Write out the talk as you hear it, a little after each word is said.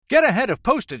Get ahead of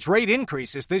postage rate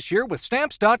increases this year with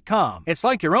Stamps.com. It's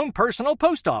like your own personal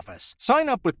post office. Sign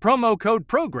up with promo code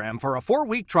PROGRAM for a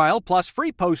 4-week trial plus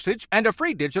free postage and a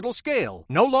free digital scale.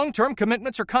 No long-term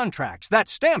commitments or contracts.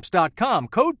 That's Stamps.com,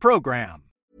 code PROGRAM.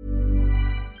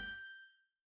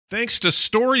 Thanks to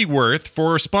Storyworth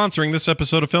for sponsoring this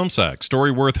episode of FilmSack.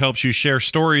 Storyworth helps you share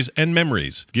stories and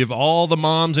memories. Give all the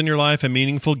moms in your life a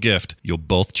meaningful gift you'll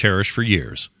both cherish for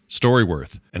years.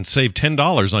 Storyworth. And save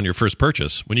 $10 on your first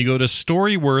purchase when you go to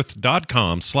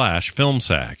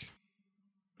storyworth.com/filmsack.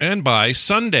 And by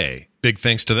Sunday. Big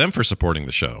thanks to them for supporting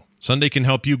the show. Sunday can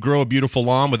help you grow a beautiful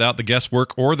lawn without the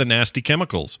guesswork or the nasty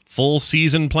chemicals. Full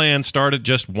season plans start at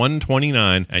just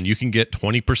 $129, and you can get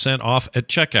 20% off at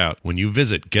checkout when you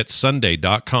visit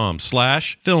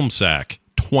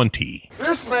getsunday.com/filmsack20.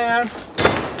 This man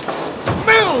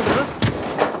smelled us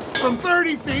from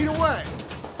 30 feet away.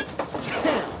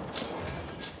 Damn.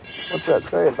 What's that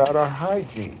say about our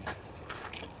hygiene?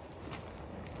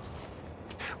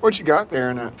 What you got there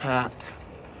in that pack?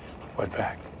 What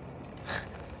pack?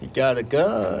 You got a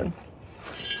gun.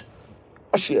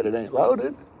 Oh, shit, it ain't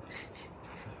loaded.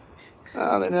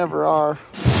 No, they never are.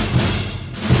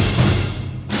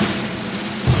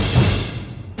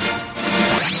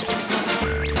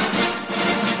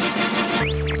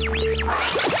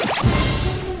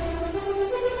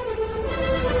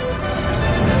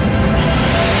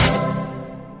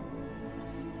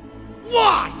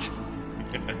 What?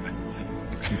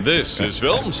 This is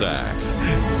FilmSack.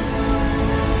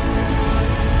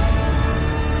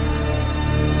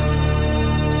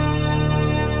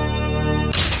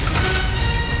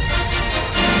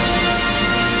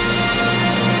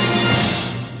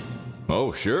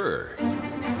 Oh, sure.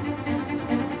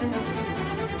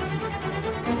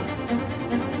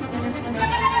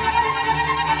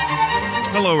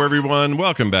 Hello, everyone.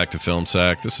 Welcome back to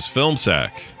FilmSack. This is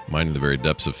FilmSack, mining the very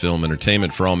depths of film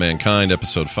entertainment for all mankind,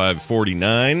 episode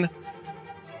 549.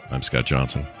 I'm Scott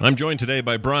Johnson. I'm joined today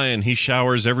by Brian. He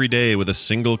showers every day with a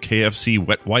single KFC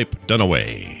wet wipe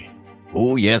Dunaway.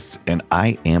 Oh, yes, and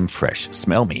I am fresh.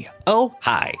 Smell me. Oh,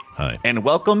 hi. Hi. And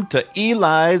welcome to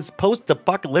Eli's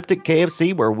post-apocalyptic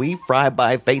KFC, where we fry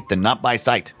by faith and not by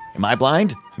sight. Am I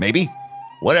blind? Maybe.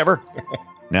 Whatever.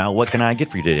 Now, what can I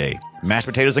get for you today? Mashed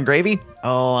potatoes and gravy?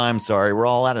 Oh, I'm sorry. We're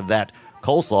all out of that.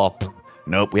 Coleslaw? Pfft.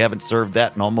 Nope, we haven't served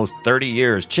that in almost 30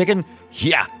 years. Chicken?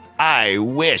 Yeah, I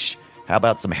wish. How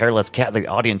about some hairless cat the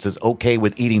audience is okay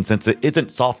with eating since it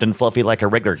isn't soft and fluffy like a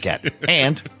regular cat?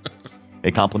 And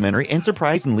a complimentary and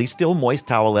surprisingly still moist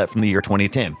towelette from the year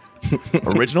 2010.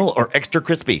 Original or extra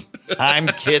crispy? I'm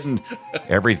kidding.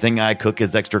 Everything I cook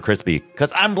is extra crispy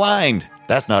because I'm blind.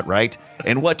 That's not right.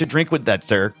 And what to drink with that,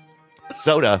 sir?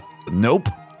 Soda? Nope.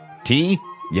 Tea?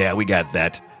 Yeah, we got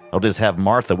that. I'll just have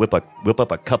Martha whip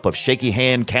up a cup of shaky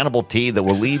hand cannibal tea that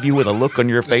will leave you with a look on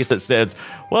your face that says,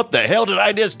 "What the hell did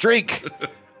I just drink?"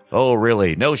 Oh,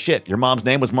 really? No shit. Your mom's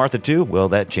name was Martha too? Well,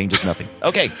 that changes nothing.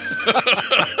 Okay.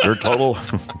 Your total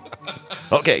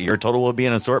will be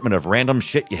an assortment of random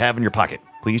shit you have in your pocket.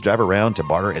 Please drive around to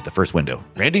barter at the first window.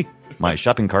 Randy, my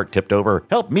shopping cart tipped over.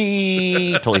 Help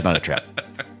me. Totally not a trap.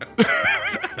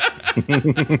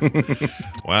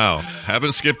 Wow.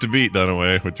 Haven't skipped a beat,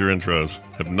 Dunaway, with your intros.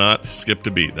 Have not skipped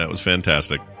a beat. That was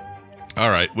fantastic. All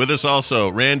right. With us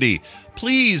also, Randy,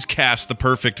 please cast the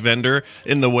perfect vendor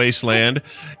in the wasteland.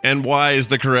 And why is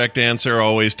the correct answer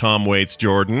always Tom Waits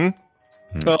Jordan?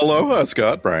 Aloha,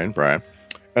 Scott, Brian.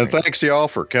 And thanks, y'all,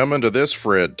 for coming to this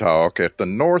Fred Talk at the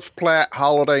North Platte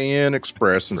Holiday Inn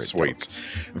Express and Suites.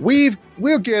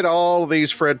 We'll get all of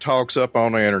these Fred Talks up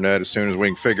on the internet as soon as we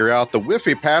can figure out the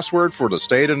Wi-Fi password for the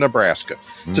state of Nebraska.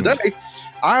 Today,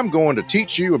 I'm going to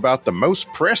teach you about the most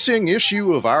pressing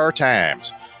issue of our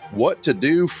times. What to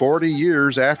do 40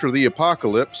 years after the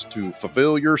apocalypse to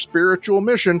fulfill your spiritual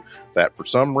mission that for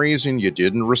some reason you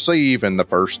didn't receive in the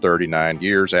first 39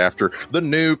 years after the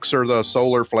nukes or the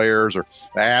solar flares or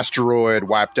the asteroid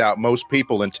wiped out most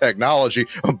people and technology,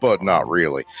 but not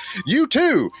really. You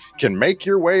too can make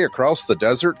your way across the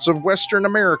deserts of Western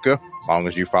America as long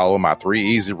as you follow my 3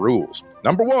 easy rules.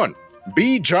 Number 1,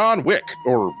 be John Wick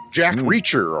or Jack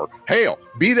Reacher or hell,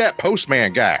 be that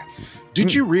postman guy.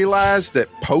 Did you realize that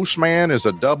postman is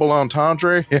a double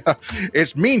entendre? Yeah,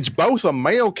 it means both a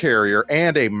mail carrier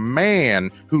and a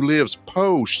man who lives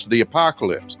post the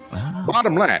apocalypse. Oh.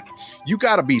 Bottom line, you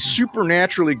got to be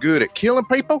supernaturally good at killing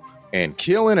people and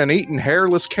killing and eating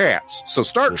hairless cats. So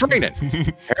start training.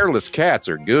 Hairless cats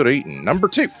are good eating. Number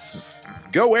 2,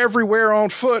 go everywhere on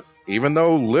foot, even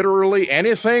though literally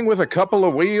anything with a couple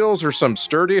of wheels or some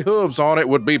sturdy hooves on it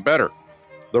would be better.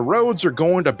 The roads are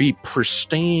going to be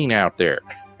pristine out there,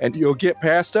 and you'll get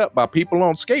passed up by people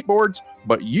on skateboards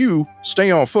but you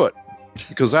stay on foot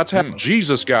because that's how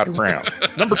Jesus got around.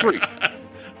 Number 3,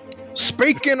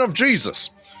 speaking of Jesus,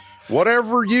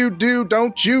 whatever you do,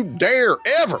 don't you dare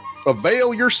ever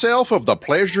avail yourself of the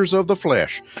pleasures of the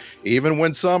flesh, even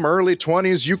when some early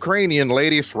 20s Ukrainian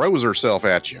lady throws herself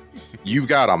at you. You've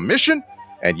got a mission,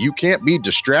 and you can't be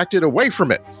distracted away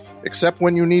from it, except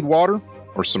when you need water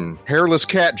or some hairless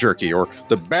cat jerky, or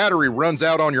the battery runs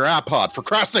out on your iPod. For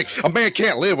Christ's sake, a man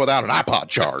can't live without an iPod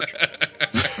charge.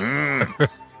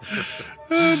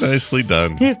 Nicely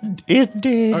done. He's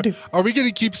dead. Are we going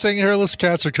to keep saying hairless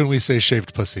cats, or can we say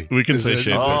shaved pussy? We can say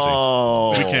shaved pussy.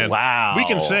 Oh, We can. wow. We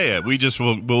can say it. We just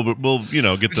will get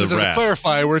the Just to rap.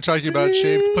 clarify, we're talking about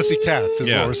shaved pussy cats,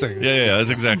 is what we're saying. Yeah, that's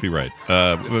exactly right.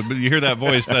 But you hear that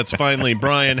voice? That's finally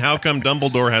Brian. How come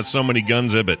Dumbledore has so many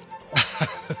Gunzibbit?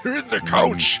 You're in the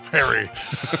coach, Harry.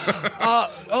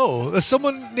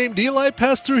 Someone named Eli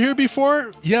passed through here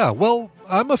before? Yeah, well,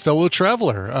 I'm a fellow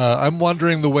traveler. I'm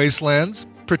wandering the wastelands,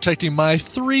 protecting my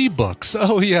 3 books.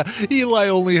 Oh, yeah, Eli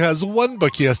only has 1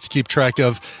 book he has to keep track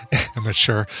of. I'm not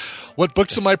sure. What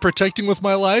books am I protecting with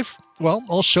my life? Well,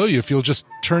 I'll show you if you'll just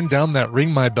turn down that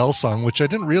Ring My Bell song, which I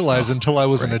didn't realize until I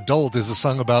was an adult is a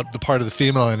song about the part of the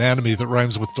female anatomy that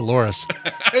rhymes with Dolores.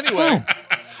 Anyway.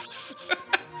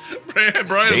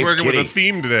 Brian's Shaved working with a kitty.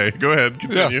 theme today. Go ahead.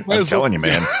 Continue. Yeah, might I'm as well- telling you,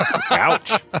 man.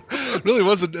 Ouch. Really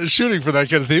wasn't shooting for that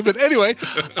kind of thing. But anyway,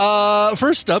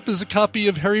 first up is a copy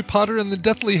of Harry Potter and the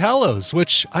Deathly Hallows,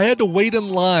 which I had to wait in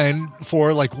line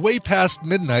for like way past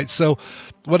midnight. So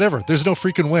whatever. There's no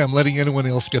freaking way I'm letting anyone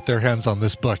else get their hands on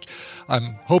this book.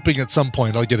 I'm hoping at some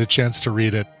point I'll get a chance to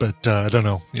read it, but I don't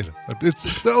know.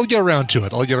 I'll get around to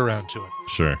it.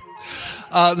 Sure.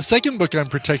 The second book I'm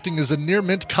protecting is a near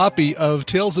mint copy of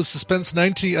Tales of Suspense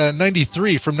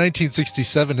 93 from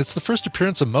 1967. It's the first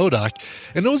appearance of MODOK,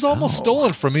 and it was almost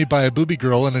stolen from me by a booby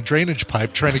girl in a drainage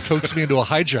pipe trying to coax me into a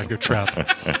hijacker trap.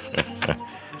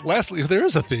 Lastly, there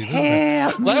is a theme,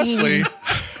 isn't there?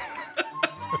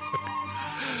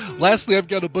 Lastly, I've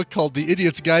got a book called The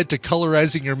Idiot's Guide to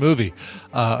Colorizing Your Movie.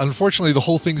 Unfortunately, the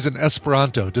whole thing's in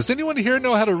Esperanto. Does anyone here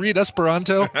know how to read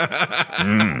Esperanto?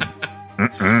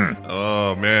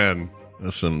 Oh man,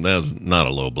 listen, that was not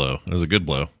a low blow. It was a good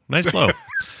blow. Nice blow.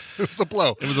 It's a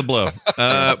blow. It was a blow.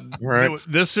 Right.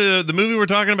 The movie we're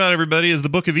talking about, everybody, is the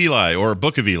Book of Eli, or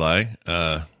Book of Eli.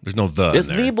 There's no the. It's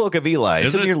in there. the Book of Eli.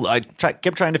 Is It's in it? your,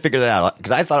 kept trying to figure that out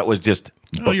because I thought it was just.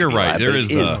 Oh, Book you're of right. Eli, There but is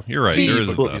it the. You're right. There is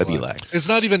a Book the. of Eli. It's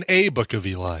not even a Book of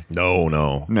Eli. No.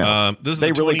 No, This is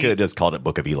they the really 20 could have just called it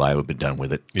Book of Eli. Would have been done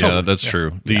with it. Yeah, that's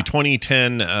true. The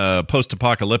 2010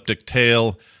 post-apocalyptic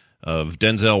tale of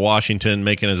Denzel Washington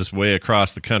making his way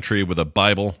across the country with a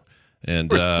Bible. And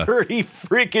 30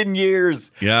 freaking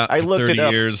years. Yeah, I looked 30 it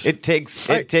up. years. It takes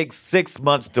 6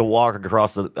 months to walk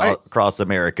across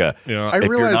America. Yeah. If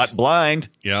you're realize- not blind,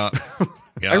 yeah.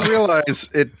 I realize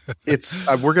it's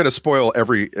we're going to spoil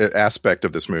every aspect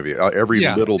of this movie, every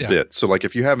little bit. So like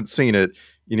if you haven't seen it,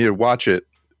 you need to watch it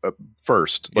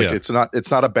first. Like it's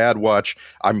not a bad watch.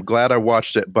 I'm glad I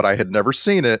watched it, but I had never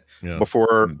seen it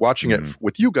before watching it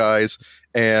with you guys,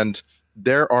 and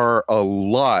there are a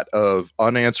lot of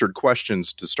unanswered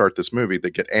questions to start this movie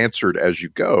that get answered as you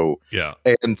go. Yeah.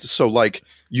 And so like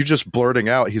you just blurting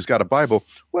out, he's got a Bible.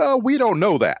 Well, we don't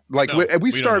know that. Like No,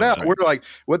 we start don't know out, that. we're like,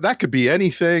 well, that could be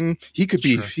anything. He could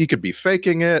be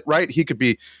faking it, right? He could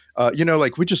be,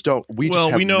 like we just don't, we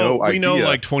just have no idea. We know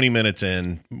like 20 minutes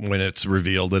in when it's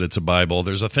revealed that it's a Bible.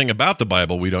 There's a thing about the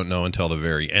Bible we don't know until the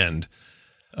very end.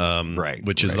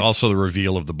 Which is also the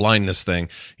reveal of the blindness thing.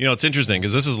 It's interesting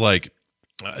because this is like,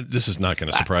 this is not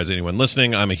going to surprise anyone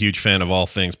listening. I'm a huge fan of all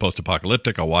things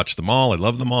post-apocalyptic. I'll watch them all. I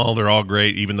love them all. They're all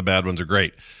great. Even the bad ones are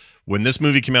great. When this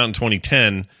movie came out in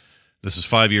 2010, this is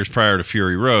 5 years prior to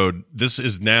Fury Road. This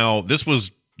was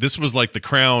like the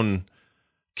crown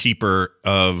keeper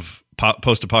of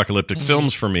post-apocalyptic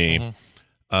films for me.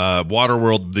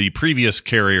 Waterworld, the previous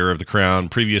carrier of the crown,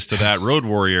 previous to that, Road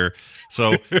Warrior.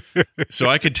 So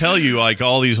I could tell you like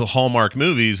all these Hallmark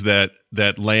movies that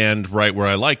land right where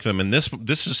I like them, and this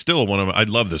is still one of them. I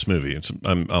love this movie.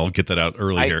 I'll get that out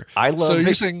early here. I love. So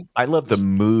you're saying I love the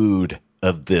mood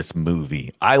of this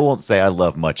movie. I won't say I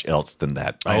love much else than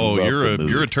that.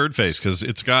 You're a turd face because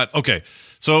it's got okay.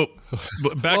 So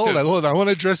back hold to on. I want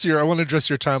to address your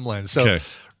timeline. So okay.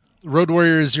 Road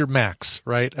Warrior is your max,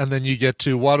 right? And then you get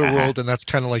to Waterworld, and that's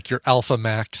kind of like your alpha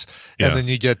max. Yeah. And then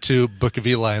you get to Book of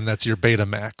Eli, and that's your beta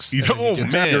max. And then you Oh, get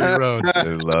to man. Fury Road. I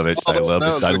love it. I love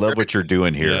it. I love what you're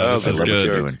doing here. Yeah, this I is love what good.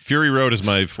 you're doing. Fury Road is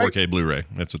my 4K Blu-ray.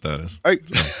 That's what that is.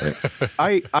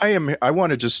 I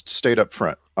want to just state up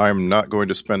front. I'm not going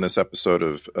to spend this episode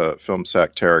of Film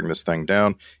Sack tearing this thing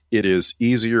down. it is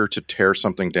easier to tear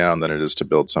something down than it is to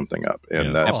build something up.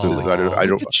 And that Absolutely. I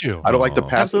don't like the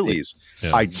path of these.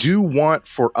 Yeah. I do want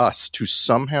for us to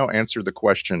somehow answer the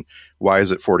question, why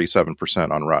is it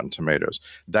 47% on Rotten Tomatoes?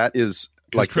 That is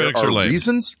like, there critics are are lame.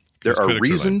 reasons. There are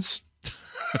reasons.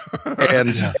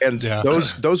 And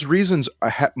those reasons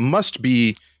must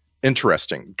be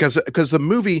interesting because the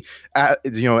movie,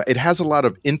 it has a lot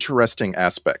of interesting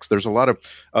aspects. There's a lot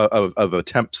of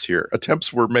attempts here.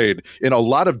 Attempts were made in a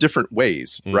lot of different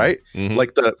ways, right? Mm-hmm.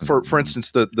 Like for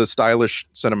instance, the stylish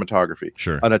cinematography.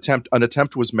 Sure. An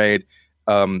attempt was made.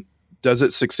 Does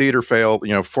it succeed or fail?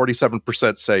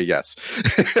 47% say yes.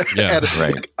 Yeah,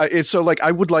 right.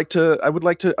 I would like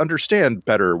to understand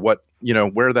better what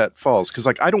where that falls, because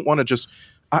I don't want to just.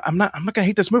 I'm not going to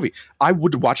hate this movie. I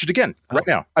would watch it again right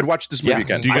now. I'd watch this movie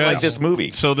again. I like this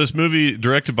movie. So this movie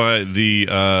directed by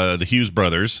the Hughes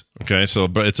brothers. Okay, so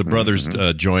it's a brothers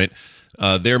joint.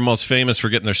 They're most famous for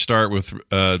getting their start with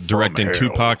directing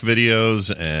Tupac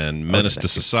videos and Menace to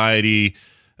Society,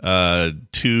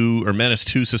 Menace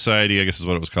to Society, I guess is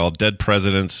what it was called. Dead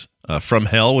Presidents, From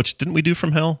Hell, which didn't we do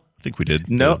From Hell? I think we did.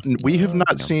 No, we have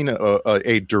not seen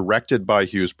a directed by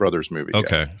Hughes brothers movie.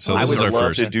 Okay, yet. so I this would is our love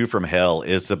first. to do From Hell.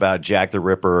 It's about Jack the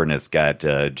Ripper, and it's got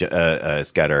our Johnny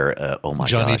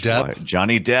Depp.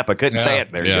 Johnny Depp. I couldn't say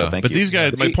it. There you go. Thank but you. these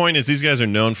guys, my point is, these guys are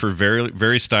known for very,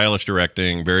 very stylish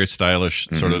directing, very stylish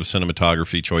sort of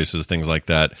cinematography choices, things like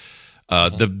that.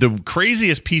 The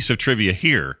craziest piece of trivia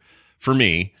here for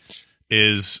me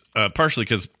is partially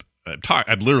because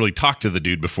I've literally talked to the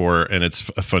dude before, and it's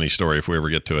a funny story if we ever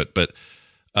get to it. But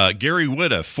Gary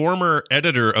Whitta, former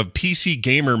editor of PC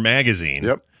Gamer magazine,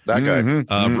 Yep, that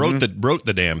guy wrote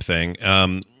the damn thing.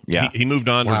 He moved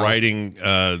on to writing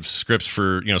scripts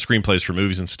for screenplays for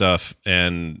movies and stuff.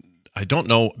 And I don't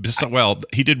know. Well,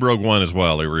 he did Rogue One as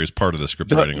well. He was part of the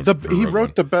script writing. He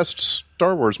wrote the best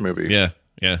Star Wars movie.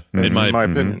 Yeah, in my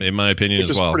opinion. In my opinion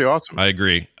Which as is well. Pretty awesome. I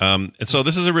agree. And so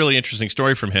this is a really interesting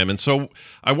story from him. And so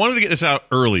I wanted to get this out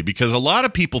early because a lot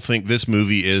of people think this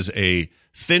movie is a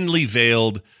thinly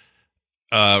veiled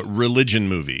religion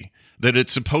movie. That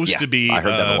it's supposed to be. I heard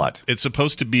that a lot. It's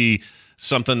supposed to be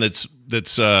something that's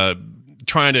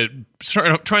trying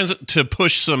to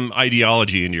push some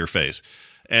ideology into your face.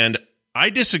 And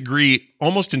I disagree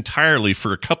almost entirely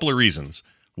for a couple of reasons.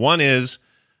 One is,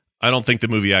 I don't think the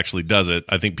movie actually does it.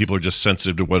 I think people are just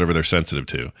sensitive to whatever they're sensitive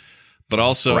to. But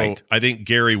also, I think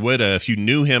Gary Whitta, if you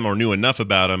knew him or knew enough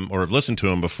about him or have listened to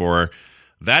him before,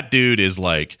 that dude is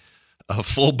like a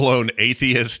full-blown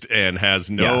atheist and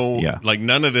has like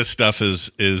none of this stuff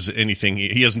is anything.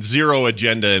 He has zero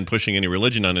agenda in pushing any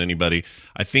religion on anybody.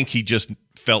 I think he just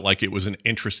felt like it was an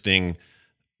interesting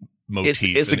motif.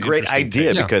 It's a great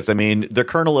idea because, I mean, the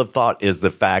kernel of thought is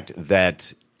the fact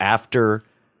that after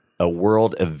a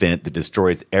world event that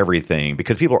destroys everything,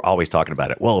 because people are always talking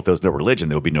about it. Well, if there was no religion,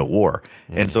 there would be no war.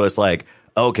 And so it's like,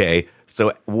 okay,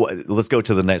 so let's go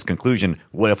to the next conclusion.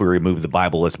 What if we remove the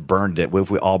Bible? Let's burn it. What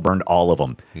if we all burned all of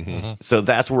them? So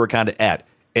that's where we're kind of at.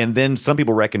 And then some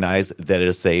people recognize that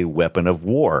it's a weapon of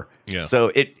war. Yeah.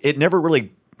 So it never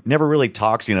really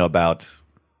talks, about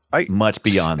much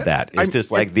beyond that. It's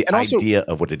just like the idea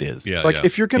of what it is. Yeah,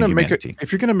 if you're going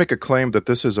to make a claim that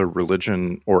this is a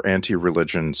religion or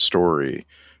anti-religion story,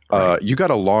 you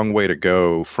got a long way to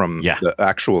go from the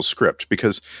actual script,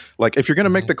 because like if you're going to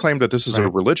make the claim that this is a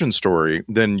religion story,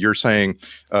 then you're saying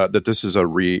that this is a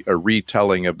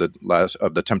retelling of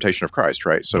the temptation of Christ,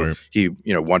 right? So he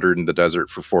wandered in the desert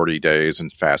for 40 days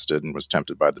and fasted and was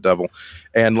tempted by the devil,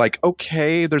 and like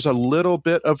okay, there's a little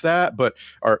bit of that, but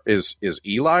is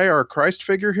Eli our Christ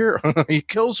figure here? He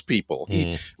kills people.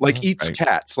 He eats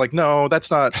cats. Like no,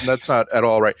 that's not at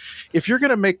all right. If you're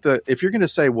going to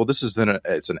say, well, this is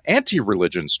it's an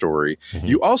anti-religion story,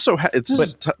 you also this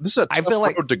is a tough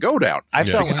road to go down. I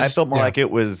felt more like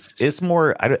it's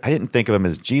more, I didn't think of him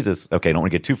as Jesus. Okay, I don't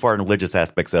want to get too far in religious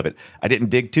aspects of it. I didn't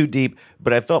dig too deep,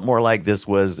 but I felt more like this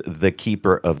was the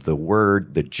keeper of the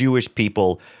word, the Jewish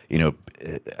people.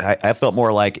 I felt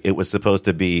more like it was supposed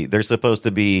to be, they're supposed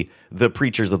to be the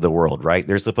preachers of the world, right?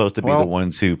 They're supposed to be the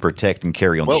ones who protect and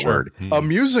carry on the word.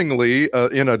 Amusingly,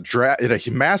 in a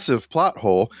massive plot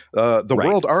hole, the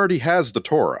world already has the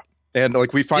Torah. And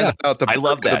like we find out the I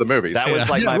love that. Of the movies. That was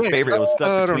like my favorite. It was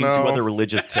stuck between two other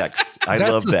religious texts. I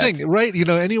love that. That's the thing, right?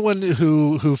 Anyone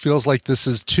who feels like this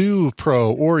is too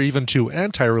pro or even too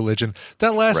anti-religion,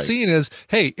 that last scene is,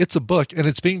 hey, it's a book and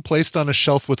it's being placed on a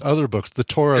shelf with other books, the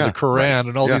Torah, the Quran,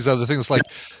 and all these other things. Like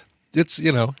it's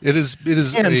it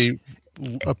is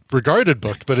a regarded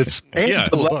book, but it's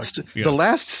the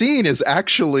last scene is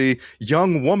actually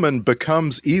young woman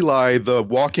becomes Eli the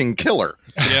walking killer.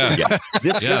 Yeah.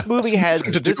 This movie has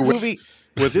this movie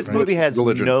has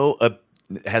religion.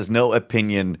 has no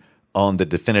opinion on the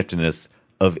definitiveness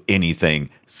of anything.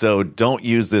 So don't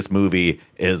use this movie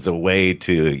as a way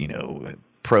to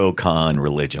pro-con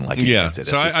religion, like you said.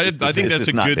 So I think that's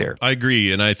a good. There. I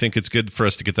agree, and I think it's good for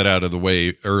us to get that out of the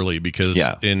way early because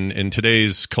in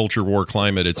today's culture war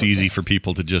climate, it's easy for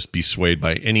people to just be swayed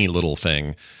by any little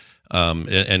thing.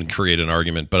 And create an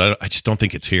argument, but I just don't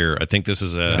think it's here. I think this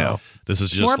is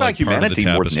just more like about part of the humanity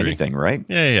more than tapestry. anything, right?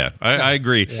 Yeah. I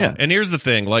agree. Yeah. And here's the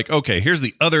thing: here's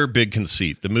the other big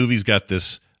conceit. The movie's got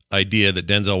this idea that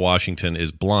Denzel Washington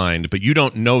is blind, but you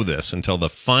don't know this until the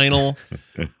final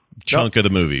chunk of the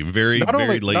movie. Very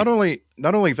late.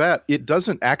 Not only that, it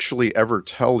doesn't actually ever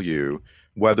tell you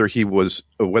whether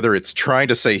it's trying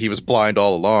to say he was blind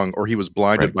all along or he was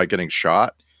blinded by getting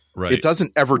shot. Right. It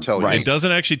doesn't ever tell you. It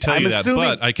doesn't actually tell you that,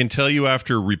 but I can tell you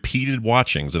after repeated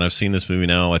watchings, and I've seen this movie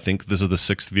now, I think this is the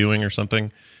 6th viewing or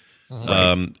something.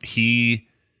 He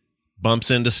bumps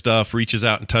into stuff, reaches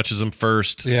out and touches him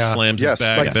first, slams his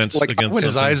bag against when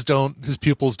his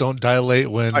pupils don't dilate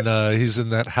when he's in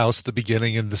that house at the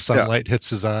beginning and the sunlight hits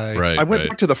his eye. Right. I went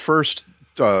back to the first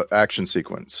action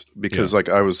sequence because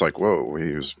I was like, whoa,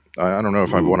 I don't know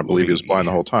if I want to believe he was blind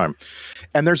the whole time.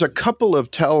 And there's a couple of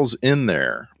tells in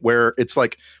there where it's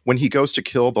like when he goes to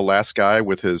kill the last guy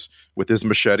with his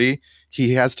machete,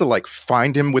 he has to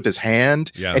find him with his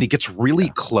hand and he gets really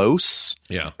close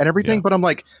and everything. But I'm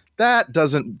like, that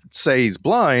doesn't say he's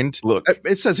blind. Look,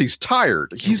 it says he's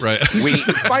tired. He's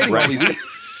fighting all these guys.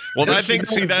 Well, I think,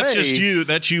 that's just you.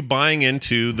 That's you buying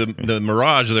into the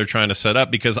mirage they're trying to set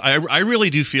up because I really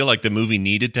do feel like the movie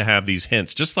needed to have these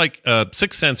hints, just like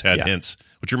Sixth Sense had hints,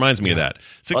 which reminds me of that.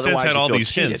 Sixth Sense had all these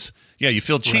hints. Yeah, you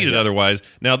feel cheated otherwise.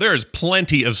 Now, there's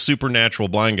plenty of supernatural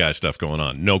blind guy stuff going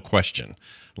on, no question.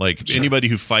 Anybody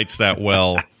who fights that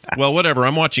well, whatever.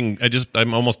 I'm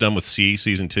almost done with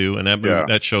season 2, and that movie,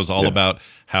 that shows all about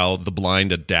how the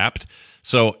blind adapt.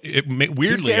 So weirdly,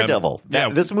 he's Daredevil.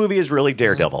 This movie is really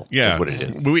Daredevil. Yeah, is what it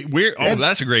is.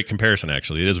 That's a great comparison.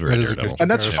 Actually, it is very Daredevil, and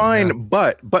that's fine.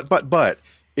 But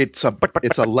it's a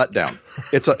letdown.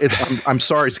 I'm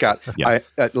sorry, Scott. Yeah.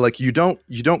 You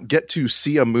don't get to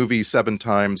see a movie 7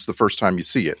 times the first time you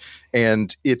see it,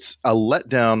 and it's a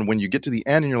letdown when you get to the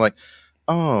end and you're like,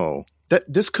 oh,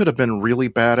 this could have been really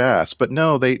badass, but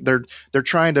no, they're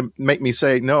trying to make me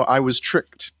say no, I was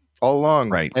tricked all along,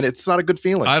 right? And it's not a good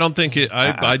feeling. I don't think it.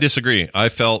 I disagree. I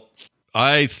thought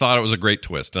it was a great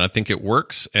twist, and I think it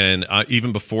works. And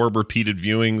even before repeated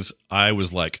viewings, I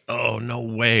was like, "Oh, no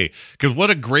way!" Because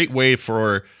what a great way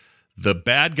for the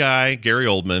bad guy, Gary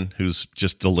Oldman, who's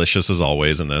just delicious as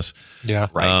always in this. Yeah,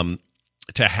 right.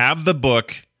 To have the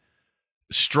book,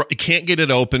 he can't get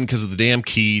it open because of the damn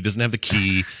key. He doesn't have the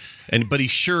key. But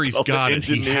he's sure he's got it.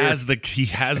 He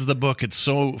has the book. It's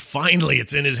so finally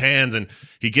it's in his hands, and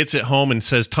he gets it home and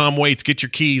says, "Tom Waits, get your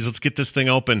keys. Let's get this thing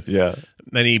open." Yeah.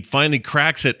 Then he finally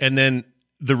cracks it, and then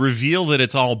the reveal that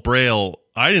it's all Braille,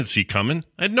 I didn't see coming.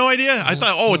 I had no idea. I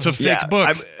thought, oh, it's a fake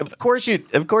book. Of course you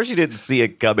didn't see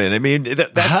it coming. I mean,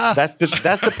 that's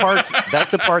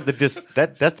the part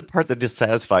that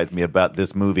dissatisfies me about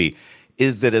this movie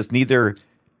is that it's neither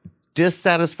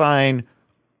dissatisfying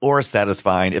or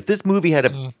satisfying. If this movie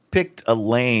had picked a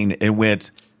lane and went,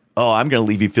 "Oh, I'm going to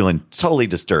leave you feeling totally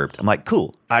disturbed," I'm like,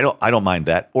 "Cool, I don't mind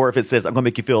that." Or if it says, "I'm going to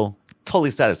make you feel totally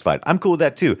satisfied," I'm cool with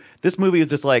that too. This movie is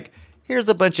just like, here's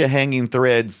a bunch of hanging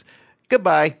threads.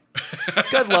 Goodbye.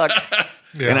 Good luck.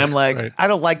 And I'm like, I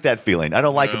don't like that feeling. I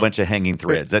don't like a bunch of hanging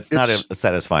threads. That's not a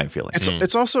satisfying feeling.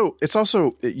 It's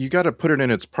also you got to put it in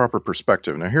its proper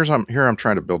perspective. Now I'm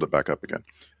trying to build it back up again.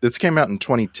 This came out in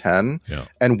 2010,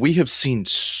 and we have seen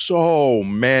so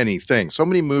many things, so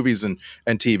many movies and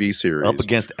TV series. Up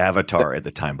against Avatar at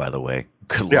the time, by the way.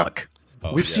 Good luck.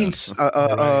 We've seen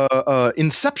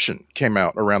Inception came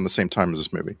out around the same time as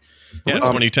this movie. Yeah,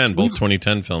 2010, both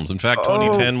 2010 films. In fact,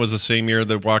 2010 was the same year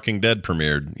The Walking Dead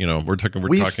premiered.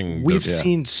 We've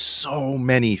seen so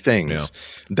many things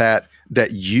that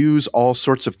use all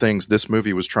sorts of things this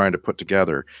movie was trying to put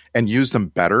together and use them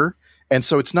better. And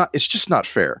so it's just not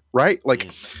fair, right?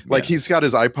 He's got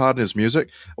his iPod and his music.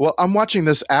 Well, I'm watching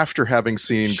this after having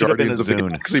seen Guardians of the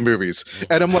Galaxy movies.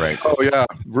 And I'm like, oh yeah,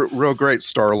 real great,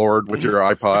 Star-Lord with your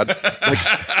iPod.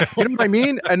 You know what I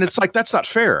mean? And it's like, that's not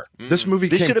fair. This movie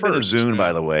came should have been a first. Zune,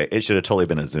 by the way. It should have totally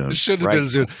been a Zune. It should have been a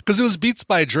Zune. Because it was Beats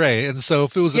by Dre. And so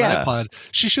if it was an iPod,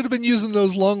 she should have been using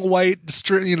those long white,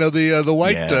 the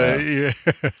white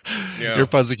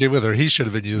earbuds that came with her. He should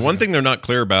have been using One thing they're not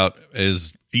clear about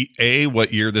is A,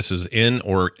 what year this is in,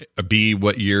 or B,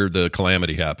 what year the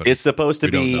calamity happened? It's supposed to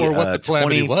We don't be know. Or what the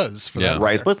calamity 20 was for Yeah. that.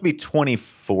 Right, it's supposed to be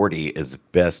 2040 is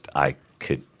best I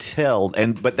could tell,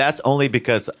 but that's only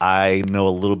because I know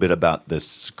a little bit about the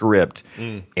script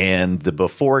and the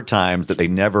before times that they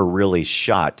never really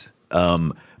shot.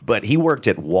 But he worked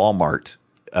at Walmart,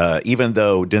 even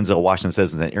though Denzel Washington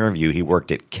says in an interview he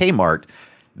worked at Kmart.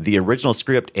 The original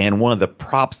script and one of the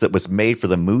props that was made for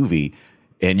the movie,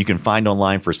 and you can find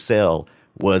online for sale,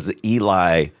 was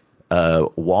Eli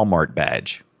Walmart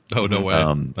badge. Oh, no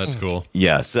way. That's cool.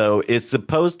 Yeah, so it's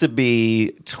supposed to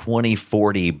be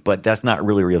 2040, but that's not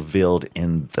really revealed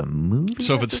in the movie.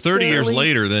 So if it's 30 years necessarily.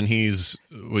 later, then he's,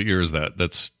 what year is that?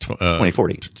 That's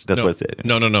 2040. That's no, what it said.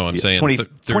 No. I'm saying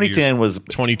 2010 was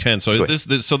 2010. So Go this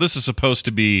is supposed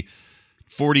to be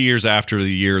 40 years after the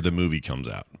year the movie comes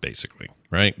out, basically,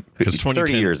 right? Because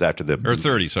 30 years after the or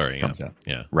 30. Sorry, yeah, comes out.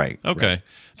 yeah, Right. Okay, right.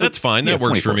 that's fine. That yeah,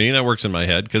 works for 2040. me. That works in my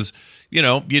head because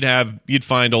you'd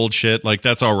find old shit like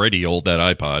that's already old. That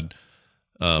iPod.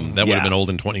 That would have Yeah. been old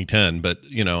in 2010, but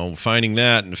finding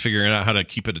that and figuring out how to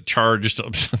keep it charged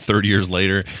 30 years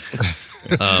later, it's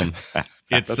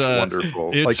That's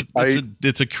wonderful.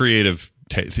 It's a creative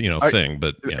thing,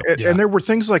 but yeah. And there were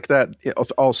things like that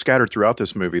all scattered throughout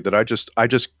this movie that I just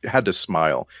had to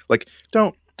smile. Like,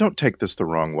 don't take this the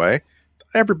wrong way.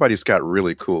 Everybody's got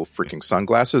really cool freaking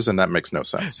sunglasses, and that makes no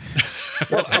sense.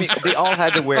 Well, I mean, they all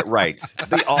had to wear it right.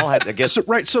 They all had, I guess.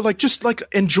 So just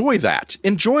enjoy that.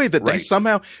 Enjoy that they Right.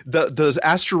 somehow the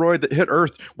asteroid that hit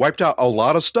Earth wiped out a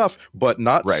lot of stuff, but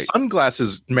not Right.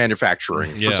 sunglasses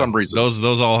manufacturing for some reason.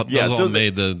 Those all so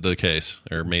made the case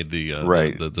or made the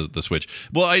Right. the switch.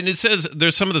 Well, and it says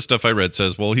there's some of the stuff I read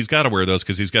says, well, he's got to wear those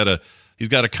because he's got to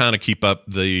kind of keep up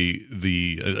the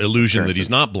illusion that he's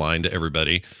not blind to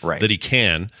everybody, Right. that he can.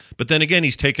 But then again,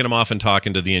 he's taking them off and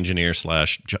talking to the engineer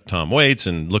 / Tom Waits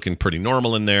and looking pretty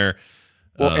normal in there.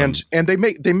 Well, and they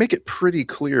make it pretty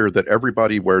clear that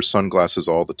everybody wears sunglasses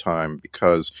all the time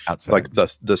because Outside. like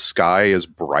the sky is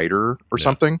brighter or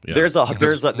something. Yeah. There was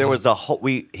a hole.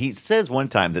 He says one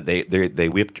time that they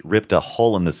ripped a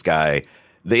hole in the sky.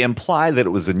 They imply that it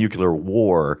was a nuclear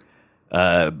war.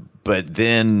 But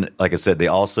then, like I said, they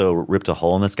also ripped a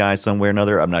hole in the sky somewhere or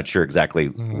another. I'm not sure exactly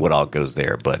what all goes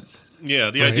there, but Yeah,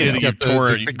 the Right, idea yeah. that you Got tore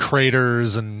the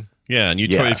craters and and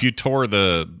if you tore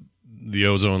the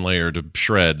ozone layer to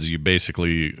shreds, you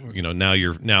basically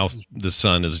now the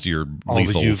sun is your all the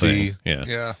lethal UV. thing.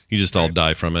 Yeah. You just all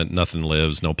die from it. Nothing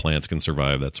lives. No plants can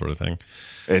survive. That sort of thing.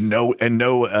 and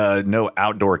no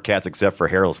outdoor cats except for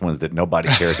hairless ones that nobody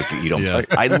cares if you eat them. Yeah.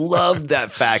 I love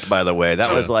that fact, by the way.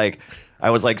 That was like, I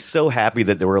was like so happy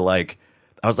that they were like,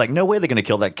 I was like, no way they're going to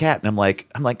kill that cat. And I'm like,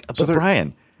 but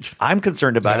Brian, I'm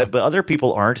concerned about it, but other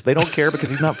people aren't. They don't care because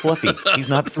he's not fluffy. He's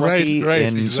not fluffy Right,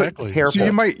 and exactly. hairful. So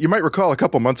you might recall a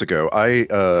couple months ago,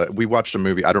 we watched a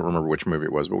movie. I don't remember which movie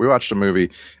it was, but we watched a movie,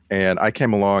 and I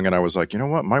came along and I was like, you know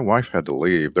what? My wife had to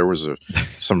leave. There was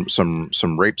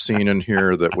some rape scene in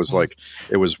here that was like,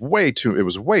 it was way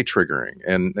triggering,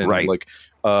 and Right. like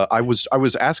I was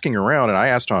asking around, and I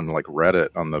asked on like Reddit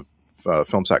on the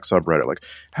Film Sack subreddit, like,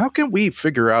 how can we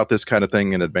figure out this kind of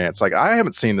thing in advance? Like, I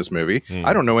haven't seen this movie.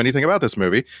 I don't know anything about this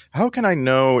movie. How can I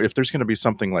know if there's going to be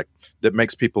something like that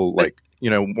makes people like,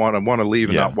 want to leave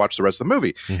and not watch the rest of the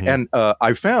movie? Mhm. And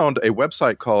I found a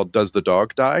website called Does the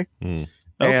Dog Die?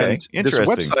 Okay, And this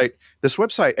interesting.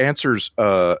 website answers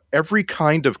every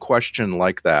kind of question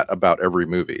like that about every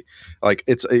movie. Like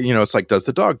it's like, does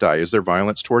the dog die? Is there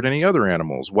violence toward any other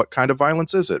animals? What kind of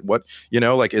violence is it? What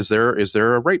like is there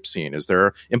a rape scene? Is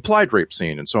there implied rape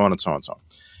scene? And so on and so on and so on.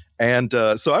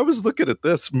 And so I was looking at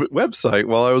this website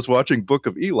while I was watching Book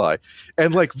of Eli,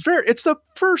 and like it's the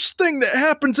first thing that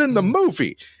happens in the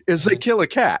movie is they kill a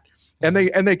cat, and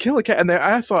they kill a cat, and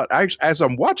I thought as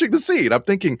I'm watching the scene, I'm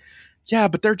thinking, yeah,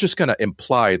 but they're just going to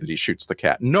imply that he shoots the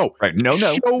cat. No, Right. No.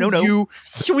 You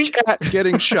cat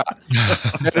getting shot,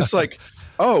 and it's like,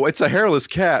 oh, it's a hairless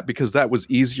cat because that was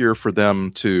easier for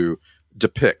them to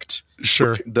depict.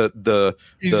 Sure. The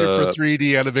Easier for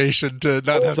 3D animation to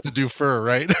not have to do fur,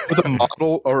 right? the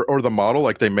model or the model,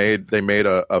 like they made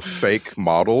a fake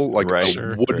model, like Right. a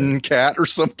Sure. wooden cat or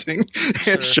something,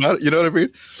 and shot it. You know what I mean?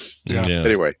 Yeah.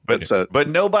 Anyway, But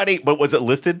was it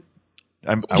listed?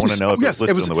 I want to know if it's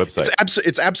listed on the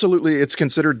website. It's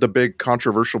considered the big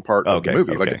controversial part of the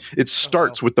movie. Okay. Like it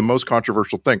starts with the most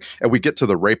controversial thing, and we get to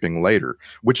the raping later,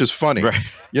 which is funny. Right.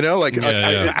 You know, like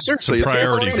seriously,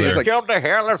 priorities there. It's like, killed the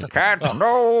hairless cat.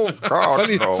 No, God,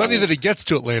 funny that he gets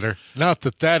to it later. Not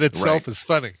that itself is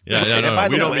funny. Yeah, no.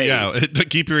 We don't.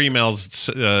 Keep your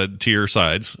emails to your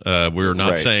sides. We're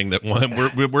not saying that one.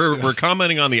 We're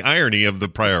commenting on the irony of the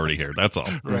priority here. That's all.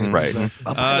 Right.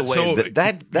 By the way,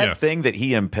 that thing that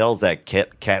he impels that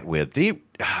cat with,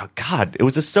 God, it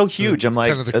was just so huge. I'm like,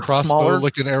 kind of the crossbow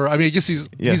looking arrow. I mean, I guess he's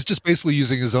just basically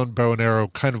using his own bow and arrow,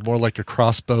 kind of more like a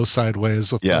crossbow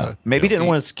sideways. With maybe he didn't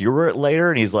want to skewer it later,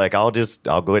 and he's like, I'll go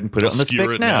ahead and put it on the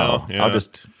stick now. Yeah.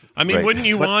 I mean, wouldn't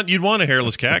you you'd want a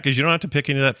hairless cat because you don't have to pick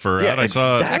any of that fur out. I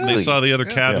saw the other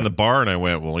cat in the bar, and I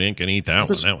went, well, you ain't gonna eat that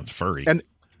one. That one's furry.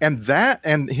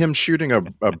 And him shooting a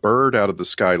bird out of the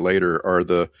sky later are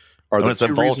the it's a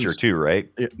vulture reasons, too, right?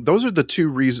 Those are the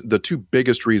two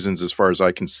biggest reasons, as far as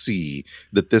I can see,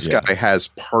 that this guy has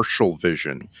partial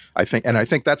vision. I think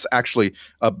that's actually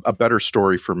a better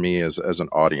story for me as an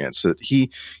audience, that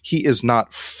he is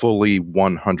not fully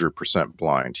 100%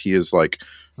 blind. He is like,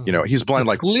 he's blind,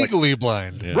 like legally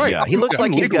blind, right? Yeah. He looks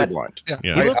like he's got blind.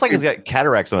 Yeah. He looks like he's got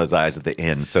cataracts on his eyes at the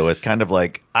end. So it's kind of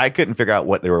like I couldn't figure out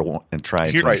what they were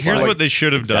trying to. Here's what they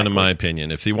should have done, in my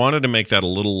opinion. If they wanted to make that a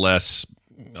little less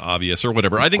obvious or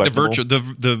whatever, I think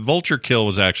the vulture kill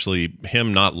was actually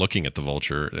him not looking at the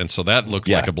vulture, and so that looked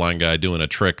like a blind guy doing a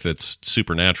trick that's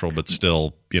supernatural, but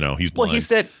still, he's blind. Well,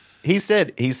 he said,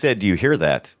 do you hear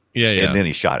that? Yeah. And then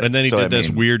he shot it, and then he did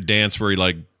this weird dance where he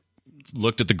like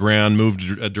looked at the ground, moved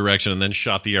a direction, and then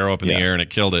shot the arrow up in the air, and it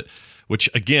killed it. Which,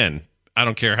 again, I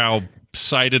don't care how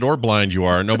sighted or blind you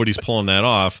are, nobody's pulling that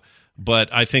off.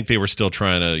 But I think they were still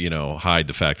trying to, hide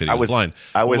the fact that he was blind.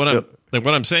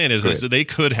 What I'm saying is that they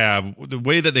could have, the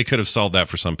way that they could have solved that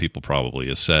for some people probably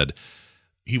is said,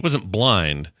 he wasn't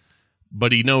blind,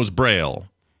 but he knows Braille,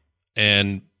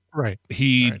 and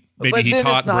he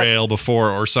taught Braille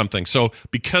before or something. So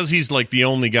because he's like the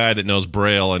only guy that knows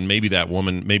Braille, and maybe that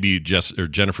woman, maybe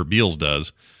Jennifer Beals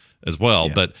does as well,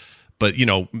 but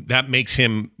that makes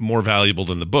him more valuable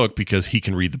than the book because he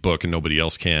can read the book and nobody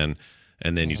else can.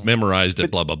 And then he's memorized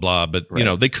it, blah, blah, blah. But,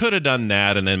 they could have done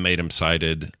that and then made him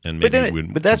sighted. And maybe we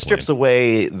wouldn't But that strips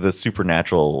away the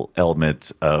supernatural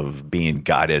element of being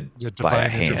guided by a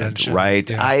hand, right?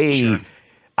 Yeah,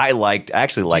 I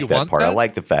actually liked that part. I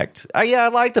like the fact. I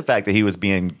like the fact that he was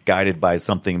being guided by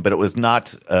something, but it was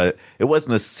not. It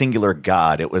wasn't a singular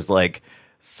God. It was like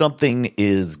something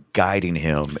is guiding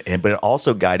him, but it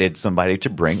also guided somebody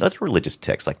to bring other religious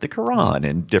texts like the Quran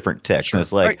and different texts. And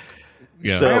it's like.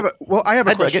 Yeah. So, I have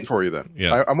a question for you then.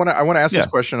 Yeah. I want to ask this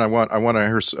question. I want to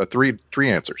hear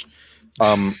three answers.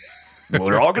 Well,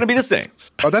 they're all going to be the same.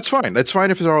 Oh, that's fine. That's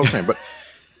fine if they're all the same. But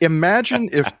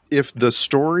imagine if the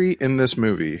story in this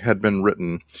movie had been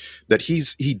written that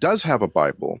he does have a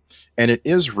Bible and it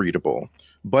is readable,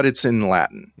 but it's in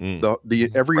Latin.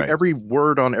 Every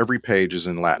word on every page is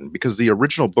in Latin, because the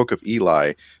original Book of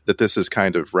Eli that this is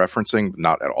kind of referencing,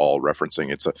 not at all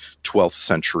referencing, it's a 12th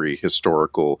century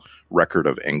historical record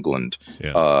of England.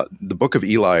 The Book of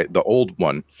Eli, the old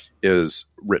one, is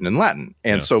written in Latin.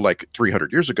 And so like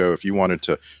 300 years ago, if you wanted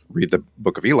to read the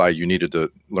Book of Eli, you needed to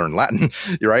learn Latin,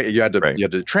 right? You had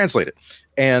to translate it.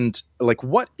 And like,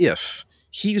 what if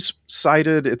he's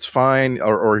sighted, it's fine,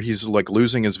 or he's like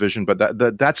losing his vision, but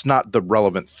that's not the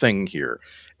relevant thing here.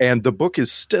 And the book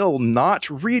is still not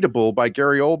readable by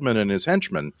Gary Oldman and his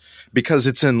henchmen because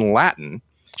it's in Latin.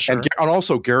 Sure. And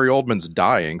also Gary Oldman's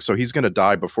dying, so he's going to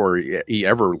die before he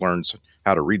ever learns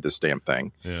how to read this damn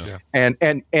thing. Yeah. And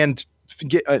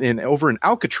over in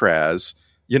Alcatraz,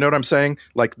 you know what I'm saying?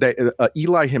 Like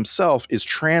Eli himself is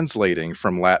translating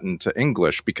from Latin to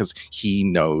English because he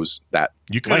knows that.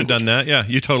 You could have done that. Yeah,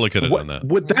 you totally could have done that.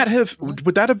 Would that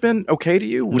have been okay to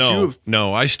you?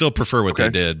 No. I still prefer what they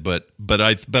did, but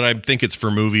I think it's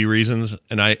for movie reasons,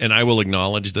 and I will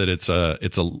acknowledge that it's a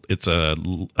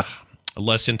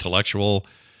less intellectual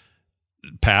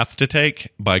path to take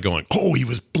by going, oh, he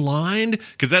was blind,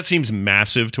 because that seems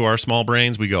massive to our small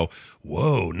brains. We go,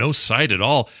 whoa, no sight at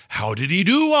all. How did he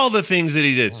do all the things that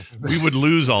he did? We would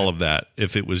lose all of that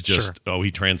if it was just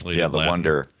he translated the Latin.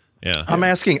 wonder. Yeah. I'm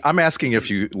asking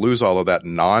if you lose all of that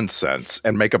nonsense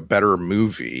and make a better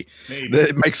movie,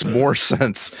 it makes more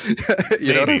sense.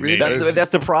 You know what I mean? That's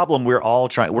the problem. We're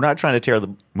not trying to tear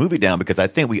the movie down, because I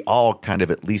think we all kind of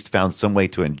at least found some way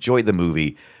to enjoy the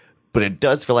movie, but it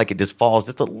does feel like it just falls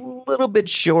just a little bit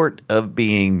short of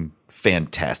being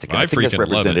fantastic. And I think that's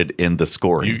represented in the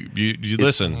scoring. You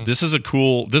listen. This is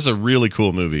a really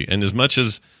cool movie, and as much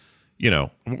as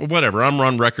whatever. I'm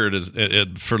on record as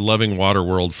for loving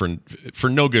Waterworld for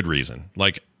no good reason.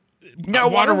 Like, No,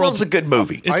 Waterworld's a good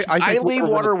movie. I I leave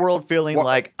Waterworld feeling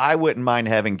like I wouldn't mind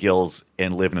having gills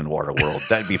and living in Waterworld.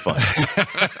 That'd be fun.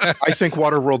 I think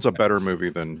Waterworld's a better movie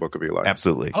than Book of Eli.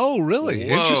 Absolutely. Oh, really?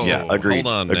 Whoa. Interesting. Yeah, agreed.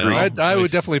 Hold on Agreed. now. I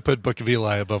would definitely put Book of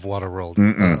Eli above Waterworld.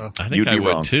 I think You'd I be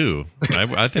would wrong. too.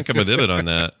 I think I'm with Ibit on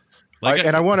that.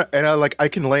 I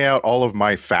can lay out all of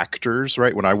my factors,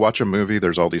 right? When I watch a movie,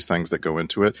 there's all these things that go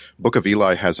into it. Book of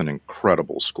Eli has an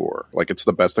incredible score. Like, it's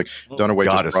the best thing. Dunaway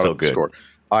God, just it's brought so up the good. score.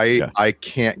 I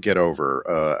can't get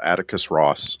over Atticus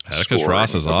Ross. Atticus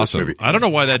Ross is awesome. I don't know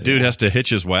why that dude has to hitch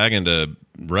his wagon to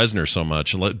Reznor so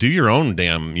much. Do your own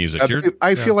damn music.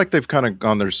 I feel like they've kind of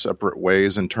gone their separate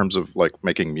ways in terms of like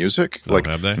making music. Oh, Like,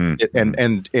 have they? and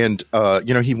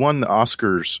he won the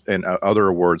Oscars and other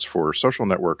awards for Social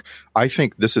Network. I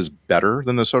think this is better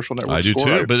than the Social Network. I do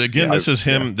score. too. But again, this is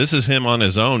him. Yeah. This is him on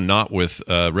his own, not with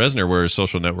Reznor. Whereas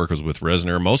Social Network was with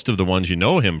Reznor. Most of the ones you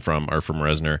know him from are from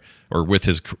Reznor or with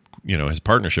his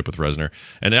partnership with Reznor.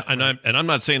 And I'm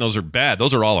not saying those are bad.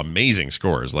 Those are all amazing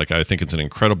scores. Like, I think it's an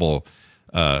incredible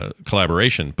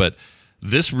collaboration. But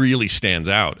this really stands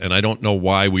out, and I don't know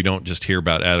why we don't just hear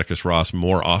about Atticus Ross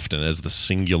more often as the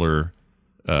singular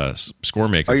score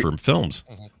maker for films.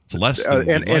 It's less than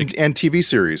and TV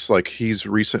series. Like, he's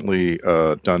recently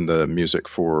done the music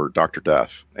for Dr.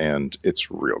 Death, and it's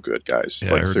real good, guys.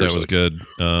 Yeah, like, I heard seriously. that was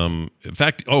good. In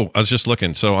fact, I was just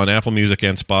looking. So on Apple Music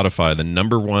and Spotify, the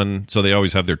number one. So they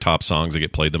always have their top songs that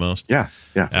get played the most. Yeah.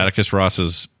 Atticus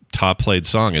Ross's top played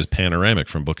song is Panoramic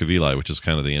from Book of Eli, which is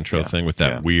kind of the intro thing with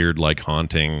that weird, like,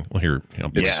 haunting. Well, here,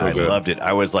 It's so I good. loved it.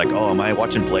 I was like, oh, am I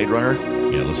watching Blade Runner?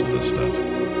 Yeah, listen to this stuff.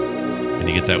 And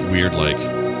you get that weird, like,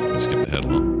 let's skip the head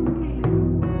along.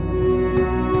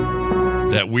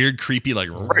 That weird, creepy, like,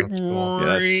 Yeah,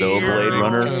 so Blade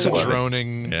Runner. Kind of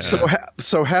droning. Yeah.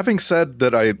 So having said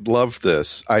that, I love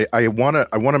this. I want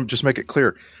to just make it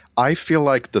clear. I feel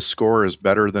like the score is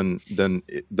better than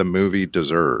the movie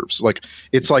deserves. Like,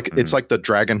 it's like the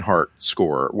Dragonheart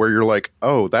score, where you're like,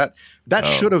 oh, that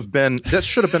should have been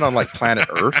on like Planet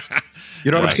Earth.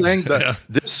 You know what I'm saying? That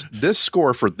this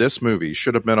score for this movie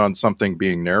should have been on something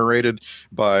being narrated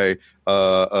by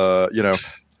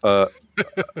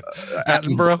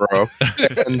Attenborough.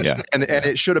 and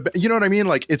it should have been, you know what I mean?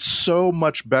 Like, it's so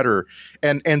much better,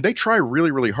 and they try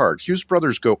really, really hard. Hughes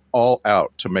Brothers go all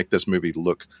out to make this movie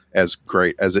look as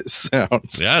great as it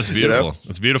sounds. Yeah, it's beautiful.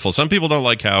 It's beautiful. Some people don't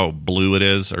like how blue it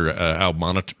is or how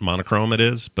monochrome it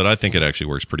is, but I think it actually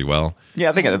works pretty well. Yeah,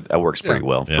 I think that works pretty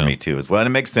well for Yeah. me too as well, and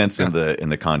it makes sense in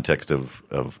the context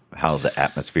of how the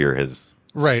atmosphere has.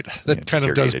 Right. That kind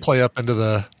of does deteriorated. play up into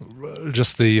the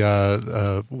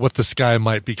what the sky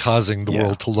might be causing the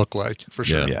world to look like, for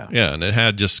sure. Yeah. And it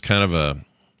had just kind of a,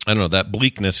 I don't know, that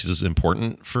bleakness is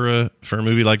important for a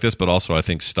movie like this, but also I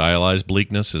think stylized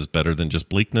bleakness is better than just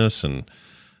bleakness. And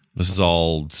this is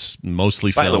all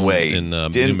mostly By the filmed way, in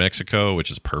New Mexico,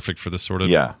 which is perfect for this sort of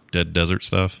dead desert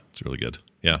stuff. It's really good.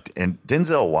 Yeah. And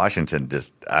Denzel Washington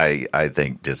I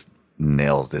think just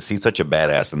nails this. He's such a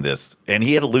badass in this, and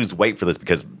he had to lose weight for this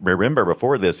because remember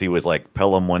before this he was like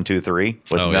Pelham 1 2 3.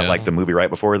 Wasn't that like the movie right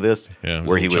before this? Yeah,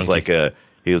 where he was chunky. like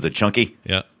he was a chunky.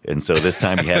 Yeah. And so this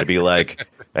time he had to be like,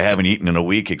 I haven't eaten in a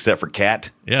week except for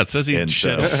cat. Yeah, it says he And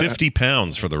shed so- 50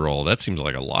 pounds for the role. That seems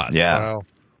like a lot. Yeah. Wow.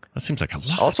 That seems like a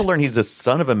lot. I also learned he's the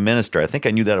son of a minister. I think I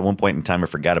knew that at one point in time. I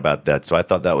forgot about that. So I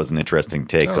thought that was an interesting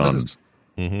take Oh, that on is-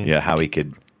 how he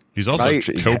could. He's also a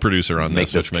co-producer on make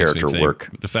this, this which makes me character think work.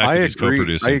 the fact I that he's agree.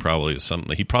 co-producing probably is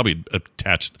something he probably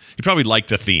liked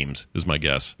the themes, is my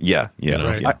guess. Yeah.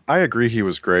 Right. I agree he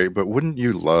was great, but wouldn't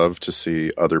you love to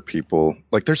see other people?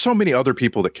 Like, there's so many other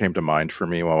people that came to mind for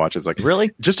me while watching. It's like,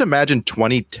 Really? just imagine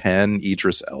 2010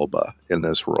 Idris Elba in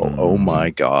this role. Oh my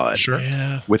God. Sure.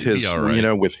 Yeah, With he'd be his, all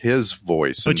right. with his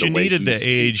voice. But and you way needed he the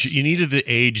age. speaks. You needed the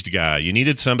aged guy. You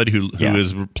needed somebody who Yeah.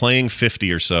 is playing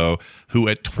 50 or so, who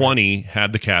at 20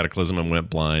 had the cataclysm and went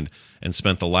blind, and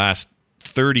spent the last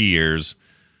 30 years,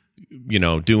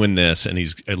 doing this, and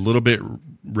he's a little bit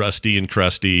rusty and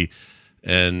crusty.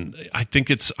 And I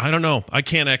think I don't know. I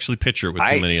can't actually picture it with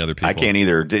too many other people. I can't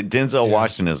either. Denzel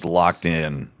Washington is locked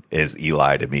in as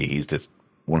Eli to me. He's just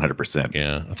 100%.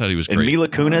 Yeah, I thought he was And great. Mila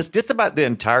Kunis, just about the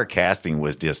entire casting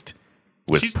was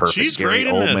perfect. She's Gary great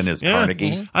in Oldman this. as Yeah.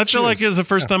 Carnegie. I feel like it was the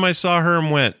first time I saw her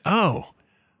and went, "Oh,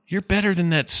 you're better than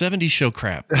that '70s show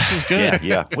crap. This is good."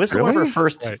 Yeah. Was one of her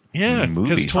first Yeah, movies.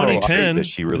 because 2010, that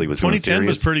she really was doing 2010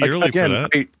 was serious. pretty early Again,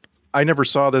 for that. I never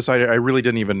saw this. I really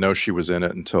didn't even know she was in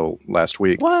it until last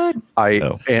week. What?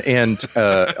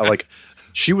 Like,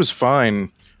 she was fine,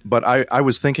 But I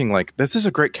was thinking, like, this is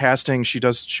a great casting. She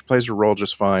plays her role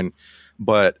just fine.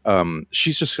 But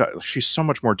she's so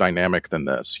much more dynamic than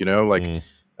this, you know? Like,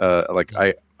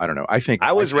 I don't know. I think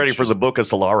I was ready for the Book of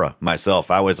Solara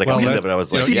myself. I was like, Well, at the end of it, I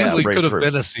was like, yeah, easily great could have for her.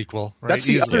 been a sequel. Right? That's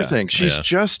the Easily. other thing. She's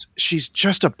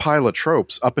just a pile of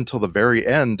tropes up until the very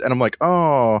end, and I'm like,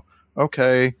 oh,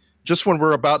 okay. Just when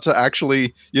we're about to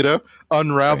actually, you know,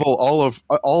 unravel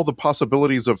all the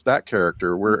possibilities of that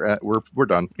character, we're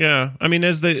done. Yeah, I mean,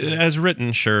 as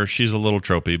written, sure, she's a little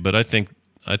tropey, but I think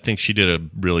she did a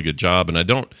really good job. And I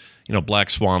don't, you know, Black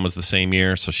Swan was the same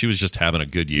year, so she was just having a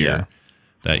good year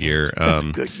that year.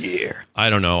 Good year. I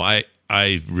don't know. I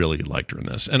really liked her in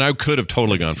this, and I could have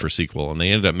totally gone for a sequel, and they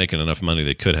ended up making enough money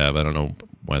they could have. I don't know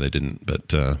why they didn't,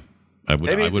 but I would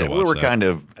have watched we were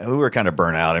that. we were kind of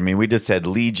burnt out. I mean, we just had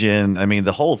Legion. I mean,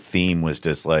 the whole theme was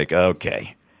just like,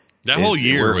 okay, That whole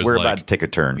year was we're like, about to take a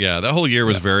turn. Yeah, that whole year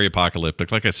was very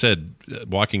apocalyptic. Like I said,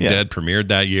 Walking Dead premiered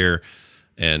that year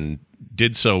and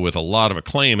did so with a lot of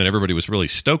acclaim, and everybody was really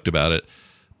stoked about it.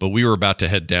 But we were about to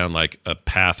head down like a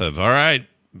path of, all right,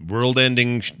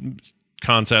 world-ending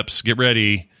concepts, get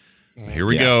ready. Here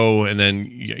we go. And then,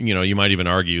 you know, you might even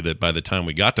argue that by the time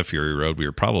we got to Fury Road,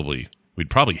 we'd probably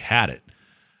had it.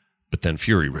 But then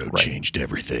Fury Road changed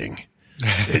everything.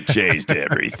 It changed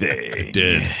everything. It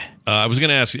did. I was going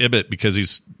to ask Ibbott, because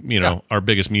he's, you know, our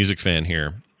biggest music fan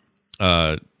here.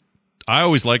 I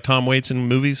always liked Tom Waits in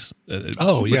movies.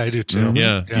 I do too.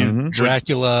 Yeah.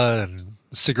 Dracula and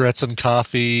Cigarettes and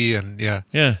Coffee, and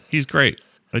Yeah, he's great.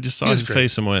 I just saw his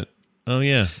face and went, oh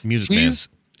yeah, music man.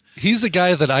 He's a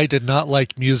guy that I did not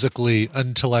like musically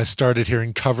until I started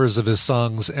hearing covers of his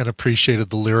songs and appreciated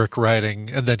the lyric writing,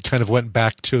 and then kind of went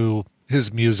back to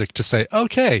his music to say,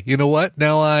 okay, you know what?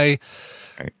 Now I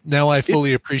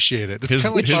fully appreciate it. It's kind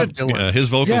of like Bob Dylan. His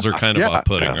vocals are kind of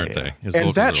off-putting, aren't they? His And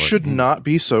vocals that are should not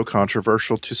be so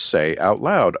controversial to say out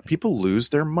loud. People lose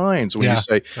their minds when you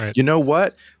say, you know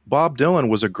what? Bob Dylan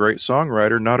was a great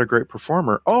songwriter, not a great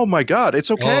performer. Oh my God, it's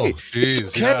okay.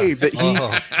 It's okay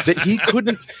that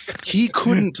he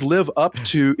couldn't live up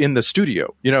to in the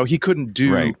studio. You know, he couldn't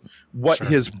do what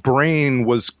his brain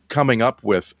was coming up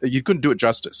with. You couldn't do it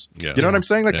justice. Yeah. You know what I'm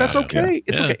saying? Like, that's okay. Yeah.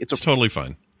 It's okay. It's okay. Totally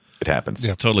fine. It happens.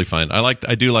 It's totally fine. I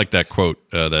do like that quote,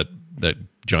 that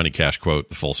Johnny Cash quote,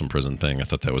 the Folsom Prison thing. I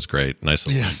thought that was great. Nice.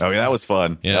 Yes. Oh, yeah, that was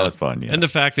fun. Yeah. That was fun. Yeah. And the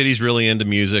fact that he's really into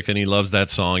music and he loves that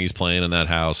song he's playing in that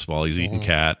house while he's eating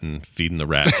cat and feeding the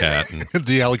rat cat. And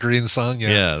the Al Green song.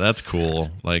 Yeah, that's cool.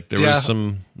 Like there was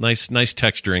some nice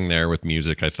texturing there with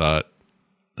music, I thought,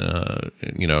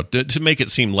 you know, to make it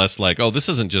seem less like, oh, this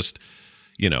isn't just,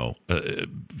 you know,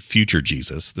 future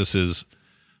Jesus. This is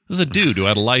a dude who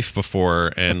had a life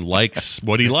before and likes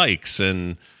what he likes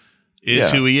and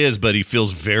is who he is, but he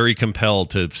feels very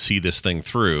compelled to see this thing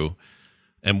through.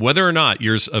 And whether or not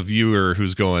you're a viewer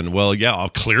who's going, well, yeah,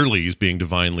 clearly he's being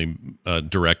divinely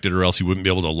directed, or else he wouldn't be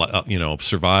able to, you know,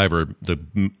 survive, or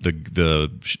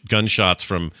the gunshots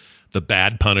from the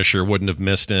bad Punisher wouldn't have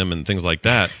missed him, and things like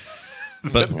that.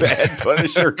 But the bad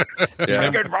Punisher,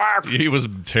 he was a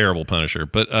terrible Punisher.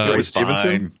 But Ray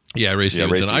Stevenson. Yeah, Ray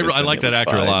Stevenson. I like that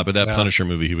actor a lot, but that Punisher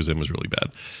movie he was in was really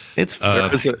bad. It's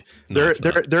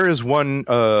there is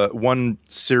one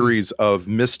series of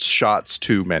missed shots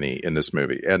too many in this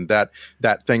movie, and that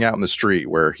thing out in the street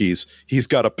where he's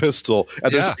got a pistol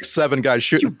and there's like 7 guys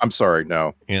shooting. I'm sorry,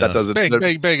 no, that doesn't. Bang,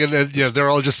 bang, bang, and then, they're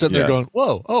all just sitting there going,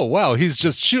 "Whoa, oh wow, he's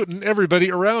just shooting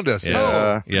everybody around us."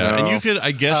 Yeah, no. And you could,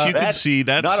 I guess, you could see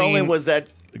that. Not scene. only was that.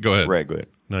 Go ahead. Right, go ahead.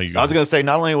 No, you. Go I was going to say,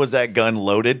 not only was that gun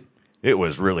loaded, it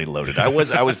was really loaded. I was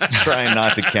trying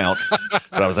not to count,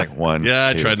 but I was like 1. Yeah,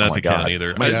 I 2, tried not to count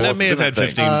either. That may have had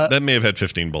 15. That may have had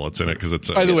 15 bullets in it because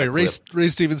it's. By the way, Ray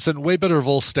Stevenson, way better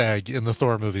Volstagg in the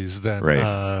Thor movies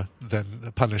than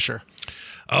Punisher.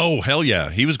 Oh, hell yeah.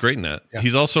 He was great in that. Yeah.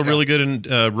 He's also really good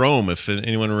in Rome, if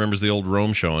anyone remembers the old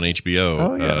Rome show on HBO.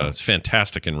 Oh, yeah. It's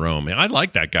fantastic in Rome. I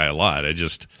like that guy a lot. I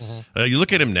just, you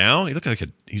look at him now, he looks like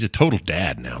he's a total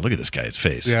dad now. Look at this guy's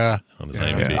face. Yeah. On his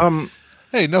IMDb.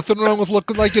 Hey, nothing wrong with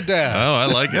looking like a dad. Oh, I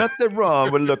like it. Nothing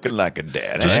wrong with looking like a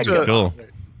dad. Cool.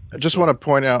 I just want to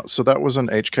point out, so that was an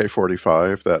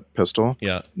HK-45, that pistol.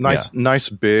 Yeah. Nice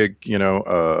big,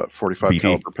 45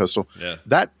 caliber pistol. Yeah.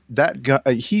 That gun,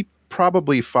 he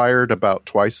probably fired about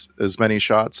twice as many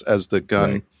shots as the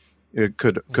gun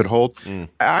could hold.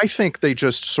 I think they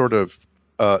just sort of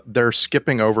they're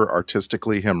skipping over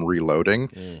artistically him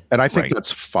reloading, and I think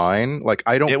that's fine. Like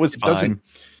It was fine.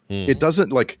 It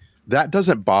doesn't like that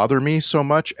doesn't bother me so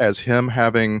much as him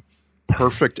having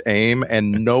perfect aim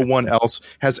and no one else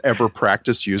has ever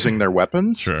practiced using their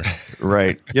weapons. Sure.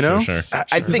 Right. Sure.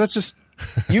 I think that's just.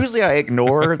 Usually I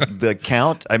ignore the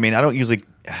count. I mean, I don't usually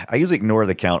I usually ignore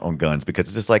the count on guns because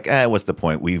it's just like, what's the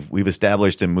point? We've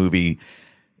established in movie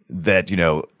that, you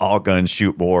know, all guns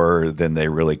shoot more than they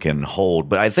really can hold.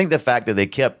 But I think the fact that they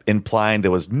kept implying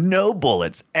there was no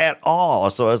bullets at all.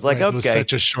 So I was like, Right, okay. it was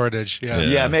such a shortage. Yeah.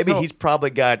 Yeah, maybe he's probably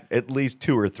got at least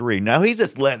 2 or 3. Now he's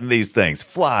just letting these things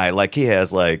fly like he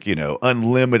has, like, you know,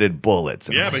 unlimited bullets.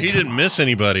 And Yeah, but he didn't miss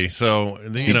anybody, so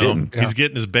you know didn't. he's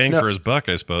getting his bang for his buck,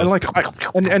 I suppose. And like,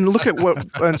 and look at what,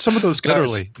 and some of those guys,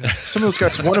 Literally. some of those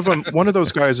guys. One of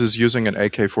those guys is using an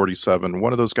AK-47.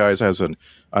 One of those guys has an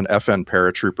FN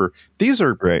paratrooper. These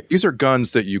are Right. these are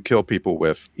guns that you kill people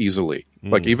with easily.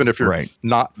 Like even if you're Right.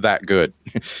 not that good,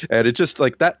 and it just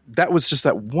like that was just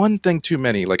that one thing too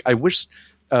many. Like I wish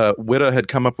Witta had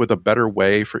come up with a better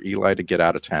way for Eli to get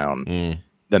out of town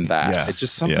than that. Yeah. It's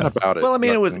just something Yeah. about it. Well, I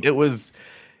mean, Like,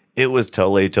 it was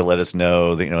totally to let us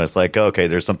know that, you know, it's like, okay,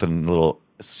 there's something a little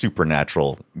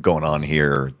supernatural going on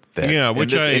here. Yeah,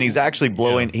 which and he's actually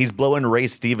he's blowing Ray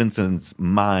Stevenson's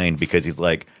mind because he's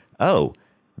like, oh,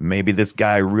 maybe this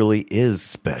guy really is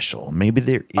special. Maybe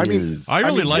there is. I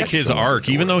really like that's his so arc,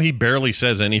 even adorable. though he barely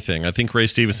says anything. I think Ray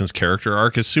Stevenson's character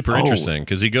arc is super interesting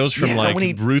because he goes from Yeah, when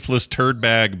he- ruthless turd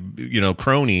bag, you know,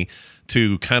 crony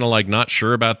to kind of like not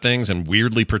sure about things and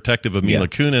weirdly protective of Mila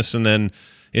Kunis, and then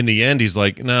in the end, he's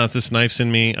like, "No, if this knife's in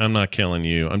me, I'm not killing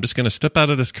you. I'm just going to step out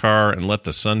of this car and let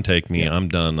the sun take me. I'm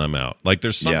done. I'm out." Like,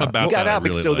 there's something about he got that I out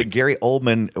really so like. that Gary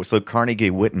Oldman, so Carnegie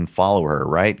wouldn't follow her,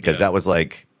 right? Because that was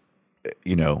like,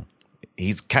 you know,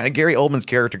 he's kind of Gary Oldman's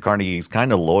character. Carnegie, he's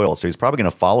kind of loyal, so he's probably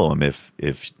going to follow him if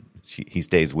he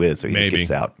stays with. So he just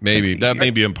gets out. Maybe that may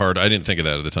be in part. I didn't think of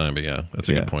that at the time, but yeah, that's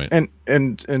a good point.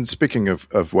 And speaking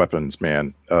of weapons,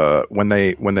 man, when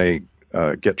they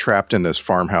get trapped in this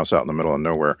farmhouse out in the middle of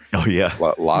nowhere. Oh yeah,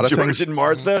 a lot of George things. and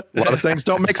Martha. A lot of things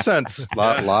don't make sense.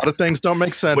 A lot of things don't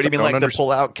make sense. What do you mean, I like don't the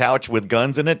pull-out couch with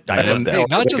guns in it? I love that. Hey,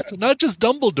 not just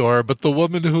Dumbledore, but the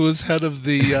woman who was head of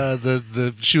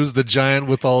the she was the giant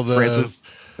with all the Francis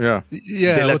Yeah.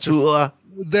 De La what's her- Tour.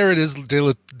 there it is, De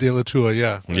La Tour,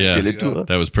 yeah. Yeah, De La Tour.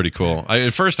 that was pretty cool.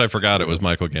 At first, I forgot it was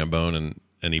Michael Gambon,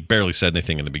 and he barely said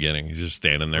anything in the beginning. He's just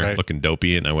standing there Right. looking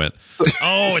dopey, and I went,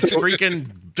 "Oh, it's freaking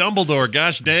Dumbledore!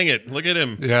 Gosh dang it! Look at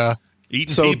him Yeah.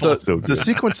 eating So people." the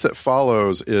sequence that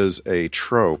follows is a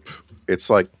trope. It's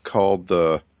like called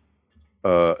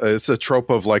it's a trope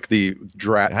of like the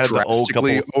How did the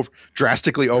old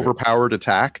drastically overpowered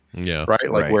attack. Yeah, Right.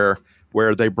 Like Right.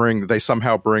 where they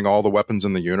somehow bring all the weapons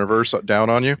in the universe down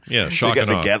on you. yeah, They shock got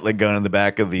and the awe. Gatling gun in the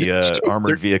back of the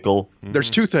armored vehicle. There's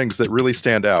two things that really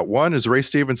stand out. One is Ray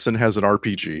Stevenson has an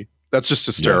RPG. That's just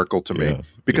hysterical to me yeah,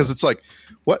 because it's like,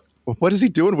 what is he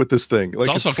doing with this thing? Like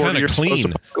It's also 40 kind of years clean.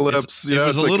 post-apocalypse, It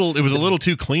was a little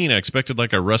too clean. I expected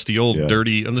like a rusty old Yeah.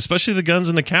 dirty, and especially the guns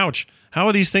in the couch. How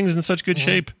are these things in such good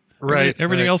shape? Right,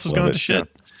 Everything right. else has Love gone it. to shit.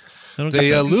 I don't They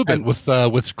get that. lube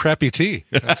it with crappy tea.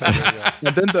 That's how they,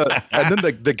 and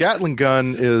then the Gatling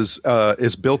gun is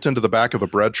built into the back of a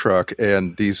bread truck,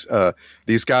 and these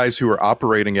guys who are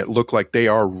operating it look like they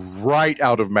are right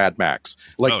out of Mad Max.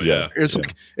 Like Oh, yeah.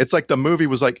 it's like the movie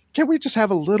was like, can we just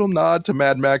have a little nod to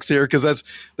Mad Max here? Because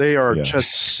they are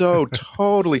just so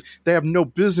totally, they have no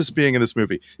business being in this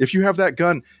movie. If you have that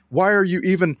gun, why are you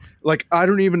even like? I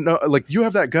don't even know. Like you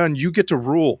have that gun, you get to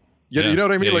rule. You know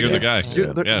what I mean? Yeah, like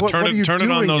you're the guy. Turn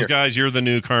it on those guys. You're the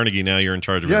new Carnegie now. You're in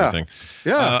charge of Yeah. everything.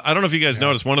 Yeah. I don't know if you guys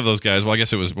noticed one of those guys. Well, I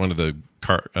guess it was one of the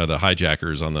the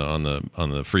hijackers on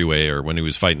the freeway, or when he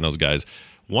was fighting those guys.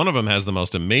 One of them has the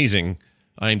most amazing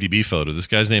IMDb photo. This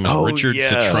guy's name is Richard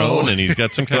Citrone, and he's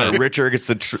got some kind of Richard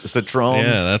Citrone.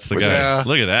 yeah, that's the guy. Yeah.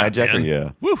 Look at that, Hijacker, man. yeah.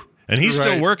 Woo. And he's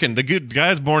still Right. working. The good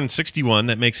guy's born in 61.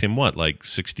 That makes him what, like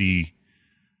 60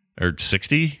 or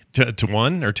 60 to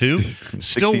 1 or 2? Still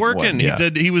 60 to 1, working. yeah.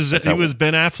 He was how-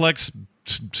 Ben Affleck's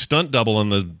stunt double in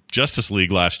the Justice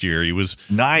League last year. He was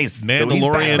Nice. So he's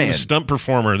Mandalorian Batman. stunt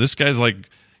performer. This guy's like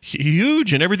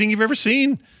huge in everything you've ever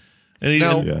seen. And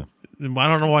Now- I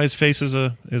don't know why his face is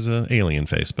a alien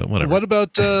face, but whatever. What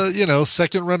about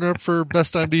second runner up for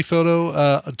best IMDb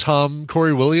photo? Tom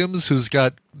Corey Williams, who's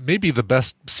got maybe the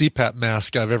best CPAP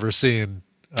mask I've ever seen.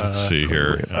 Let's see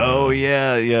here. Oh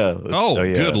yeah. Oh,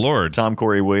 good Lord. Tom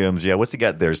Corey Williams. Yeah, what's he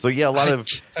got there? So yeah, a lot of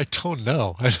I don't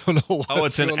know. I don't know. What's Oh,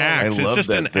 it's an going on. axe. I It's love just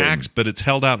an that thing. axe, but it's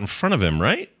held out in front of him,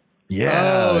 right?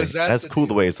 yeah. Oh, is that that's the cool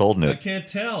the way he's holding I it. can't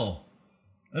tell.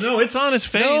 No, it's on his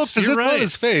face. No, because You're it's right. on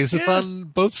his face. It's Yeah. on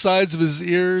both sides of his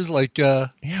ears. Like, Yeah,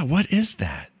 what is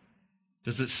that?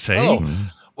 Does it say? oh,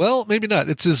 Well, maybe not.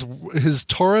 It's his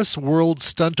Taurus World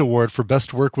Stunt Award for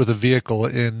best work with a vehicle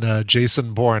in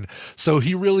Jason Bourne. So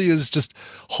he really is just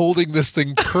holding this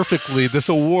thing perfectly, this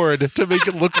award, to make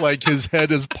it look like his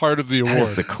head is part of the That award.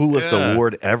 is the coolest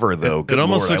award ever, though. It Good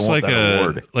almost Lord, looks I want like that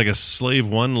award. a Slave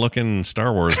One looking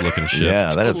Star Wars looking ship.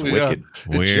 Yeah, that is Totally, yeah. wicked.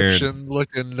 Weird. Egyptian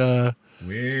looking.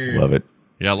 Weird. Love it.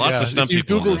 Yeah, lots of stunt if you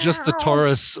people. Google just the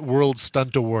Taurus World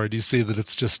Stunt Award, you see that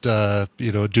it's just a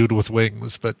dude with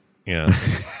wings, but Yeah,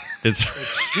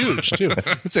 it's huge too.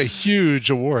 It's a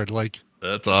huge award, like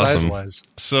that's awesome. size-wise.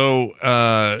 So,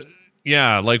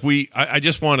 yeah, like I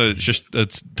just want to just a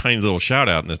tiny little shout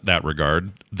out in that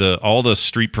regard. All the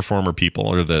street performer people,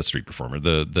 or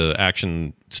the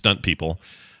action stunt people,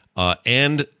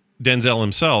 and Denzel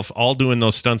himself, all doing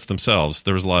those stunts themselves.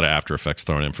 There was a lot of After Effects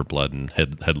thrown in for blood and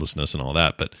headlessness and all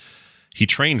that, but he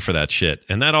trained for that shit,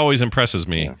 and that always impresses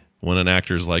me when an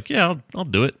actor's like, "Yeah, I'll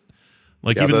do it."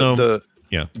 Like even though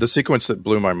the sequence that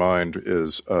blew my mind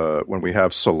is when we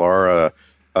have Solara.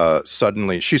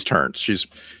 Suddenly she's turned. She's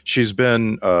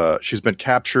been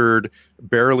captured.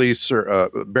 Barely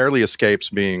escapes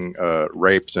being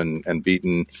raped and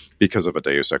beaten because of a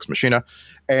Deus Ex Machina,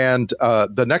 and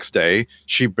the next day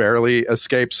she barely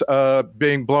escapes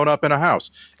being blown up in a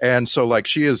house. And so, like,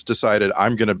 she has decided,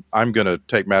 I'm gonna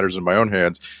take matters in my own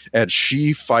hands, and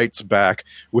she fights back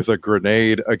with a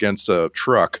grenade against a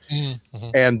truck.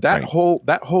 Mm-hmm. And that whole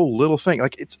little thing,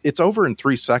 like, it's over in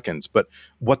 3 seconds, but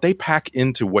what they pack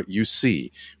into what you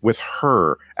see with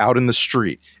her out in the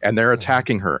street, and they're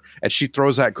attacking her, and she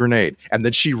throws that grenade, and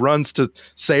then she runs to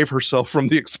save herself from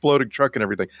the exploding truck and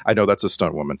everything. I know that's a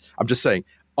stunt woman. I'm just saying,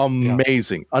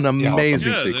 amazing, an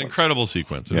amazing sequence. An incredible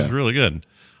sequence. It was really good.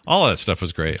 All of that stuff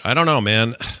was great. I don't know,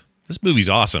 man. This movie's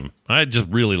awesome. I just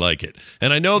really like it.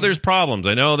 And I know there's problems.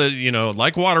 I know that,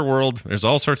 like Waterworld, there's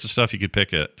all sorts of stuff you could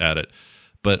pick at it.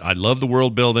 But I love the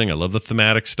world building. I love the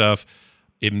thematic stuff.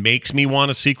 It makes me want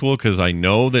a sequel because I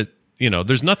know that,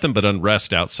 there's nothing but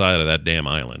unrest outside of that damn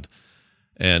island.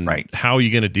 And how are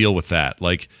you going to deal with that?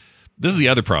 Like, this is the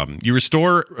other problem. You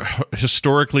restore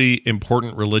historically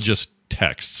important religious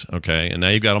texts, okay? And now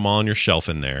you've got them all on your shelf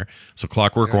in there. So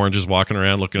Clockwork Orange is walking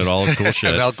around looking at all his cool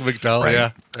shit. Malcolm McDowell,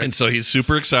 yeah. And so he's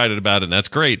super excited about it, and that's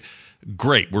great.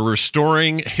 Great. We're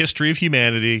restoring history of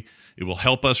humanity. It will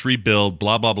help us rebuild,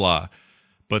 blah, blah, blah.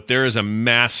 But there is a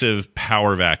massive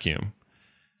power vacuum.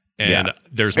 And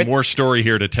there's more story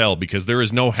here to tell because there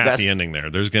is no happy ending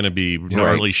there. There's going to be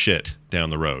gnarly shit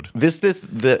down the road.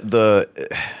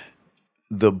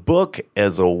 The book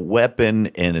as a weapon,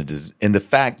 and it is in the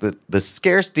fact that the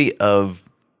scarcity of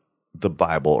the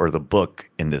Bible or the book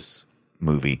in this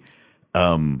movie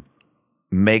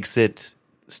makes it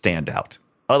stand out.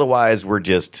 Otherwise, we're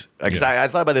just because I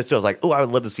thought about this too. I was like, oh, I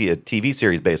would love to see a TV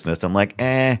series based on this. I'm like,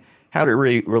 how did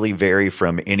it really vary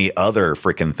from any other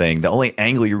freaking thing? The only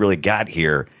angle you really got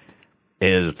here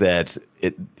is that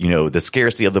the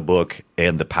scarcity of the book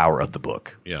and the power of the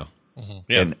book. Yeah. Mm-hmm.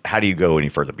 Yeah. And how do you go any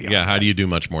further beyond? Yeah, how do you do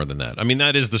much more than that? I mean,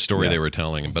 that is the story they were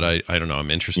telling, but I don't know. I'm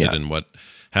interested in what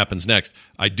happens next.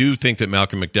 I do think that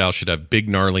Malcolm McDowell should have big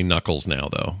gnarly knuckles now,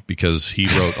 though, because he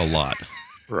wrote a lot.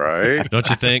 Right? Don't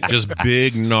you think? Just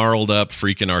big, gnarled up,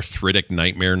 freaking arthritic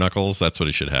nightmare knuckles. That's what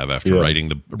he should have after writing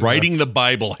the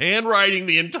Bible, handwriting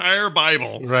the entire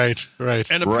Bible. Right.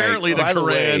 And apparently the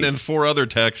Quran and 4 other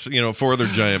texts, 4 other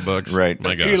giant books. Right.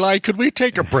 My gosh. Eli, could we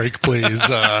take a break, please?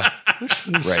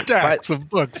 Stacks of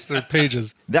books or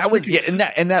pages. That was and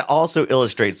that also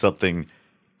illustrates something,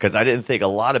 because I didn't think a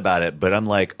lot about it, but I'm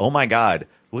like, oh my God,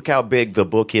 look how big the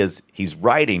book is he's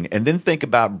writing. And then think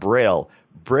about Braille.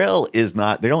 Braille is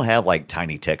not, they don't have like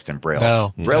tiny text in Braille.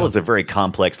 No, Braille is a very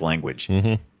complex language.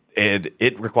 Mm-hmm. And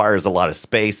it requires a lot of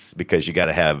space because you got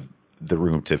to have the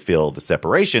room to fill the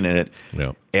separation in it.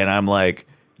 Yeah. And I'm like,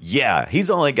 he's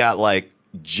only got like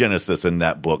Genesis in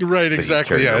that book. Right,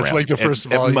 exactly. Yeah, it's like the first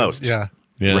volume. At most. Yeah.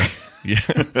 Right.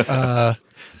 Yeah.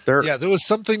 There was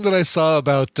something that I saw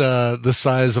about the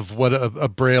size of what a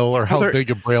Braille or how big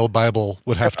a Braille Bible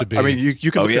would have to be. I mean,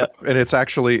 you can look it up, and it's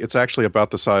actually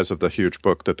about the size of the huge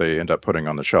book that they end up putting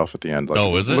on the shelf at the end.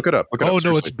 Like, is it? Look it up. No,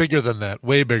 it's bigger than that.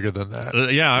 Way bigger than that.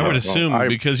 I would assume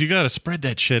because you got to spread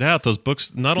that shit out. Those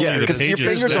books, not only the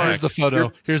pages. Here's the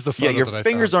photo. Here's the photo. Your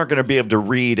fingers aren't going to be able to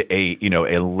read a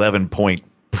 11-point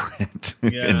print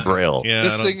in Braille. Yeah,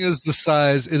 this thing is the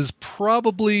size. It is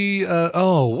probably.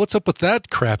 What's up with that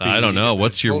crappy? I don't know.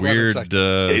 What's your weird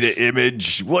data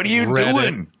image? What are you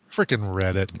doing? Freaking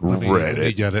Reddit. Reddit. Let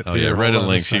me get it. Oh yeah, Reddit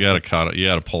links. You got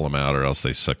to pull them out, or else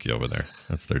they suck you over there.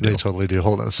 That's their deal. They totally do.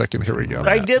 Hold on a second. Here we go.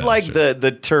 But I did like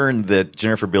the turn that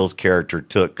Jennifer Beals' character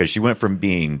took, because she went from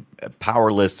being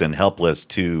powerless and helpless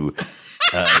to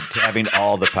to having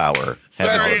all the power. Sorry,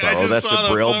 I just that's saw the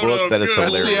the Braille photo. book. That is Good That's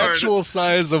hilarious. the Lord. actual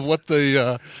size of what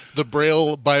the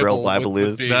Braille Bible, Braille Bible would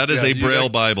is. be. That is Yeah, a Braille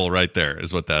Bible right there,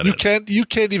 is what that You is.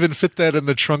 can't even fit that in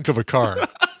the trunk of a car.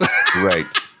 Right.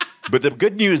 But the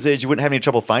good news is you wouldn't have any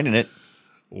trouble finding it.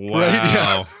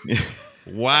 Wow.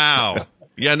 Wow.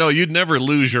 Yeah, no, you'd never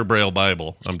lose your Braille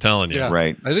Bible. I'm telling you. Yeah.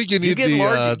 Right. I think you Do you need get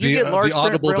large- do you get large the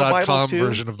print Braille audible.com Bibles too?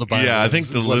 version of the Bible. Yeah, I think Is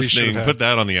the what he should listening, have put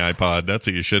that on the iPod. That's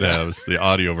what you should have, is the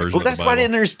audio version Well, of the that's Bible. why I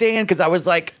didn't understand, because I was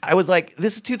like,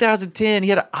 this is 2010. He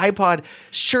had an iPod.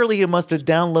 Surely you must have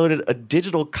downloaded a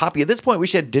digital copy. At this point, we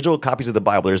should have digital copies of the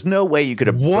Bible. There's no way you could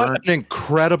have What burnt. an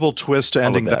incredible twist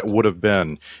ending that would have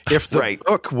been if the Right.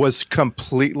 book was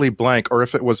completely blank, or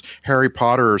if it was Harry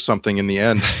Potter or something in the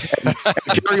end. And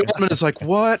Gary Oldman is like,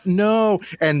 "What? No!"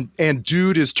 And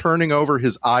dude is turning over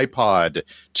his iPod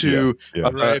to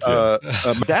Right.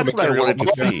 That's what I wanted to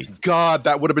see. God,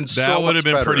 that would have been That would have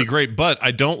been better. pretty great, but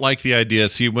I don't like the idea.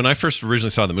 See, when I first originally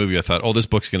saw the movie, I thought, "Oh, this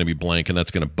book's going to be blank, and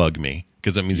that's going to bug me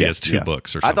because that means he has two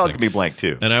books or I something." thought it was going to be blank,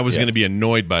 too. and I was going to be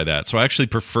annoyed by that. So I actually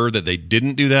prefer that they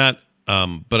didn't do that.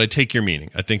 But I take your meaning.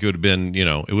 I think it would have been,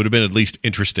 it would have been at least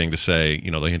interesting to say,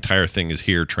 the entire thing is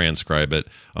here. Transcribe it.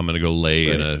 I'm going to go lay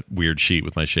in a weird sheet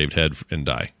with my shaved head and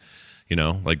die.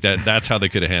 Like that. That's how they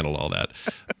could have handled all that.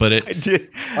 But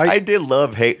I did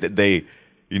love that they,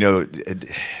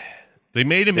 they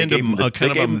made him into they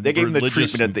gave him the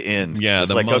religious treatment at the end. Yeah, It's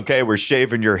the like, monk. okay, we're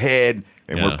shaving your head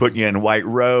and Yeah. we're putting you in white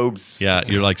robes. Yeah,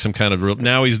 you're like some kind of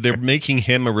now they're making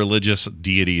him a religious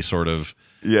deity sort of.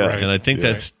 Yeah. And I think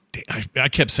that's I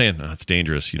kept saying, no, it's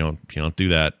dangerous. You don't do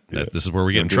that. This is where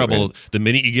we get in Don't do it, trouble. man. The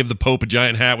minute you give the Pope a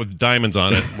giant hat with diamonds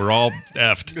on it, we're all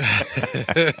effed.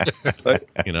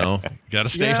 Got to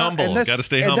stay humble. Got to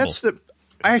stay humble.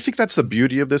 I think that's the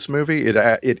beauty of this movie.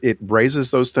 It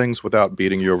raises those things without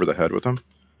beating you over the head with them.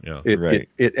 Yeah.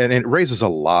 It raises a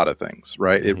lot of things,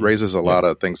 right? It raises a lot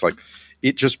of things, like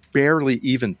it just barely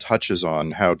even touches on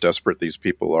how desperate these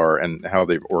people are and how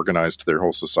they've organized their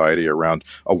whole society around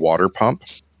a water pump.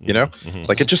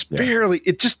 Like it just barely,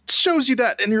 it just shows you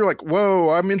that, and you're like, whoa,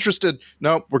 I'm interested.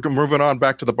 No, we're moving on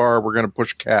back to the bar. We're going to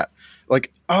push a cat.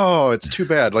 Like, oh, it's too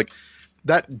bad. Like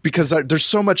that, because there's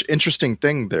so much interesting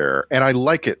thing there. And I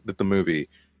like it that the movie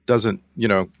doesn't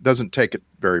take it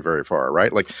very, very far.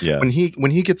 Right. Like when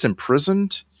he gets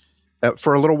imprisoned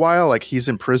for a little while, like he's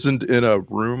imprisoned in a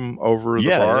room over the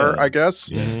bar, I guess.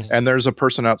 Mm-hmm. And there's a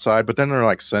person outside, but then they're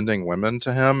like sending women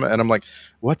to him. And I'm like,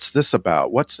 what's this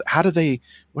about? What are they?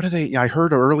 I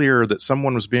heard earlier that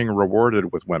someone was being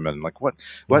rewarded with women. Like what,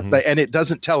 and it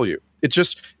doesn't tell you. It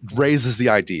just raises the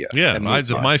idea. Yeah.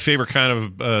 My favorite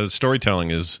kind of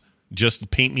storytelling is just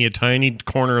paint me a tiny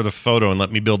corner of the photo and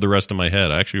let me build the rest of my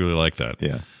head. I actually really like that.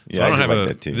 Yeah. So I don't have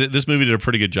that too. This movie did a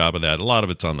pretty good job of that. A lot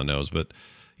of it's on the nose, but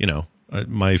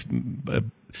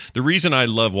the reason I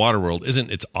love Waterworld isn't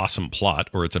its awesome plot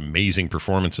or its amazing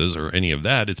performances or any of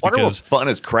that. It's Waterworld's because fun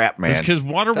as crap, man. It's because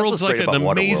Waterworld's like great an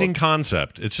about amazing Waterworld.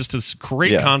 concept. It's just this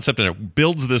great concept, and it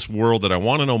builds this world that I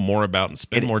want to know more about and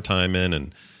spend more time in.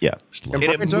 And just love And it.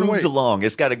 it Brian moves Dunaway- along.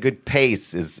 It's got a good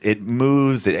pace. It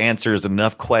moves. It answers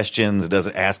enough questions. It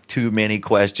doesn't ask too many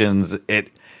questions.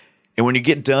 And when you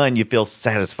get done, you feel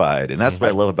satisfied, and that's what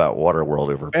I love about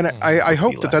Waterworld. And I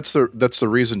hope Eli. that's the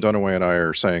reason Dunaway and I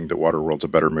are saying that Waterworld's a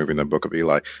better movie than Book of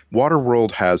Eli.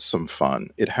 Waterworld has some fun.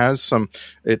 It has some.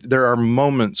 There are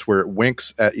moments where it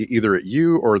winks at either at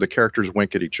you or the characters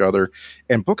wink at each other.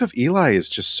 And Book of Eli is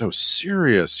just so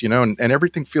serious, and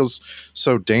everything feels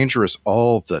so dangerous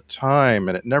all the time,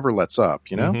 and it never lets up,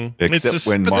 Mhm. Except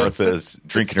when but Martha's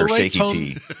drinking her the right shaky tone.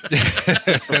 tea.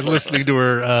 And listening to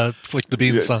her flick the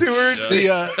bean song.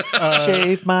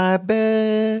 Shave my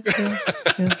bed.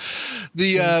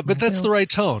 But that's the right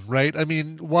tone, right? I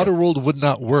mean, Waterworld would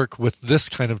not work with this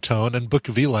kind of tone, and Book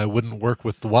of Eli wouldn't work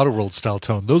with the Waterworld style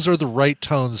tone. Those are the right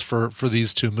tones for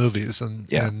these two movies. And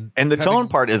the tone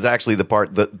part is actually the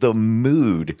part, the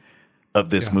mood of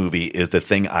this movie is the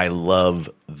thing I love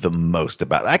the most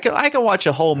about it. I can watch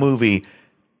a whole movie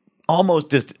almost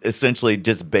just essentially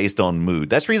just based on mood.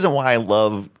 That's the reason why I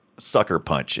love Sucker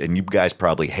Punch, and you guys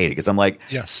probably hate it because I'm like,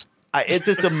 yes. It's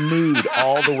just a mood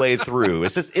all the way through.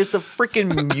 It's a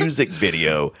freaking music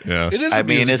video. Yeah, It is. I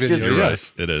mean, it's just you're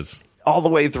yes. right. It is. all the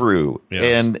way through, Yeah.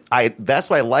 and that's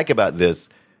what I like about this.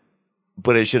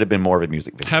 But it should have been more of a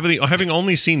music video. Having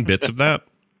only seen bits of that,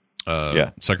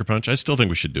 Yeah. Sucker Punch, I still think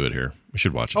we should do it here. We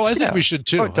should watch it. Oh, I think Yeah. we should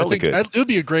too. Oh, totally I think good. it would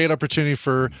be a great opportunity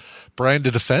for Brian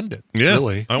to defend it. Yeah,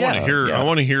 Really. I want to Yeah, hear. yeah. I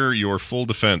want to hear your full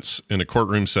defense in a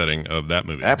courtroom setting of that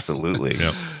movie. Absolutely.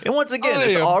 Yep. And once again, I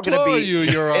it's all going implore to be you,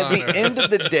 Your at Honor. the end of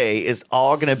the day, it's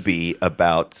all going to be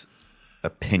about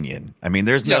opinion. I mean,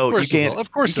 there's Yeah, no of course you it can't will.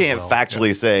 Of course you it can't will.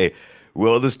 factually say,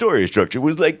 well, the story structure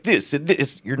was like this and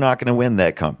this. You're not going to win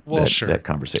that that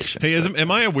conversation. Hey,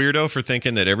 am I a weirdo for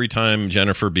thinking that every time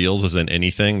Jennifer Beals is in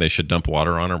anything, they should dump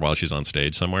water on her while she's on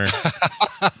stage somewhere?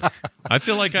 I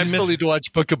feel like I still miss. need to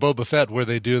watch Book of Boba Fett where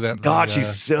they do that. in God, the,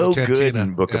 she's so good cantina.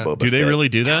 in Book of Boba Do they Fett. really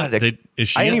do that? God, Is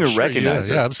she? I didn't even Sure, recognize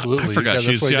yeah, her. yeah, absolutely. I forgot. You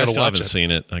gotta- that's why I you gotta still watch haven't it.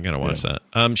 seen it. I gotta watch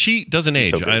that. She doesn't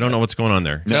age. so good I don't at know that. what's going on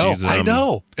there. No, She's, I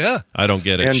know. Yeah. I don't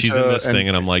get it. And, She's in this and- thing,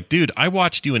 and I'm like, dude, I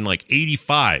watched you in like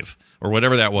 '85 or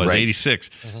whatever that was, Right. '86.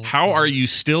 How are you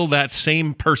still that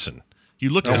same person?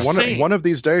 You look the same. One of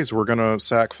these days, we're gonna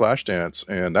sack Flashdance,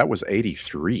 and that was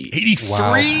 83. 83.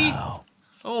 Wow.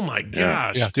 Oh my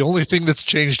gosh. Yeah. The only thing that's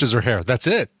changed is her hair. That's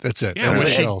it. That's it. Yeah,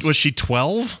 Everything else. was she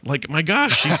 12? Like, my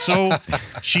gosh, she's so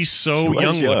She was young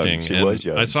young. looking. She And was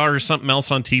young. I saw her something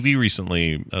else on TV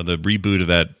recently, the reboot of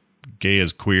that Gay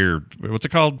as Queer. What's it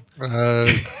called? Queer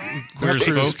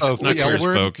as Folk? Not The Queer L as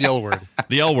word. Folk. The L word.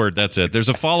 The L Word, that's it. There's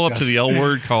a follow-up to Yes. the L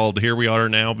Word called Here We Are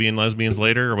Now Being Lesbians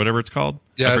Later, or whatever it's called.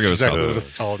 Yeah, I that's forget exactly what what it's called.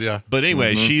 it's called. Yeah. But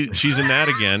anyway, she's in that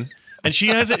again. And she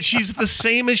has it. She's the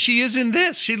same as she is in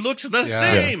this. She looks the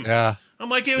same. Yeah. I'm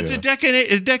like, it's a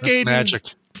decade and Magic.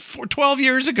 12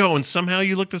 years ago, and somehow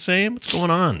you look the same. What's going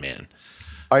on, man?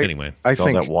 Anyway, I It's all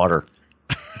think that water.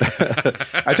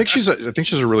 I think she's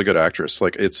a really good actress.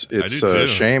 Like it's do a too.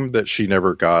 shame that she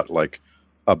never got like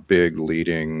a big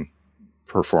leading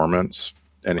performance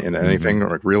in anything.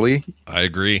 Like really, I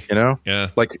agree. you know, Yeah.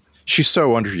 like she's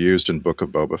so underused in Book of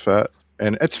Boba Fett,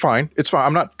 and it's fine. It's fine.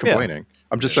 I'm not complaining.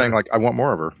 I'm just saying like I want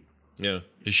more of her. Yeah.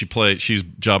 Is she she's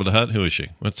Jabba the Hutt? Who is she?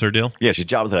 What's her deal? Yeah, she's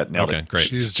Jabba the Hutt. Nailed Okay, it. great.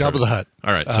 She's Jabba the Hutt.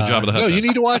 All right. So Jabba the Hutt. No, then. you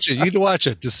need to watch it. You need to watch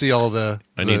it to see all the.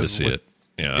 I need to see it.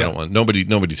 Yeah, I Yeah. don't want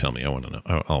nobody tell me. I want to know.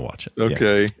 I'll watch it.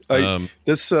 Okay.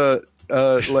 Let's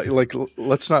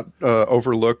not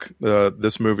overlook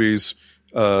this movie's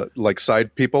like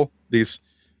side people. These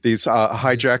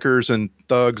hijackers and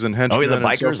thugs and henchmen. Oh, yeah, the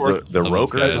and so bikers, forth. the Those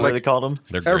Rokers, guys. is what they called them.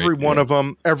 They're great. Every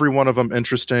one of them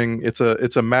interesting. It's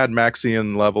a Mad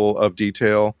Maxian level of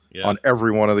detail Yeah. on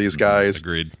every one of these guys.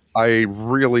 Agreed. I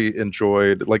really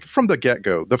enjoyed, like from the get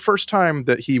go, the first time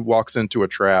that he walks into a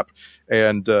trap,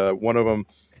 and one of them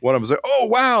is like, "Oh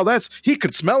wow, he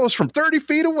could smell us from 30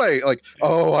 feet away." Like,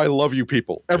 oh, I love you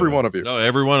people, every one of you. No,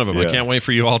 every one of them. I Yeah. can't wait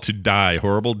for you all to die.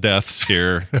 Horrible deaths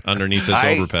here underneath this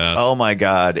overpass. Oh my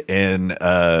God! And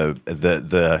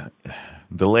the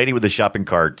lady with the shopping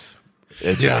carts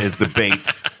is the bait.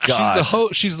 God.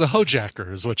 She's the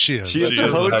hojacker, is what she is. She is That's the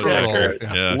her hojacker.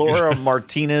 role. Yeah. Laura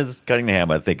Martinez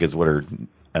Cunningham, I think, is what her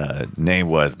name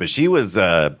was. But she was.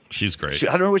 She's great.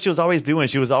 I don't know what she was always doing.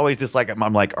 She was always just like,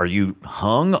 I'm like, are you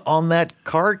hung on that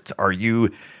cart? Are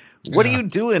you? What are you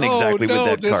doing exactly oh, no,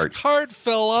 with that this cart? cart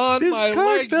fell on This my cart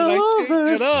legs and I fell can't over.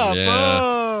 get up. Yeah.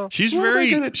 Oh. She's What am I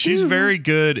gonna she's do? very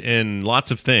good in lots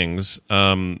of things.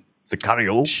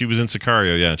 Sicario. She was in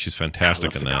Sicario, yeah, and she's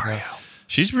fantastic in that.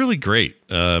 She's really great.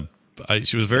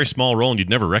 She was a very small role, and you'd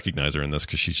never recognize her in this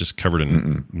because she's just covered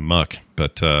in muck.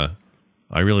 But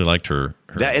I really liked her.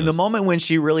 That in the this. moment when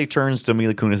she really turns to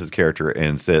Mila Kunis's character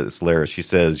and says, "Lara," she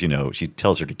says, she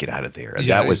tells her to get out of there. And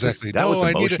Yeah, that was exactly. that was No,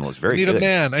 emotional. It's very I need good. a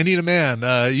man. I need a man.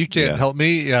 You can't Yeah. help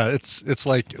me. Yeah, it's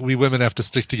like we women have to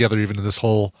stick together even in this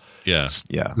whole Yeah,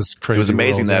 Yeah, this crazy. it was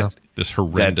amazing world, this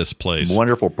horrendous place.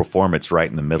 wonderful performance right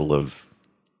in the middle of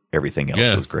everything else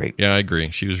Yeah, was great. Yeah, I agree.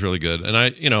 She was really good, and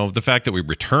the fact that we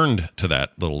returned to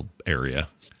that little area,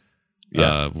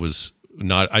 was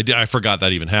not. I forgot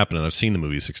that even happened, and I've seen the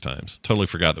movie 6 times. Totally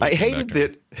forgot that. We I came hated back there.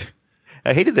 that.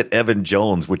 I hated that Evan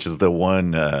Jones, which is the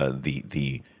one,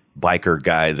 the biker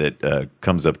guy that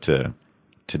comes up to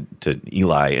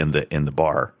Eli in the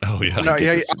bar. Oh yeah, No,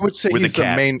 yeah, I would say with he's the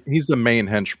cat. He's the main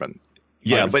henchman.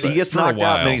 Yeah, would but say. he gets For a knocked out and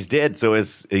while. then he's dead, so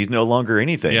he's no longer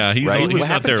anything. yeah. He's right? he's What not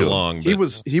happened there to him? long. He but-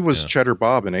 was yeah. Cheddar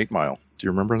Bob in 8 Mile. Do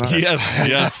you remember that?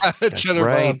 Yes. Cheddar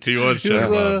right. Bob. He was. He was,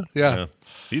 Cheddar Bob. yeah.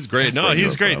 He's great. That's No, where you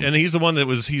he's were great, from. and he's the one that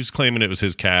he was claiming it was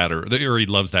his cat, or he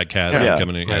loves that cat. Yeah.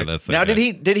 Coming in. Yeah, Right. that's that Now,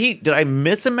 guy. did I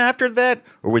miss him after that,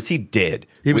 or was he dead?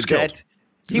 He was killed.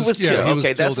 He was killed. he was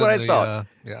Okay, that's killed what in I the, thought.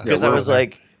 yeah. Because I was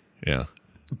like, Yeah,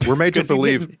 We're made to 'Cause he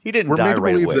believe didn't we're die made to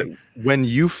right believe away. that when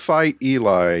you fight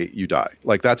Eli, you die.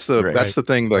 Like that's the Right. that's the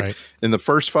thing. Like Right. in the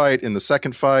first fight, in the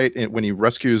second fight, when he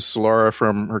rescues Solara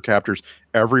from her captors,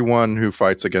 everyone who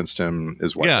fights against him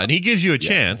is wiped yeah, out. and he gives you a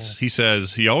chance.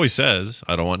 He always says,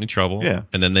 "I don't want any trouble." Yeah.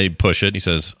 and then they push it. And he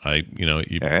says, you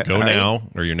go now,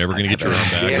 or you're never going to get your own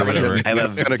back, or whatever. I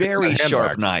have a Gonna get very my hand sharp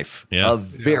back. knife. Yeah. A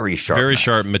very sharp Very knife.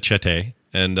 sharp machete.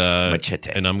 And Machete.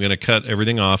 and I'm going to cut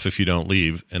everything off if you don't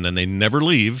leave. And then they never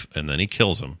leave, and then he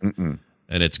kills him.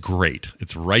 and it's great.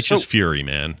 It's righteous fury,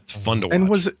 man. It's fun to watch. And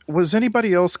was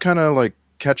anybody else kind of like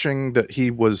catching that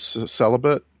he was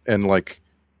celibate and like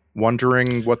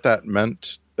wondering what that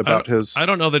meant about his? I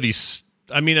don't know that he's.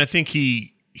 I mean, I think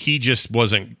he just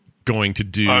wasn't going to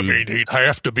do. I mean, he'd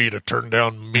have to be to turn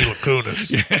down Mila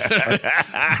Kunis.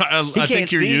 I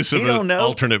think your use of an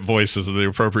alternate voice is the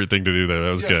appropriate thing to do there. That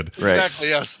was good. Exactly,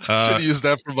 yes. Should have used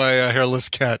that for my hairless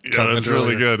cat. Yeah, that's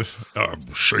really good.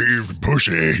 Shaved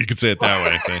pussy. You could say it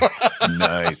that way.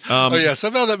 Nice.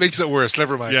 Somehow that makes it worse.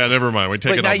 Never mind. Yeah, never mind. We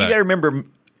take it now all you back. got to remember,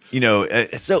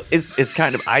 so it's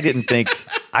kind of, I didn't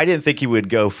think he would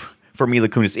go for Mila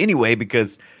Kunis anyway,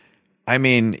 because I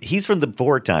mean, he's from the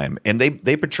wartime, and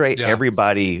they portray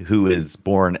everybody who is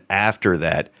born after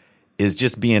that is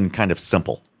just being kind of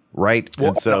simple, right? Well,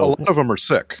 and so a lot of them are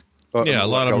sick. A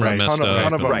lot of them are messed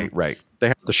up. Right. They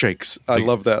have the shakes. I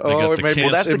love that. They got the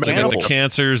the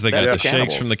cancers. They got the shakes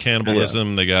cannibals. from the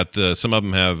cannibalism. They got some of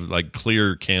them have like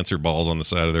clear cancer balls on the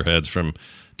side of their heads from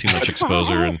too much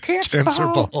exposure and Cancer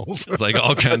balls. it's like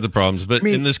all kinds of problems. But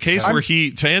in this case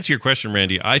to answer your question,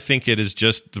 Randy, I think it is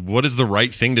just what is the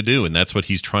right thing to do, and that's what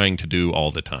he's trying to do all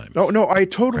the time. No, I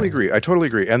totally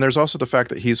agree. And there's also the fact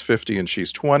that he's 50 and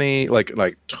she's 20.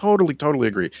 Like totally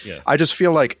agree. Yeah. I just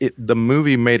feel like the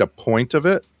movie made a point of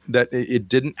it that it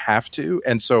didn't have to,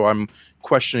 and so I'm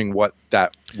questioning what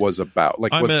that was about.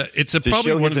 Like, it's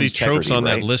probably one of these tropes on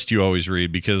that list you always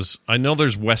read, because I know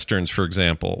there's westerns, for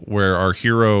example, where our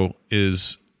hero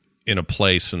is in a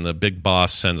place and the big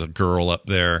boss sends a girl up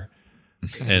there,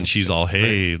 and she's all,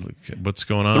 "Hey, what's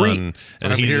going on?"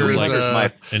 And he's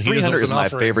like, and 300 is my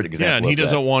favorite example. Yeah, and he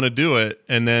doesn't want to do it,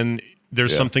 and then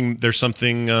there's something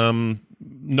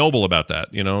noble about that,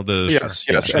 yes.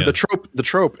 And the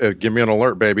trope, give me an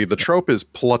alert, baby. The trope is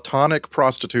platonic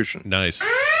prostitution. Nice.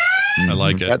 I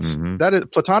like it. That is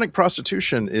platonic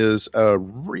prostitution is a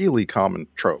really common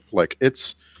trope. Like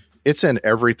it's in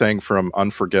everything from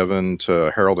Unforgiven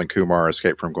to Harold and Kumar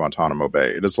Escape from Guantanamo Bay.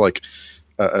 It is like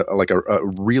a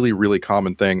really, really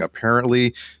common thing.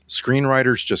 Apparently,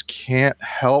 screenwriters just can't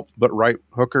help but write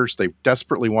hookers. They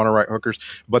desperately want to write hookers,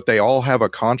 but they all have a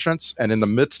conscience. And in the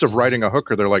midst of writing a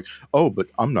hooker, they're like, "Oh, but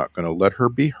I'm not going to let her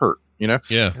be hurt."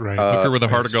 Yeah, right. Hooker with a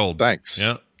heart of gold. Thanks.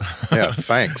 Yeah. Yeah,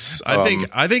 thanks. I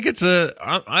think it's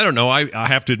I don't know. I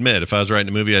have to admit, if I was writing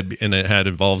a movie and it had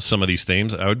involved some of these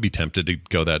themes, I would be tempted to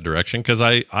go that direction, because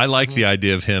I like the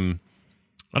idea of him.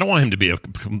 I don't want him to be a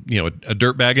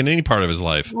dirtbag in any part of his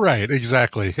life. Right,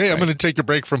 exactly. Hey, I'm going to take a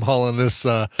break from hauling this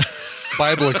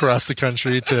Bible across the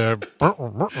country to.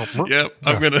 Yep,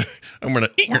 I'm gonna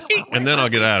eat, and then I'll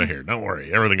get out of here. Don't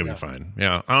worry, everything will be fine.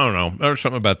 Yeah, I don't know. There's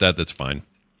something about that that's fine,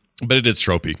 but it is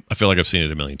tropey. I feel like I've seen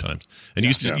it a million times. And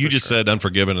you just said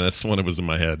Unforgiven, and that's the one that was in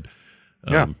my head.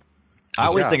 I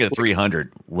always think of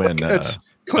 300 when it's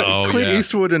Clint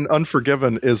Eastwood in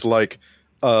Unforgiven is like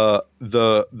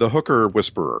the hooker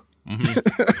whisperer.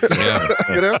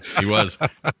 Yeah, he was.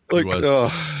 I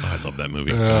love that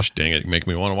movie. Gosh dang it, make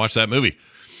me want to watch that movie.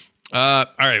 All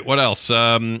right, what else?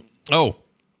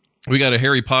 We got a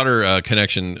Harry Potter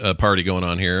connection party going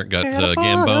on here. Got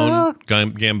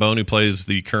Gambone, who plays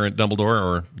the current Dumbledore,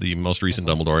 or the most recent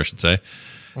Dumbledore, I should say,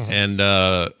 and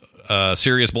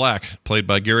Sirius Black, played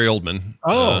by Gary Oldman.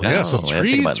 So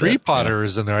three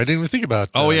Potters in there. I didn't even think about.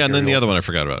 And then the other one, I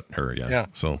forgot about her. Yeah.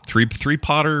 So three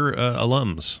Potter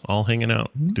alums all hanging out,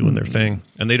 doing their thing,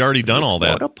 and they'd already done all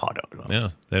that. Yeah,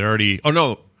 they'd already. Oh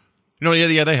no,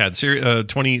 they had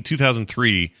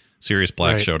 2003. Sirius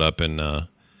Black showed up in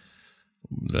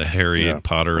the Harry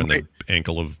Potter and the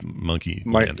Ankle of Monkey.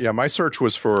 My search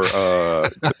was for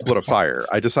Goblet of Fire.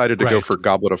 I decided to go for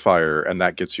Goblet of Fire, and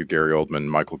that gets you Gary Oldman,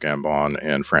 Michael Gambon,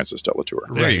 and Francis Delatour.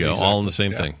 There you go, all in the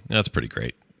same thing. That's pretty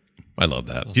great. I love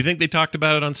that. Do you think they talked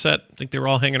about it on set? I think they were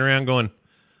all hanging around going,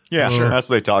 "Yeah, sure." That's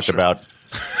what they talked about.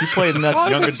 You played in that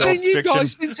young adult fiction. You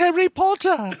guys since Harry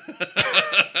Potter.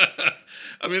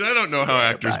 I mean, I don't know how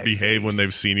actors behave when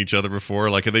they've seen each other before.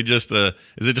 Like, are they just is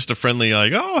it just a friendly,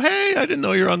 like, "Oh, hey, I didn't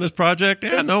know you're on this project"?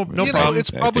 Yeah, no problem.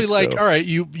 It's probably like, all right,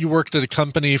 you worked at a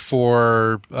company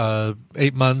for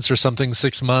 8 months or something,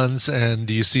 6 months,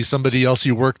 and you see somebody else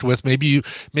you worked with. Maybe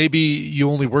you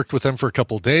only worked with them for a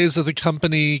couple of days of the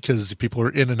company because people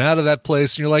are in and out of that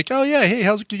place, and you're like, "Oh yeah, hey,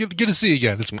 how's it good to see you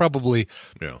again?" It's probably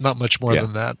not much more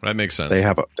than that. That makes sense. They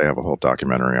have a whole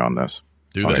documentary on this.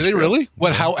 Do they? Do they really?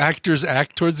 What? How actors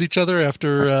act towards each other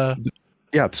after?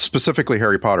 Specifically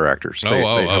Harry Potter actors.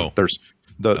 There's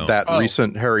that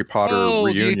recent Harry Potter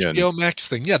reunion. The HBO Max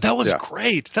thing. Yeah, that was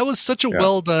great. That was such a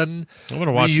well done. I want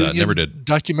to watch that. Never did.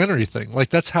 Documentary thing.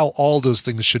 Like, that's how all those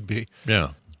things should be.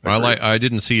 Yeah, I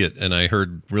didn't see it, and I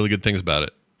heard really good things about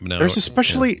it. No, there's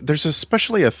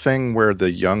especially a thing where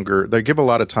they give a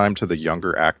lot of time to the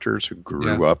younger actors who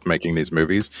grew up making these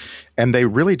movies, and they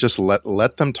really just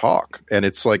let them talk. And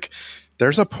it's like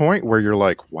there's a point where you're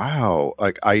like, wow,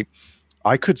 like I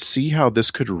could see how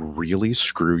this could really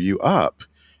screw you up,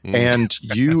 and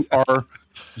you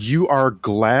are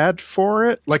glad for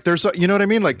it. Like there's you know what I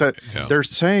mean? Like that they're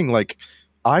saying like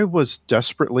I was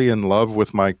desperately in love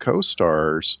with my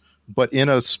co-stars, but in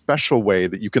a special way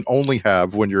that you can only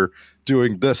have when you're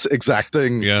doing this exact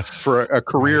thing for a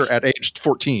career at age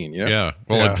 14. Yeah.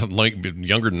 Well, like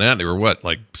younger than that, they were what,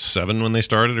 like 7 when they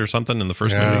started or something in the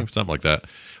first movie, something like that,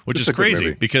 which is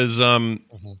crazy because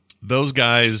those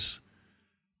guys.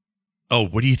 Oh,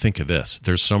 what do you think of this?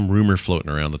 There's some rumor floating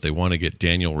around that they want to get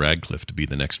Daniel Radcliffe to be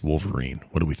the next Wolverine.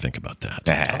 What do we think about that?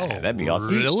 That'd be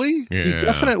awesome. Really? Yeah. He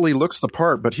definitely looks the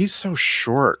part, but he's so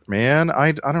short, man.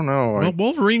 I don't know. Well,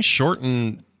 Wolverine's short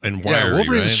and wiry. Yeah,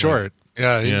 Wolverine's right? short.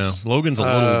 Yeah, Logan's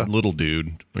a little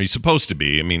dude. He's supposed to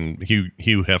be. I mean, Hugh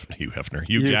Jackman.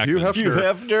 Hugh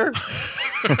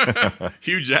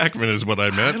Jackman is what I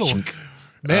meant.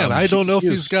 Man, I don't know if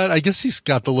he's got. I guess he's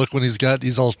got the look when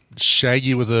he's all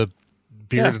shaggy with a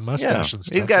beard and mustache and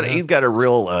stuff. He's got a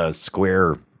real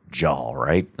square jaw,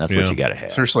 right? That's what you got to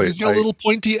have. Seriously, he's got little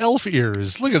pointy elf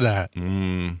ears. Look at that.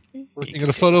 Looking at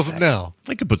a photo of him now.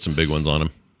 I could put some big ones on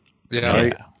him.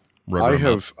 Yeah. I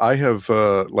have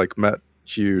like met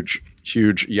huge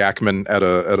Jackman at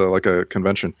a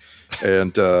convention,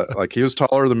 and like he was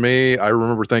taller than me. I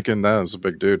remember thinking that was a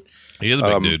big dude. He is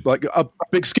a big dude, like a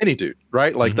big skinny dude,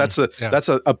 right? Like that's a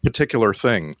particular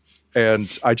thing.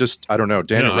 And I don't know.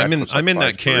 I'm in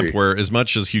that camp where, as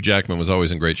much as Hugh Jackman was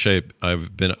always in great shape, I've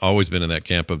always been in that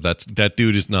camp of that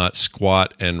dude is not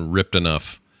squat and ripped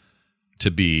enough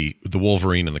to be the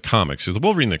Wolverine in the comics. Because the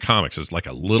Wolverine in the comics is like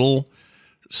a little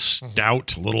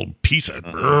stout little piece of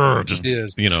just he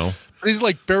is. But he's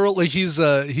like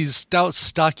he's stout,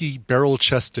 stocky, barrel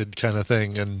chested kind of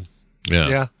thing, and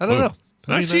I don't know.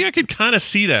 I could kind of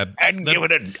see that.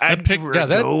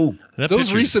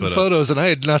 Those recent photos, and I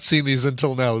had not seen these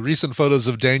until now. Recent photos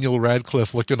of Daniel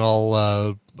Radcliffe looking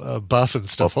all buff and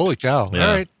stuff. Holy cow! Yeah.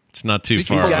 All right, it's not too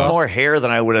far. He's got more hair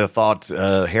than I would have thought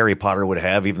Harry Potter would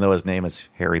have, even though his name is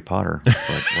Harry Potter.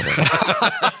 But whatever.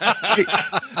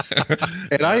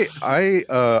 And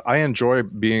I enjoy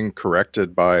being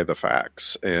corrected by the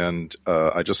facts, and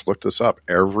I just looked this up.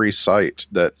 Every site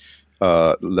that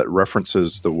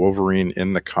references the Wolverine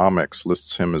in the comics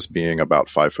lists him as being about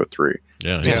 5'3".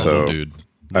 Yeah, he's a little dude.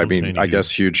 I mean, I guess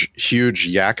huge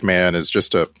Yak Man is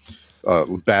just a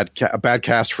bad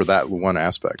cast for that one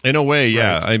aspect. In a way,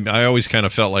 yeah. Right. I always kind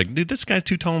of felt like, dude, this guy's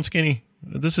too tall and skinny.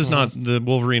 This is not the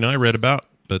Wolverine I read about.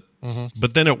 But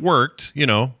then it worked. He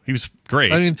was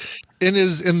great. I mean, in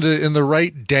the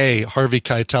right day, Harvey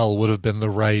Keitel would have been the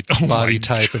right body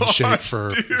type and shape for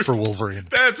Wolverine.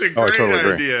 That's a great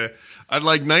idea. I'd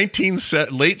like late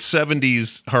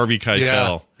 70s Harvey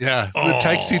Keitel. Yeah. The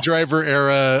taxi driver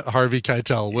era Harvey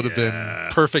Keitel would have been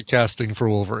perfect casting for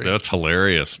Wolverine. That's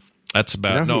hilarious. That's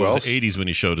about it was the 80s when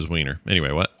he showed his wiener.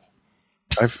 Anyway, what?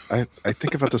 I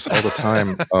think about this all the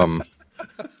time.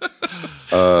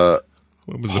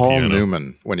 What was Paul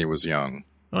Newman when he was young.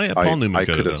 Oh yeah, Paul Newman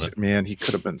could have done it. Man, he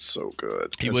could have been so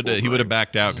good. He would have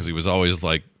backed out because he was always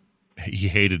like he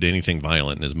hated anything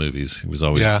violent in his movies. He was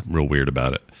always real weird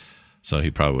about it. So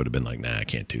he probably would have been like, "Nah, I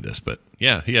can't do this." But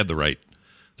yeah, he had the right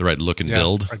look and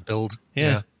build. Right build.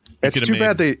 Yeah. It's too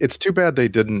bad they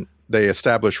didn't. They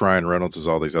established Ryan Reynolds as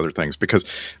all these other things, because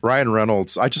Ryan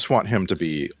Reynolds, I just want him to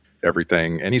be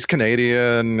everything, and he's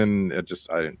Canadian, and it just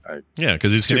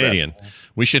because he's Canadian.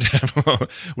 We should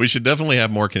definitely have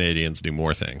more Canadians do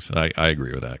more things. I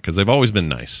agree with that, because they've always been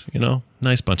nice.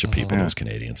 Nice bunch of people, those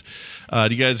Canadians. Do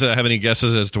you guys have any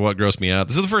guesses as to what grossed me out?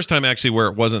 This is the first time actually where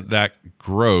it wasn't that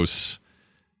gross.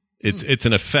 It's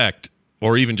an effect,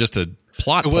 or even just a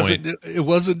plot point. It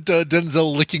wasn't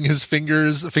Denzel licking his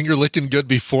finger licking good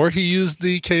before he used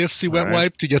the KFC wet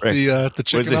wipe to get the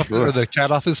chicken off or the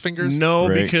cat off his fingers. No,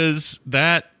 because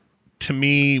that to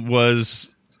me was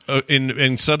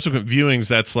in subsequent viewings.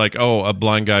 That's like, a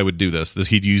blind guy would do this.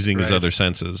 He'd using his other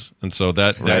senses, and so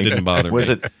that didn't bother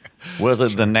me. Was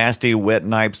it the nasty wet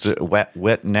naps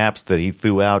that he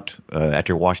threw out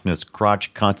after washing his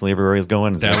crotch constantly everywhere he was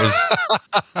going?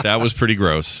 That was pretty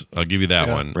gross. I'll give you that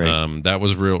one. Right. That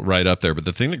was right up there. But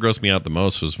the thing that grossed me out the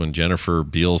most was when Jennifer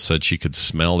Beals said she could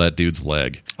smell that dude's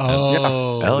leg.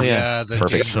 Oh yeah,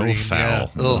 perfect. So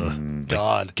foul. Yeah. Oh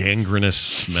God, gangrenous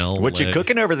smell. What you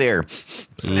cooking over there?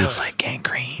 Smells like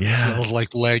gangrene. Yeah, smells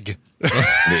like leg.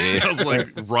 Smells like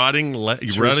rotting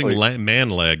man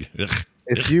leg. Ugh.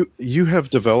 if you have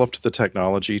developed the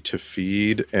technology to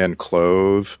feed and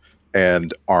clothe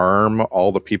and arm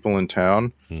all the people in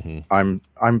town,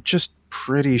 I'm just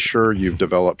pretty sure you've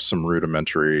developed some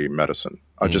rudimentary medicine.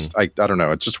 I don't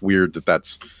know. It's just weird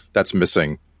that's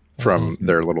missing from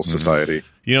their little society.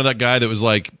 You know that guy that was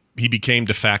like, he became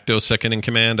de facto second in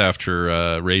command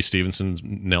after Ray Stevenson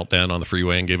knelt down on the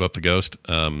freeway and gave up the ghost.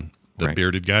 The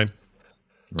bearded guy.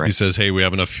 Right. He says, "Hey, we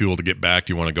have enough fuel to get back.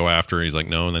 Do you want to go after?" And he's like,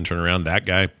 "No," and then turn around. That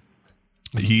guy,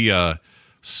 he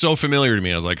so familiar to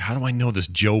me. I was like, "How do I know this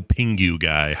Joe Pingu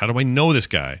guy? How do I know this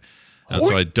guy?" And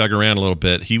so I dug around a little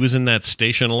bit. He was in that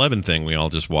Station 11 thing we all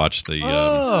just watched. He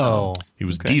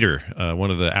was Dieter,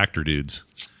 one of the actor dudes.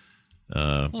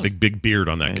 Big beard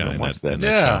on that guy.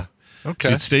 Yeah.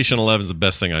 Okay. Dude, Station 11 is the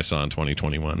best thing I saw in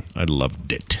 2021. I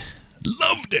loved it.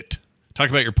 Loved it. Talk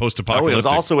about your post-apocalyptic. Oh, he was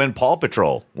also in Paw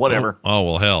Patrol. Whatever. Oh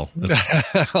well, hell.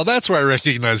 Well, that's where I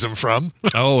recognize him from.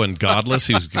 Oh, and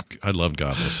Godless. I love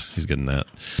Godless. He's getting that.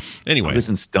 Anyway. He was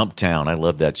in Stumptown. I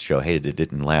love that show. Hated it.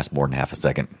 Didn't last more than half a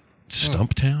second.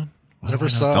 Stumptown? Never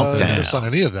saw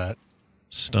any of that.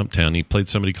 Stumptown. He played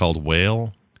somebody called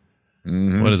Whale.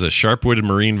 Mm-hmm. What is it? Sharp-witted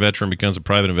Marine veteran becomes a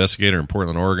private investigator in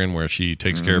Portland, Oregon, where she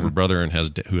takes care of her brother and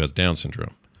who has Down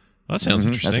syndrome. Well, that sounds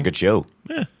interesting. That's a good show.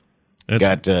 Yeah.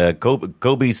 Got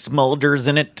Kobe Smulders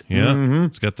in it. Yeah.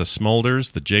 It's got the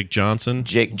Smulders, the Jake Johnson.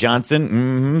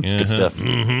 It's good stuff.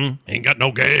 Ain't got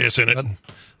no gas in it.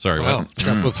 Sorry. Well, it's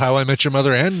got with How I Met Your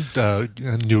Mother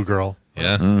and New Girl.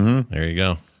 Yeah. There you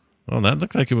go. Well, that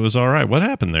looked like it was all right. What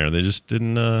happened there? They just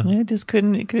didn't. It just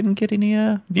couldn't get any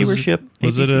viewership.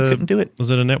 ABC couldn't do it. Was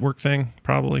it a network thing?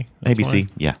 Probably. That's ABC.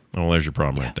 Why? Yeah. Oh, well, there's your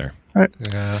problem right there. All right.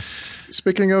 Yeah.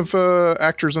 Speaking of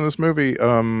actors in this movie,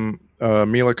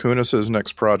 Mila Kunis's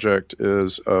next project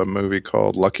is a movie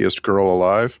called Luckiest Girl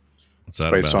Alive. What's that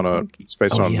about? It's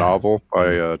based on a novel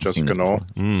by Jessica Knoll.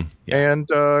 And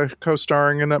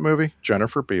co-starring in that movie,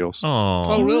 Jennifer Beals.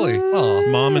 Oh, really? Oh,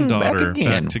 mom and daughter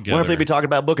back together. What if they be talking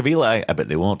about Book of Eli? I bet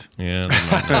they won't. Yeah.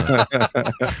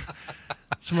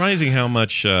 It's amazing how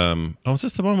much. Is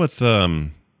this the one with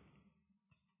Adam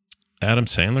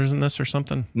Sandler's in this or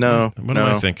something? No. What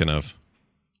am I thinking of?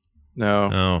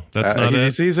 No, that's not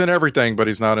it. He's in everything, but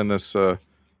he's not in this.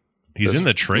 He's in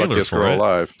the trailer for it.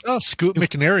 Alive. Oh, Scoot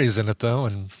McNairy's in it though,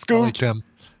 and Tim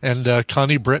and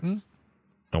Connie Britton.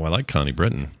 Oh, I like Connie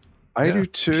Britton. I do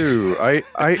too. I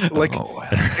like.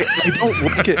 I don't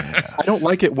like it. I don't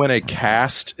like it when a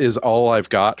cast is all I've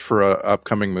got for an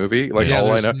upcoming movie. Like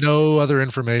all I know, no other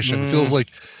information. Feels like.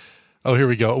 Oh, here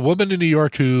we go. A woman in New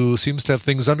York who seems to have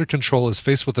things under control is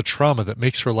faced with a trauma that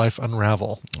makes her life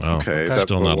unravel. Oh, okay.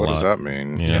 Still not a lot. What does that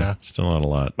mean? Yeah, still not a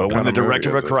lot. But when the director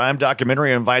of a crime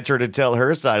documentary invites her to tell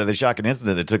her side of the shocking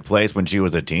incident that took place when she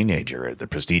was a teenager at the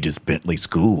prestigious Bentley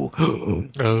School. Oh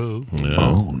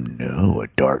no, a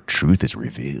dark truth is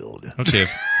revealed. Okay.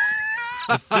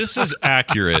 If this is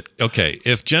accurate,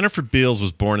 if Jennifer Beals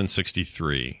was born in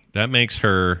 1963, that makes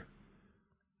her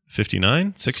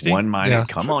 59, 60? One-minded.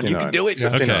 Come on, you can do it.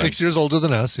 Yeah, okay. 6 years older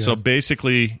than us. Yeah. So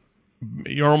basically,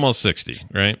 you're almost 60,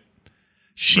 right?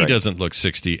 She doesn't look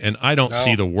 60, and I don't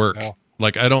see the work. No.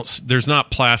 Like, there's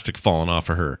not plastic falling off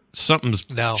of her.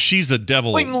 She's a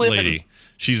devil lady.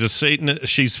 She's a Satan.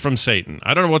 She's from Satan.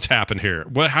 I don't know what's happened here.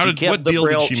 What deal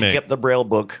did she make? She kept the Braille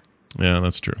book. Yeah,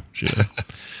 that's true. She did.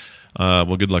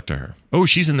 Well, good luck to her. Oh,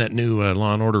 she's in that new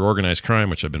Law & Order Organized Crime,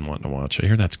 which I've been wanting to watch. I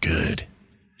hear that's good.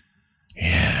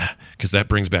 Yeah, because that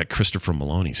brings back Christopher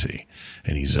Maloney,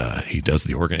 and he does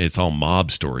the It's all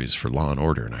mob stories for Law and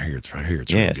Order, and I hear it's really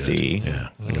good. See, yeah,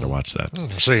 I gotta watch that.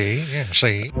 See.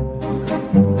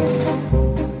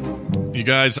 You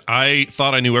guys, I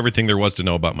thought I knew everything there was to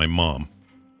know about my mom.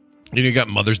 You got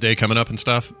Mother's Day coming up and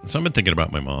stuff, so I've been thinking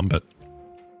about my mom, but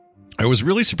I was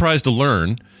really surprised to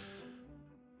learn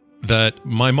that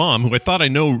my mom, who I thought I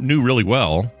knew really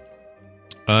well,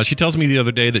 she tells me the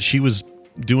other day that she was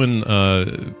doing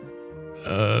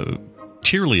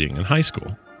cheerleading in high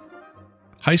school.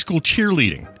 High school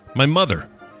cheerleading. My mother.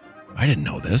 I didn't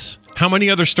know this. How many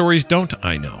other stories don't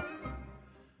I know?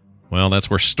 Well, that's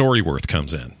where Storyworth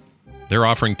comes in. They're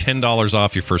offering $10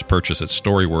 off your first purchase at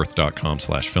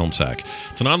storyworth.com/filmsack.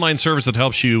 It's an online service that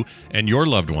helps you and your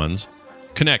loved ones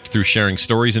connect through sharing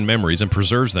stories and memories and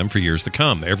preserves them for years to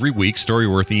come. Every week,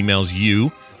 Storyworth emails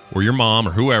you or your mom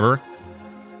or whoever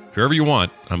you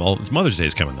want. It's Mother's Day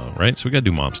is coming though, right? So we got to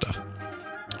do mom stuff.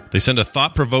 They send a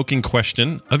thought-provoking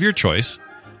question of your choice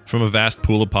from a vast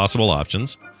pool of possible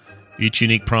options. Each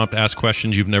unique prompt asks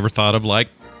questions you've never thought of, like,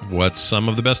 what's some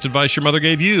of the best advice your mother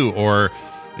gave you? Or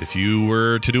if you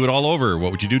were to do it all over,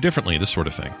 what would you do differently? This sort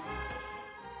of thing.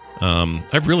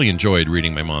 I've really enjoyed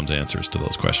reading my mom's answers to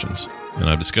those questions. And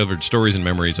I've discovered stories and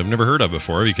memories I've never heard of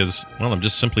before because, well, I'm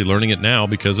just simply learning it now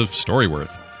because of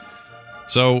Storyworth.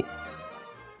 So,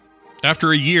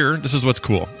 after a year, this is what's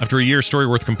cool. After a year,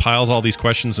 Storyworth compiles all these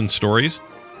questions and stories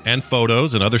and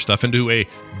photos and other stuff into a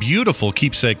beautiful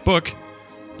keepsake book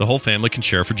the whole family can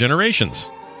share for generations.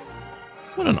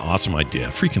 What an awesome idea.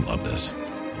 Freaking love this.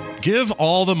 Give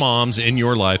all the moms in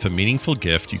your life a meaningful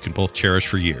gift you can both cherish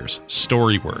for years.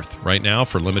 Storyworth. Right now,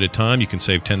 for limited time, you can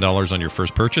save $10 on your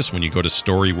first purchase when you go to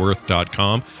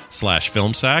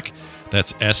storyworth.com/filmsack.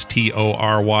 That's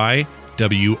STORYWOO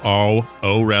That's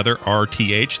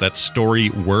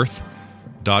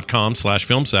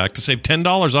storyworth.com/filmsack to save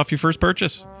 $10 off your first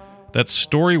purchase. That's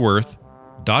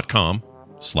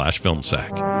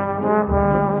storyworth.com/filmsack.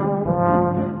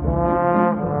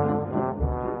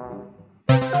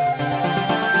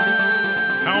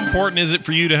 How important is it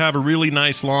for you to have a really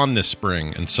nice lawn this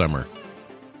spring and summer?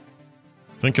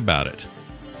 Think about it.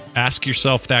 Ask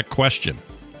yourself that question.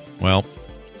 Well,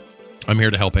 I'm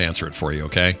here to help answer it for you,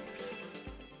 okay?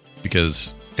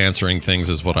 Because answering things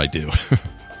is what I do.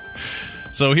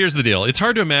 So here's the deal. It's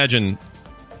hard to imagine,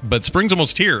 but spring's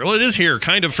almost here. Well, it is here,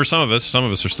 kind of, for some of us. Some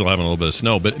of us are still having a little bit of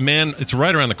snow. But, man, it's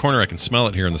right around the corner. I can smell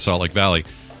it here in the Salt Lake Valley.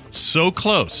 So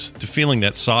close to feeling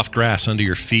that soft grass under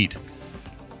your feet.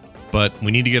 But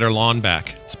we need to get our lawn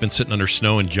back. It's been sitting under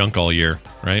snow and junk all year,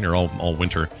 right? Or all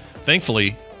winter.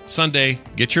 Thankfully, Sunday,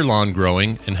 get your lawn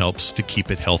growing and helps to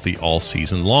keep it healthy all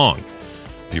season long.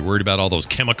 If you're worried about all those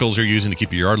chemicals you're using to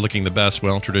keep your yard looking the best,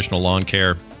 well, traditional lawn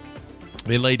care,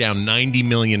 they lay down 90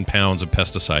 million pounds of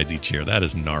pesticides each year. That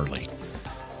is gnarly.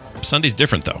 Sunday's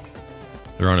different, though.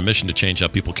 They're on a mission to change how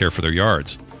people care for their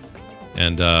yards.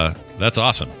 And that's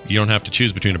awesome. You don't have to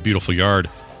choose between a beautiful yard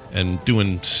and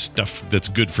doing stuff that's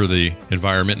good for the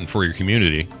environment and for your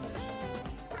community.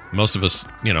 Most of us,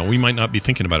 we might not be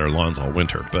thinking about our lawns all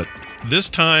winter, but this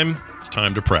time, it's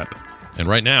time to prep. And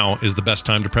right now is the best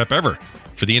time to prep ever.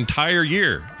 For the entire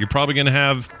year, you're probably going to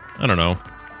have, I don't know,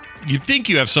 you think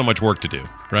you have so much work to do,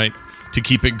 right? To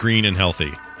keep it green and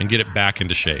healthy and get it back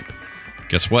into shape.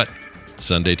 Guess what?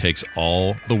 Sunday takes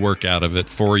all the work out of it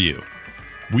for you.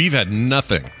 We've had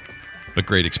nothing but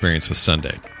great experience with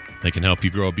Sunday. They can help you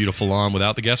grow a beautiful lawn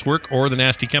without the guesswork or the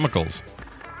nasty chemicals.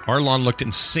 Our lawn looked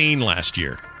insane last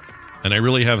year, and I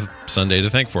really have Sunday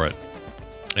to thank for it.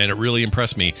 And it really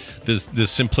impressed me. The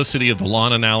simplicity of the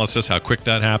lawn analysis, how quick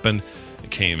that happened.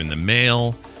 It came in the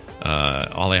mail.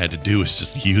 All I had to do was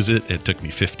just use it. It took me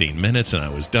 15 minutes, and I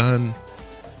was done.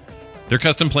 Their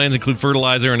custom plans include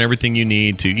fertilizer and everything you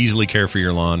need to easily care for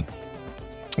your lawn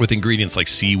with ingredients like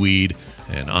seaweed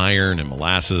and iron and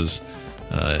molasses.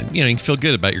 You can feel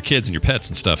good about your kids and your pets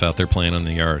and stuff out there playing on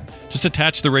the yard. Just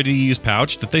attach the ready-to-use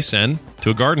pouch that they send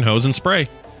to a garden hose and spray.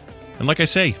 And like I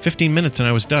say, 15 minutes and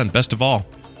I was done. Best of all,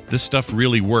 this stuff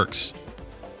really works.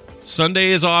 Sunday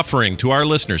is offering to our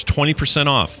listeners 20%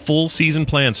 off. Full season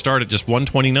plans start at just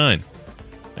 $129.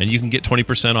 And you can get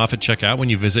 20% off at checkout when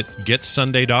you visit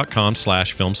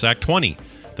getsunday.com/filmsack20.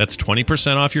 That's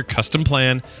 20% off your custom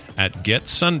plan at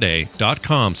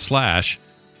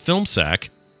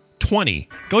getsunday.com/filmsack20.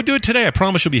 Go do it today. I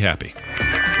promise you'll be happy.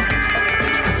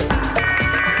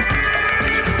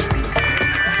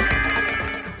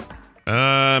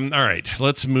 All right,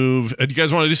 let's move. Do you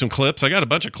guys want to do some clips? I got a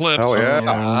bunch of clips. Oh,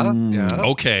 yeah.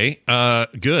 Okay,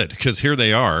 good, because here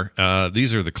they are.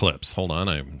 These are the clips. Hold on,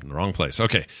 I'm in the wrong place.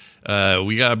 Okay,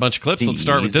 we got a bunch of clips. Let's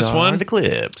start with this one. The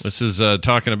clips. This is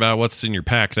talking about what's in your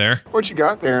pack there. What you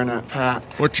got there in that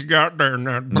pack? What you got there in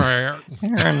that pack?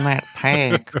 In that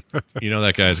pack. You know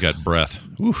that guy's got breath.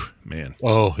 Whew, man.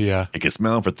 Oh, yeah. I can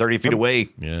smell him for 30 feet away.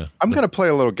 Yeah. I'm going to play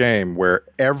a little game where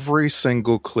every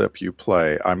single clip you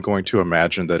play, I'm going to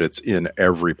imagine that it's in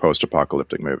every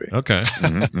post-apocalyptic movie. Okay.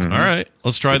 All right.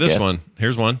 Let's try this one.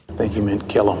 Here's one. Think you meant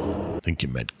kill him. Think you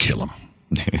meant kill him.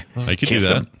 I could do Kiss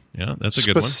that. him. Yeah, that's a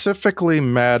good one. Specifically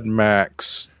Mad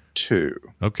Max 2.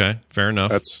 Okay, fair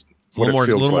enough. That's It's a little what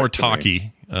it more, feels more like to me.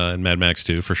 talky in Mad Max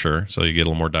 2 for sure. So you get a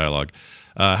little more dialogue.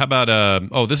 How about?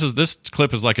 This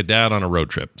clip is like a dad on a road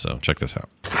trip. So check this out.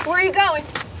 Where are you going?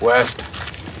 West.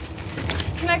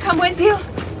 Can I come with you?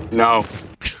 No.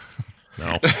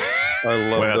 No, I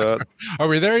love that. Are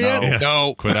we there yet?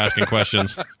 No. quit asking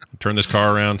questions. Turn this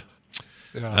car around.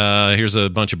 Here's a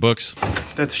bunch of books.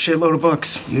 That's a shitload of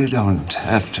books. You don't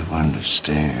have to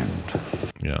understand.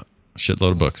 Yeah,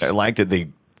 shitload of books. I liked that they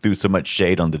threw so much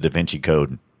shade on the Da Vinci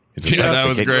Code. Yeah, that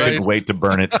was great. Couldn't wait to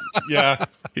burn it. Yeah,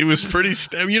 he was pretty.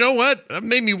 You know what? That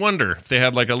made me wonder if they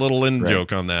had like a little in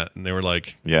joke on that, and they were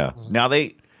like, Yeah. Now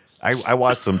I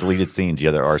watched some deleted scenes.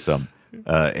 Yeah, there are some,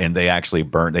 and they actually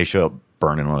burn. They show up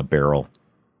burning on a barrel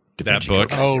That book.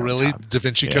 Oh, really? Da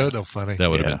Vinci Code? Oh, funny. That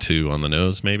would have been 2 on the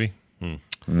nose, maybe.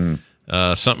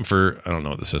 Something for, I don't know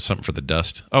what this is, something for the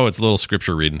dust. Oh, it's a little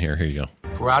scripture reading here. Here you go.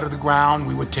 For out of the ground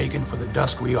we were taken, for the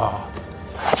dust we are.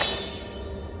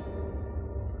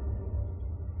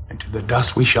 And to the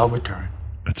dust we shall return.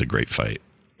 That's a great fight.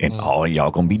 And all of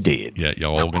y'all gonna be dead. Yeah,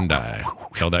 y'all all gonna die.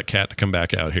 Tell that cat to come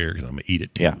back out here because I'm gonna eat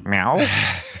it too. Yeah. Meow.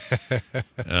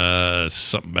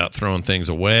 Something about throwing things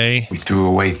away. We threw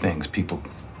away things people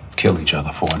kill each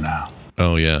other for now.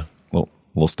 Oh, yeah.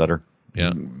 We'll stutter.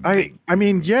 Yeah. I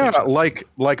mean, yeah, like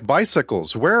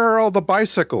bicycles. Where are all the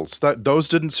bicycles? Those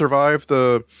didn't survive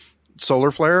the solar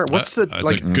flare. What's that's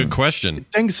a good question.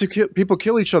 Things people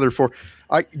kill each other for.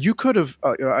 You could have,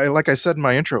 like I said in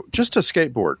my intro, just a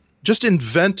skateboard. Just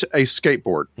invent a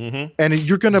skateboard, and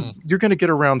you're gonna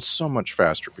get around so much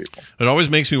faster, people. It always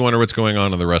makes me wonder what's going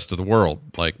on in the rest of the world.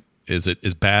 Like, is it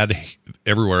as bad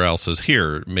everywhere else as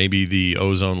here? Maybe the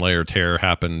ozone layer tear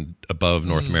happened above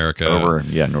North America.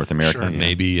 North America. Sure.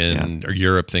 Maybe in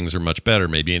Europe things are much better.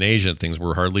 Maybe in Asia things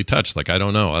were hardly touched. Like, I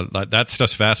don't know. That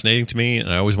stuff's fascinating to me,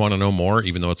 and I always want to know more,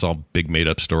 even though it's all big made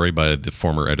up story by the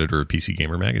former editor of PC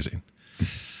Gamer magazine.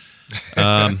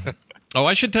 Oh,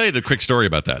 I should tell you the quick story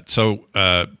about that. So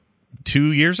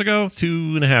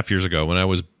 2.5 years ago, when I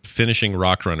was finishing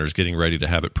Rock Runners, getting ready to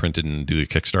have it printed and do the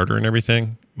Kickstarter and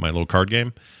everything, my little card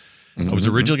game, I was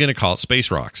originally going to call it Space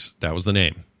Rocks. That was the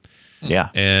name.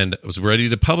 Yeah. And I was ready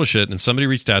to publish it, and somebody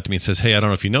reached out to me and says, hey, I don't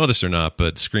know if you know this or not,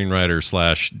 but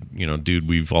screenwriter / dude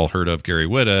we've all heard of, Gary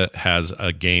Whitta, has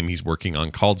a game he's working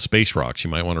on called Space Rocks. You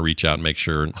might want to reach out and make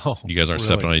sure you guys aren't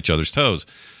stepping on each other's toes.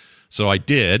 So I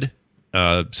did.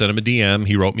 Sent him a DM.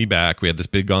 He wrote me back. We had this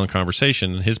big long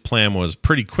conversation. His plan was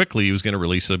pretty quickly he was going to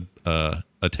release a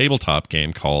tabletop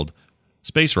game called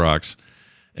Space Rocks.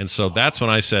 And so that's when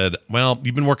I said, well,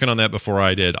 you've been working on that before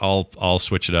I did. I'll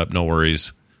switch it up. No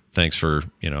worries. Thanks for,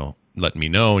 letting me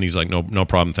know. And he's like, no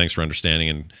problem. Thanks for understanding,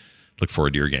 and look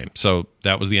forward to your game. So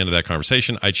that was the end of that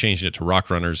conversation. I changed it to Rock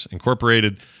Runners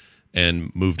Incorporated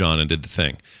and moved on and did the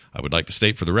thing. I would like to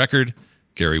state for the record,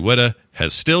 Gary Whitta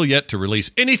has still yet to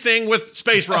release anything with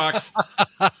Space Rocks.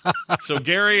 So,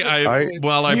 Gary, I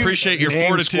appreciate your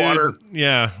fortitude. Squatter.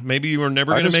 Yeah, maybe you were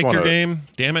never going to make your game.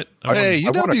 Damn it.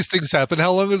 These things happen.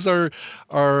 How long has our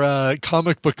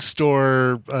comic book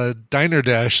store Diner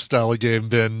Dash style game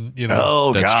been?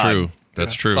 Oh, that's God. True.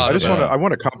 That's true. I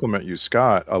want to compliment you,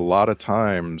 Scott. A lot of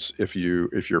times, if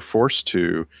you're forced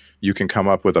to, you can come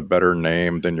up with a better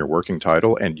name than your working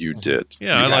title, and you did.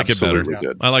 Yeah, I like it better.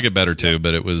 I like it better too,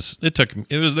 but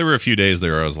there were a few days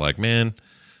there where I was like, man,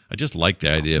 I just like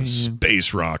the idea of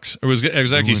Space Rocks. It was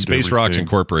actually Space Rocks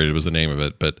Incorporated was the name of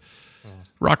it, but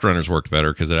Rock Runners worked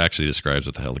better because it actually describes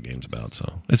what the hell the game's about,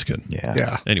 so it's good.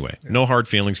 Yeah. Anyway, no hard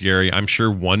feelings, Gary. I'm sure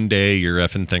one day your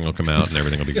effing thing will come out and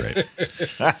everything will be great.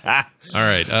 All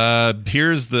right,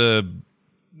 here's the...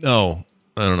 Oh,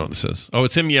 I don't know what this is. Oh,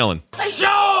 it's him yelling.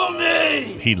 Show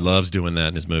me! He loves doing that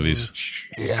in his movies.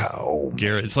 Yeah.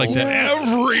 Garrett, it's like that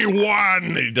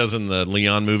everyone he does in the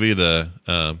Leon movie, the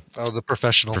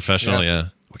Professional. Professional, yeah.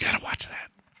 We got to watch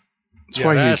that.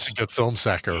 That's a good film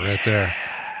sacker right there.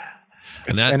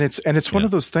 It's one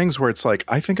of those things where it's like,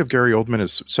 I think of Gary Oldman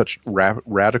as such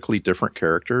radically different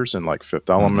characters in like Fifth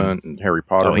Element and Harry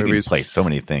Potter movies. He plays so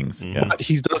many things. Yeah. But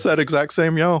he does that exact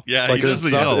same yell. Yeah, he does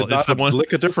the yell. It's the one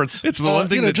lick of difference. It's the one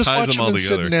thing that just ties watch them all him in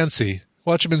together. Sid and Nancy.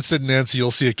 Watch him in Sid and Nancy.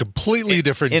 You'll see a completely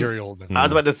different Gary Oldman. I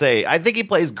was about to say, I think he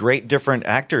plays great different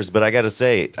actors, but I got to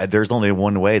say, there's only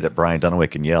one way that Brian Dunaway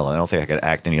can yell. I don't think I could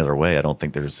act any other way. I don't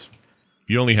think there's.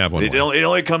 You only have one way. It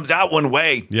only comes out one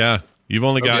way. Yeah. You've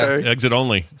only got exit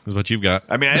only is what you've got.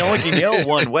 I mean, I only can yell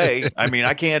one way. I mean,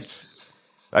 I can't.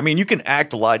 I mean, you can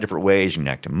act a lot of different ways. You can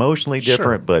act emotionally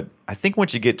different, but I think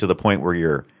once you get to the point where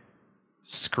you're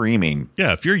screaming.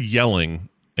 Yeah, if you're yelling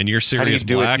and you're serious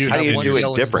black. How do you do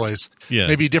it different? Voice. Yeah.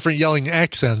 Maybe different yelling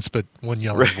accents, but one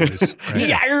yelling voice. Right?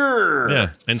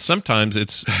 Yeah. And sometimes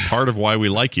it's part of why we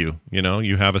like you.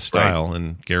 You have a style,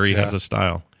 and Gary has a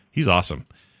style. He's awesome.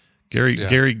 Gary,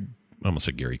 I almost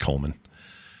said Gary Coleman.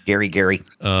 Gary.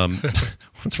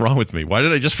 What's wrong with me? Why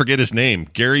did I just forget his name?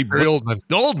 Gary Oldman.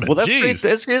 Oldman. Well,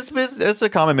 that's a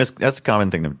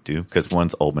common thing to do because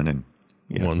one's Oldman and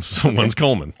one's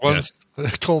Coleman. One's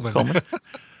Coleman.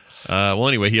 Well,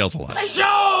 anyway, he yells a lot.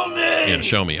 Show me! Yeah,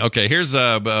 show me. Okay, here's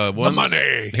one.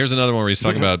 Money. Here's another one where he's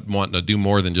talking about wanting to do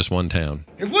more than just one town.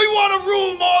 If we want to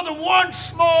rule more than one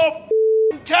small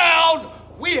town,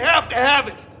 we have to have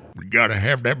it. We gotta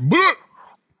have that book.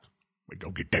 We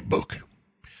go get that book.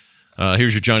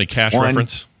 Here's your Johnny Cash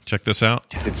reference. Check this out.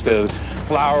 It's the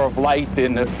flower of light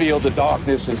in the field of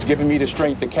darkness is giving me the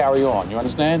strength to carry on. You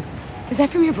understand? Is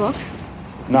that from your book?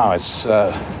 No, it's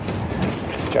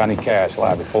Johnny Cash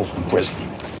live at Folsom Prison.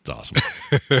 It's awesome.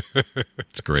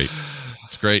 It's great.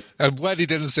 It's great. I'm glad he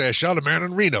didn't say I shot a man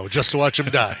in Reno just to watch him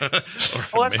die.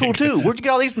 Oh, that's cool too. Where'd you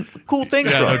get all these cool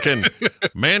things Yeah, from? no kidding.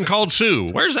 Man Called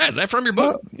Sue. Where's that? Is that from your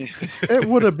book? It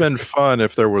would have been fun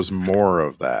if there was more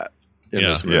of that in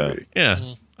this movie. Yeah.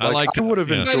 I would have Might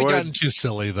have enjoyed. gotten too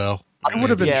silly, though. I would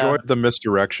have enjoyed the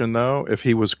misdirection though if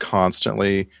he was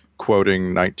constantly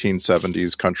quoting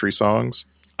 1970s country songs.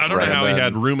 I don't know how he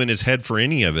had room in his head for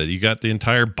any of it. You got the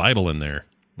entire Bible in there.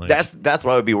 Like, That's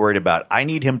what I would be worried about. I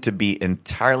need him to be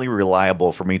entirely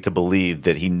reliable for me to believe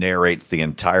that he narrates the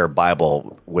entire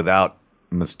Bible without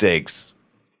mistakes.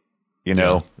 You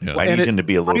know, I need him to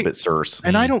be a little bit Circe.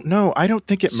 And I don't know. I don't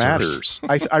think it matters.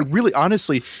 I really,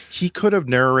 honestly, he could have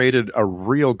narrated a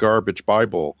real garbage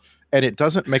Bible, and it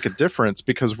doesn't make a difference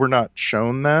because we're not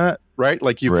shown that, right?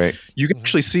 Like you can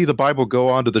actually see the Bible go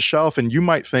onto the shelf, and you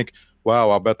might think,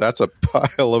 wow, I'll bet that's a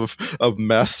pile of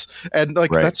mess. And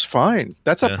that's fine.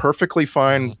 That's a perfectly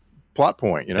fine plot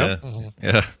point, you know?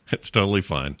 Yeah, it's totally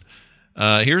fine.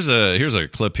 Here's a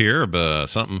clip here of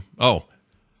something.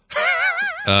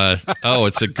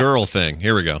 It's a girl thing.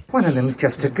 Here we go. One of them's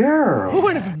just a girl.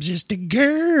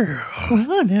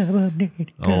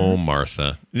 Oh,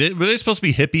 Martha. Were they supposed to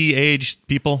be hippie aged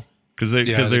people?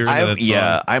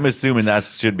 I'm assuming that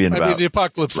should be about. I mean, the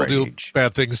apocalypse will do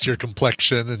bad things to your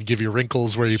complexion and give you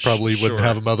wrinkles where you probably wouldn't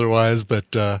have them otherwise.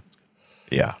 But I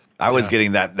was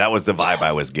getting that. That was the vibe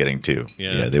I was getting too.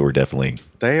 Yeah, they were definitely.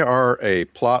 They are a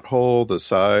plot hole the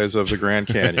size of the Grand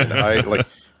Canyon.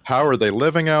 How are they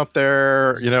living out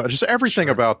there? You know, just everything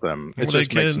about them. It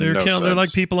just makes no sense. They're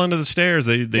like people under the stairs.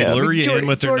 They lure you in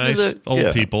with their nice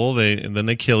old people. And then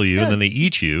they kill you, and then they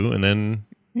eat you, and then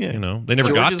you know they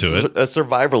never got to it. A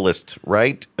survivalist,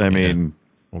 right? I mean,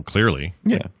 well, clearly,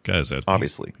 guys.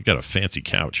 Obviously, you got a fancy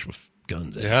couch with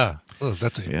guns.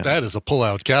 That is a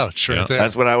pull-out couch right there.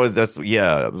 That's what I was.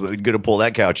 Going to pull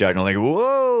that couch out, and I'm like,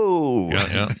 whoa.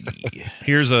 Yeah.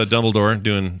 Here's Dumbledore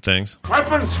doing things.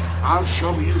 Weapons? I'll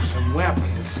show you some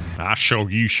weapons.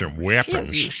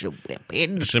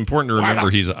 It's important to remember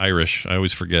he's Irish. I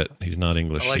always forget he's not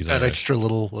English. I like he's that Irish. extra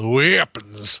little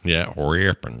weapons. Yeah,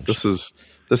 weapons.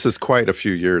 This is quite a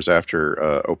few years after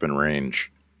Open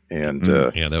Range. And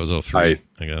that was 2003,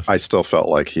 I guess. I still felt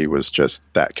like he was just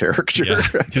that character. Yeah,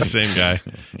 he's the same guy.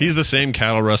 He's the same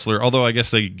cattle rustler. Although I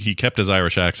guess he kept his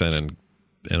Irish accent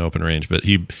in Open Range. But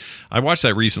I watched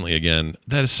that recently again.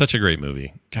 That is such a great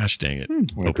movie. Gosh dang it,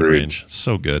 Open Range,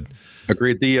 so good.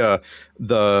 Agreed. The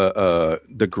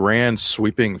grand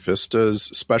sweeping vistas,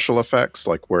 special effects,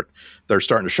 like where they're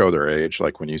starting to show their age.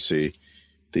 Like when you see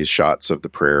these shots of the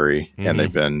prairie and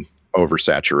they've been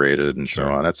oversaturated and so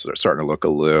on. That's starting to look a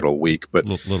little weak, but a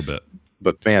little bit.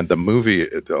 But man, the movie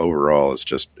overall is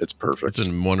it's perfect. It's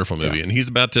a wonderful movie, and he's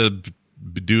about to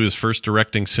do his first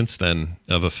directing since then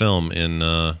of a film.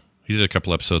 He did a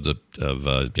couple episodes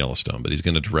of Yellowstone, but he's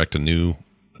going to direct a new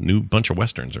bunch of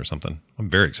westerns or something. I'm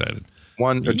very excited.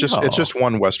 It's just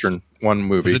one western, one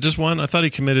movie. Is it just one? I thought he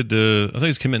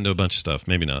was committing to a bunch of stuff.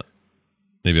 Maybe not.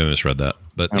 Maybe I misread that.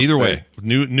 But either way,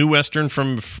 new western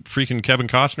from freaking Kevin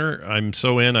Costner. I'm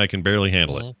so in, I can barely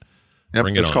handle it. Yep,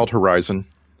 it's called Horizon.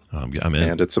 I'm in,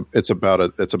 and it's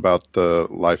about the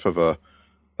life of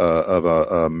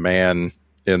a man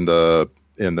in the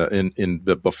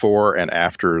before and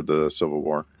after the Civil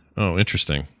War. Oh,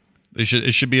 interesting. It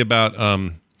should be about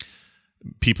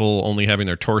people only having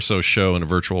their torso show in a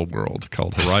virtual world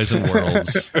called Horizon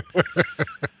Worlds.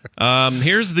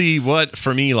 Here's the what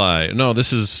from Eli. No,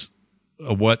 this is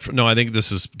a what. No, I think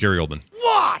this is Gary Oldman.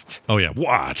 What? Oh yeah,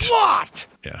 what? What?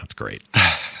 Yeah, that's great.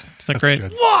 Isn't that great?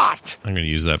 Good. What? I'm going to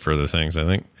use that for other things, I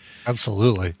think.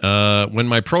 Absolutely. When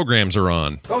my programs are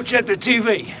on. Go check the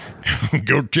TV.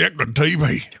 Go check the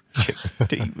TV.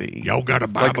 TV. Y'all got a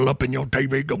Bible up in your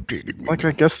TV? Go check it. Like,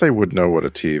 I guess they would know what a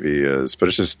TV is, but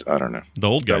it's just, I don't know. The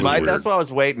old guys. That's why I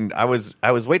was waiting. I was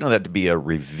waiting on that to be a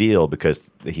reveal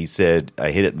because he said I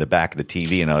hit it in the back of the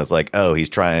TV, and I was like, oh, he's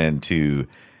trying to,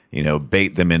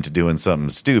 bait them into doing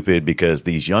something stupid because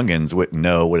these youngins wouldn't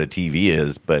know what a TV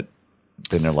is, but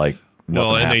then they're like.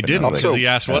 Well, and they didn't because Also, he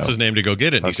asked what's his name to go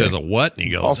get it. And he says a what? And he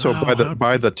goes. Also,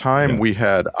 by the time we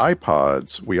had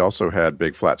iPods, we also had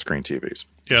big flat screen TVs.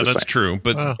 Yeah, that's true.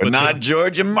 But not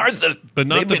George and Martha. But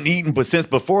not they've been eating since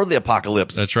before the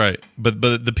apocalypse. That's right. But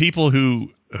the people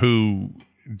who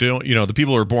don't, the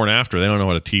people who are born after, they don't know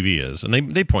what a TV is, and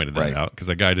they pointed that out because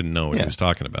the guy didn't know what he was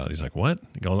talking about. He's like, "What?"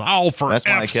 He goes, "Oh, for that's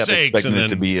why I kept expecting it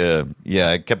to be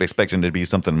I kept expecting it to be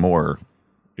something more.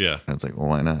 Yeah. And it's like, well,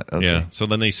 why not? Okay. Yeah. So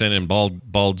then they sent in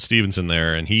Bald Stevenson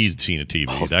there, and he's seen a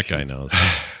TV. That guy knows.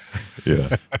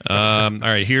 Yeah. All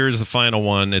right, here's the final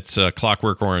one. It's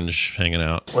Clockwork Orange hanging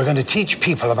out. We're going to teach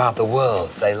people about the world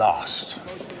they lost.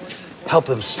 Help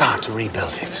them start to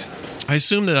rebuild it. I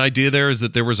assume the idea there is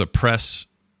that there was a press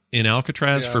in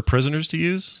Alcatraz for prisoners to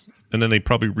use, and then they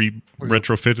probably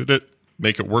retrofitted it,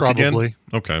 make it work again?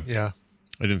 Okay. Yeah.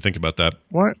 I didn't think about that.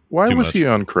 Why was he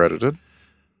uncredited?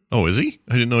 Oh, is he?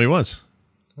 I didn't know he was.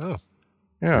 Oh.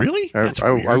 Yeah. Really?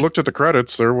 I looked at the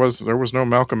credits. There was no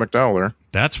Malcolm McDowell there.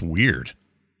 That's weird.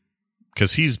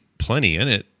 Because he's plenty in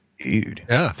it. Dude.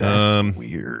 Yeah. That's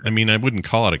weird. I mean, I wouldn't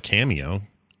call it a cameo.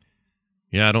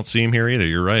 Yeah, I don't see him here either.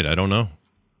 You're right. I don't know.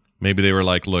 Maybe they were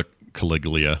like, look,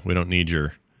 Caligula, we don't need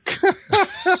your...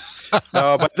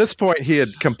 No, but at this point, he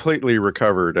had completely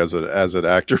recovered as an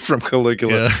actor from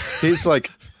Caligula. Yeah. He's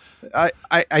like,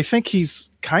 I think he's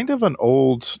kind of an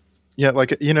old,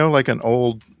 like an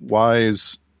old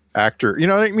wise actor. You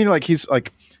know what I mean? Like he's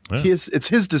like, it's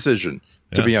his decision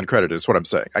to be uncredited. Is what I'm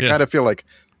saying. I kind of feel like,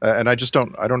 and I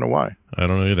don't know why. I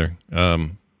don't know either.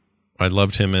 I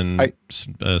loved him in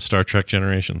Star Trek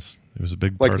Generations. It was a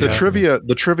big part like of the trivia.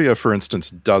 The trivia, for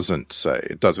instance, doesn't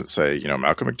say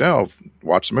Malcolm McDowell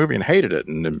watched the movie and hated it,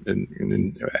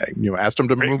 and asked him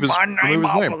to remove his name.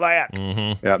 Of that.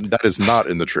 Mm-hmm. Yeah, that is not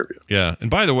in the trivia. Yeah, and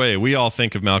by the way, we all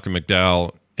think of Malcolm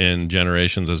McDowell in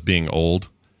Generations as being old.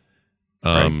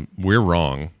 We're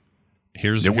wrong.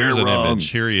 Here's an image.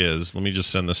 Here he is. Let me just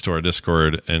send this to our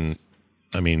Discord, and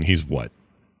I mean, he's what,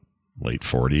 late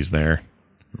 40s there.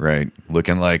 Right,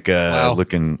 looking like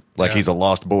he's a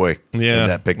lost boy. Yeah, in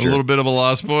that picture, a little bit of a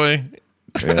lost boy.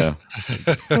 Yeah,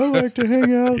 I like to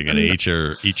hang out. You're gonna eat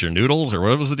your noodles, or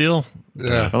what was the deal?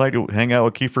 Yeah, I like to hang out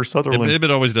with Kiefer Sutherland.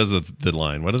 It always does the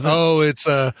line. What is it? Oh, it's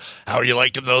how are you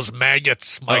liking those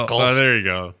maggots, Michael? Oh, there you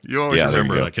go. You always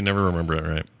remember it. I can never remember it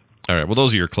right. All right. Well,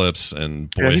 those are your clips, and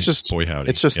boy howdy.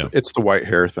 It's just it's the white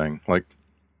hair thing. Like,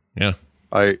 yeah,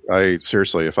 I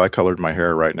seriously, if I colored my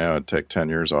hair right now, it'd take 10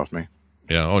 years off me.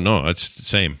 Yeah. Oh no, it's the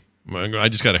same. I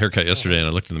just got a haircut yesterday, and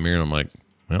I looked in the mirror, and I'm like,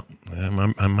 well,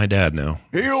 I'm my dad now.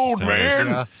 Hey, old man.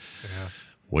 Yeah.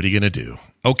 What are you gonna do?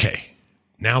 Okay,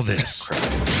 now this.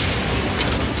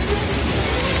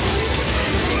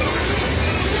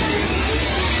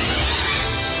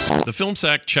 The Film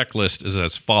Sack checklist is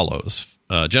as follows.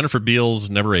 Jennifer Beals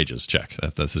never ages. Check.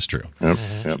 This is true. Yep.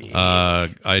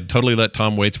 I'd totally let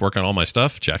Tom Waits work on all my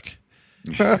stuff. Check.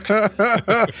 Wait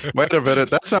a minute,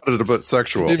 that sounded a bit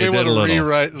sexual. You may want to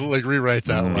rewrite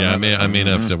that one. Yeah, I may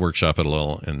have to workshop it a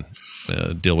little and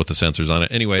deal with the censors on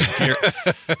it. Anyway,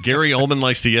 Gary Oldman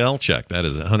likes to yell. Check. That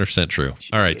is 100% true.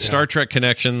 All right, Star Trek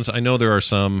connections. I know there are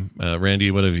some. Randy,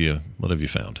 what have you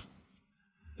found?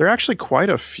 There are actually quite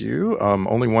a few.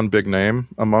 Only one big name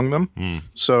among them.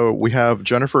 So we have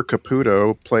Jennifer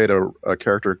Caputo played a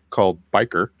character called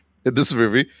Biker in this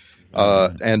movie.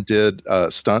 And did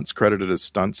stunts, credited as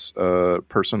stunts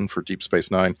person for Deep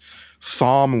Space Nine.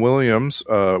 Thom Williams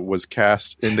was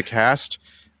cast,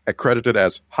 credited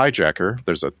as hijacker.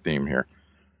 There's a theme here.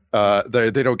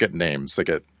 They don't get names; they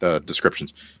get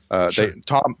descriptions. Sure.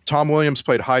 Tom Williams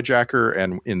played hijacker,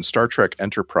 and in Star Trek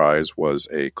Enterprise was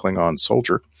a Klingon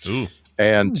soldier. Ooh.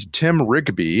 And Tim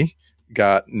Rigby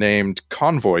got named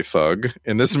Convoy Thug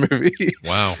in this movie.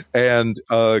 Wow. And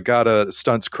got a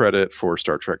stunts credit for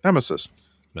Star Trek Nemesis.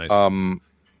 Nice.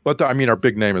 But our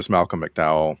big name is Malcolm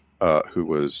McDowell, who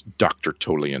was Dr.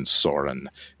 Tolian Soren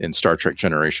in Star Trek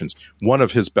Generations. One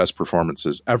of his best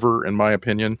performances ever, in my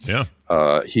opinion. Yeah.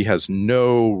 He has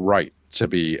no right to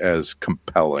be as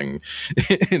compelling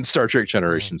in Star Trek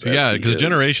Generations. Yeah, because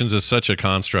Generations is such a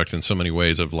construct in so many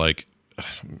ways of like,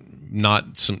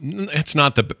 it's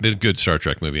not the good Star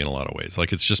Trek movie in a lot of ways.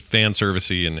 Like, it's just fan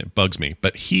servicey and it bugs me,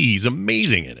 but he's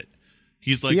amazing in it.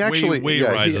 He's like way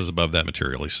rises above that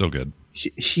material. He's so good.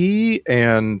 He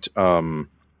and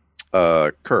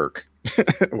Kirk,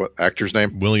 what actor's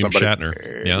name? William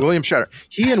Shatner. Yeah. William Shatner.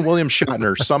 He and William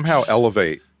Shatner somehow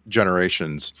elevate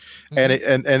Generations.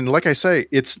 And like I say,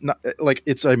 it's not like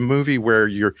it's a movie where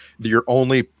your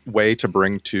only way to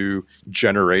bring two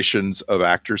generations of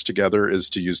actors together is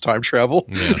to use time travel.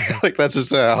 Yeah. Like that's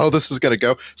just how this is going to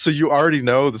go. So you already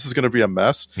know this is going to be a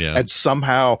mess. Yeah. And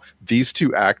somehow these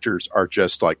two actors are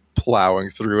just like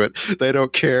plowing through it. They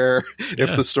don't care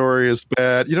if the story is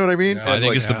bad. You know what I mean? Yeah. I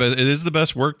think it is the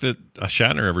best work that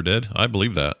Shatner ever did. I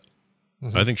believe that.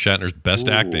 Mm-hmm. I think Shatner's best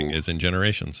acting is in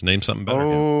Generations. Name something better.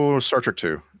 Oh, Star Trek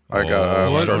 2. I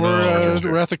got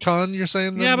Wrath of Khan, you're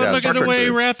saying? Yeah, but look at the way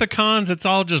Wrath of Khan's. It's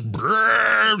all just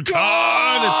Khan. It's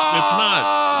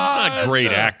not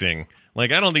great acting.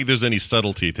 Like, I don't think there's any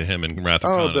subtlety to him in Wrath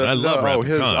of Oh, Khan. I love Wrath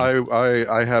of Khan.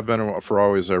 I have been for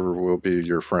always ever will be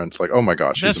your friend. Like, oh my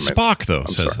gosh, That's he's amazing. Spock though. I'm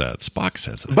Says sorry. that. Spock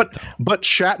says that. But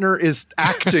Shatner is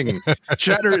acting.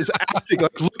 Shatner is acting.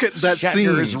 Like, look at that scene.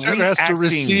 Shatner has to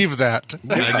receive that.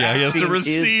 Yeah, he has to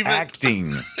receive it.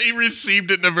 Acting. He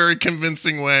received it in a very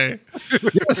convincing way.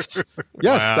 Yes,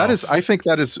 Wow. that is. I think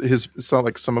that is his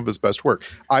some of his best work.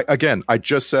 I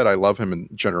just said I love him in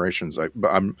Generations. But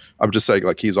I'm just saying,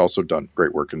 like, he's also done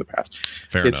great work in the past.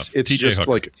 Fair enough. It's TJ just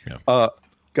Hooker. like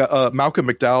Yeah. Malcolm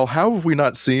McDowell. How have we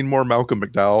not seen more Malcolm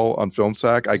McDowell on Film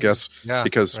Sack? I guess Yeah,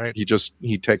 because right.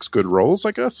 he takes good roles.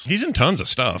 I guess. He's in tons of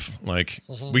stuff. Like,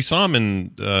 we saw him in.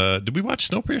 Did we watch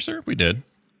Snowpiercer? We did.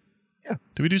 Yeah.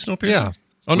 Did we do Snowpiercer? Yeah.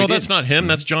 Oh no, We that's did. not him.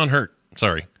 That's John Hurt.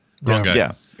 Sorry, wrong guy.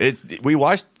 Yeah. We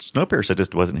watched Snowpiercer. It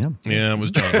just wasn't him. Yeah, it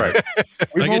was John. Right. I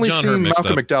We've get only John Hurt seen mixed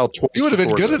Malcolm up. McDowell twice. He would have been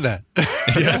before good in this.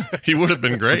 that. Yeah, he would have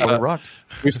been great. I rocked.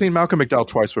 We've seen Malcolm McDowell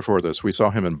twice before this. We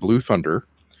saw him in Blue Thunder,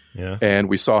 Yeah. and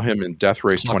we saw him in Death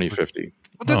Race 2050.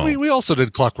 Well, didn't we? We also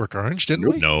did Clockwork Orange, didn't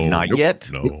we? No, Not yet.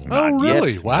 No. Oh, Not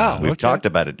really? yet. Wow. We've okay. talked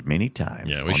about it many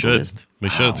times. Yeah, on we the should. list. We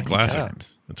should. It's a Wow, classic.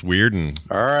 times. It's weird and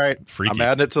All right, freaky. I'm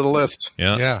adding it to the list.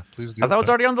 Yeah. Yeah, please do. I thought it was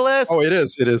already on the list. Oh, it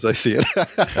is. It is. I see it.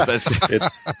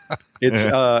 it's.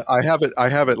 I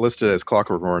have it listed as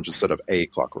Clockwork Orange instead of a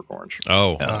Clockwork Orange.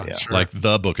 Oh, yeah. Sure. like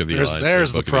the Book of Eli.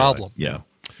 There's the Book of Eli. problem. Yeah.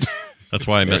 That's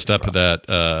why I messed up with that.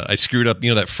 I screwed up.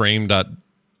 You know that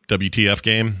frame.wtf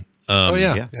game. Oh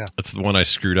yeah, yeah. yeah. That's the one I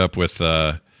screwed up with.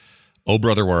 Oh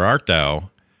brother, where art thou?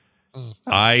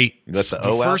 That's the the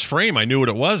O out? first frame I knew what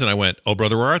it was, and I went, "Oh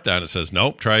brother, where art thou?" And it says,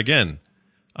 "Nope, try again."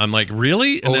 I'm like,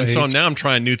 "Really?" And then so OH. now I'm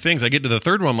trying new things. I get to the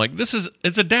third one. I'm like,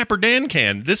 it's a Dapper Dan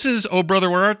can. This is "Oh brother,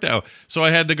 where art thou?" So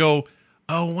I had to go.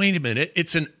 Oh wait a minute,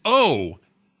 it's an O,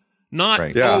 not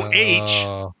Right. Yeah.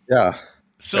 OH. Yeah.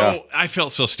 So Yeah. I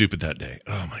felt so stupid that day.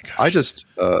 Oh my gosh.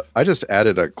 I just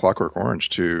added a Clockwork Orange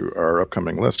to our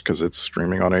upcoming list because it's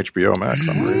streaming on HBO Max.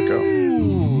 I'm ready to go.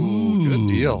 Ooh, good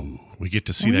deal. We get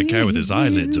to see that guy with his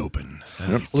eyelids open.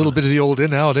 That'd be A little bit of the old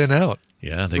in out.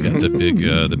 Yeah, they got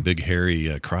the big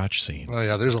hairy crotch scene. Oh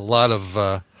yeah, there's a lot of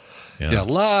a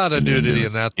lot of nudity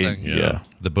in that thing. Yeah.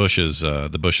 The bushes. A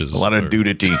lot of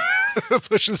nudity.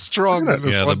 Push is strong in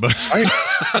this Yeah, one.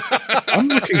 I'm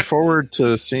looking forward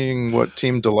to seeing what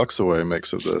Team Deluxeaway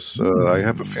makes of this. I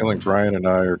have a feeling Brian and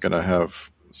I are going to have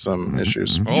some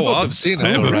issues. both have seen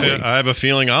it already. I have a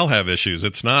feeling I'll have issues.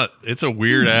 It's a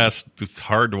weird ass, it's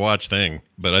hard to watch thing,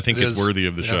 but I think It it's is. worthy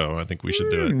of the Yeah. show. I think we should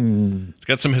do it. It's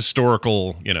got some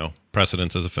historical,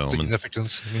 precedence as a film. And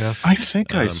Significance. Yeah. I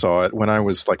think I saw it when I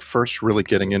was like first really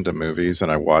getting into movies,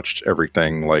 and I watched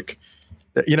everything like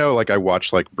I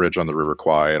watched like Bridge on the River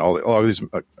Kwai and all these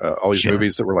Sure.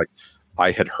 movies that were like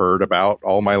I had heard about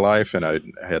all my life and I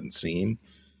hadn't seen,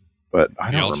 but I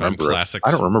The don't all-time remember. classics.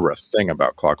 I don't remember a thing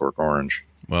about Clockwork Orange.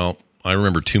 well, I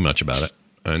remember too much about it.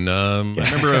 And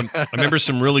I remember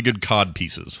some really good cod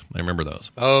pieces. I remember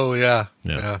those. Oh yeah.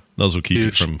 Yeah. Those will keep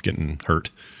Huge. you from getting hurt.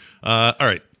 All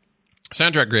right.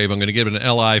 Soundtrack Grave, I'm going to give it an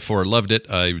LI for loved it.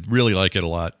 I really like it a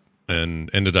lot and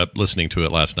ended up listening to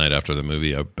it last night after the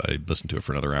movie. I listened to it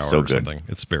for another hour So or good. something.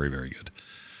 It's very, very good.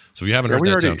 So if you haven't Yeah, heard we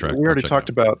that already soundtrack, we already check talked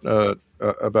it out.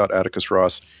 about Atticus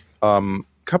Ross.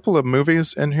 Couple of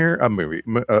movies in here.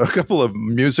 A couple of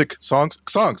music songs.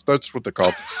 That's what they're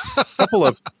called. couple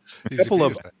of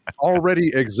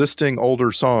already existing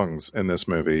older songs in this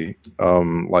movie.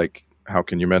 Like How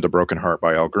Can You Mend a Broken Heart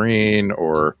by Al Green,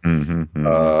 or Mhm,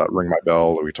 mhm. Ring My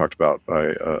Bell that we talked about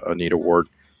by Anita Ward.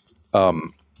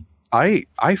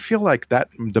 I feel like that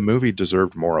the movie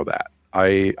deserved more of that.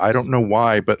 I don't know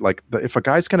why, but like if a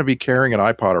guy's going to be carrying an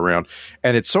iPod around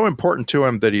and it's so important to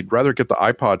him that he'd rather get the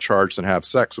iPod charged than have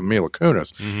sex with Mila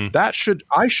Kunis,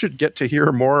 I should get to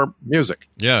hear more music.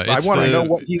 Yeah, I want to know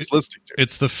what he's listening to.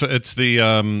 It's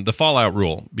the Fallout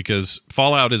rule, because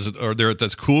Fallout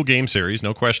that's a cool game series,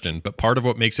 no question. But part of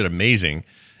what makes it amazing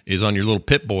is on your little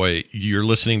Pip-Boy, you're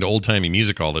listening to old timey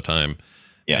music all the time.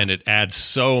 Yeah. And it adds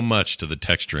so much to the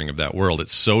texturing of that world.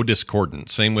 It's so discordant.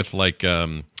 Same with like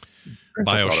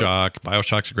BioShock.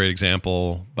 BioShock's a great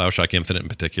example. BioShock Infinite in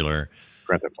particular.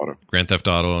 Grand Theft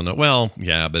Auto. No, well,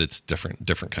 yeah, but it's different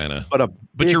kind of. But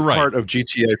big you're right. part of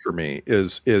GTA for me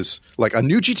is like a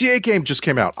new GTA game just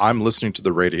came out. I'm listening to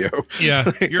the radio. Yeah,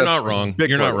 you're That's not wrong. big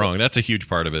You're part not of wrong. That's a huge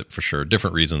part of it for sure.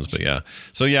 Different reasons, but yeah.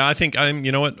 So yeah, I think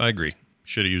you know what? I agree.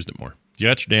 Should have used it more. You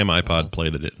got your damn iPod, play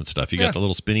the stuff. You got the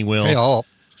little spinny wheel. Hey, I'll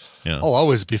Yeah.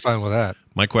 always be fine with that.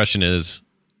 My question is,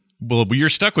 Well, you're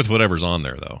stuck with whatever's on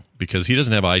there though, because he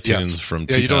doesn't have iTunes from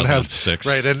 2006. You don't have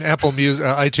right, and Apple Music,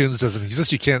 iTunes doesn't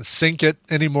exist. You can't sync it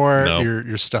anymore. No.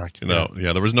 You're stuck. No,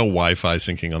 yeah, there was no Wi-Fi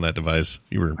syncing on that device.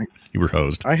 You were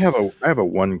hosed. I have a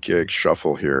 1 gig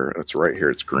shuffle here. That's right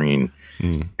here. It's green,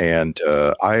 and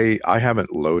I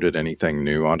haven't loaded anything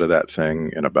new onto that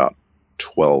thing in about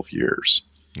 12 years.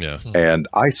 Yeah, and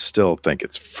I still think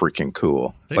it's freaking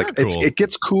cool. It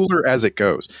gets cooler as it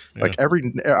goes. Yeah. Like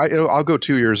I'll go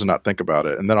 2 years and not think about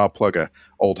it, and then I'll plug a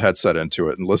old headset into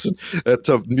it and listen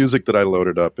to music that I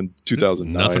loaded up in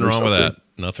 2009. Nothing wrong with that.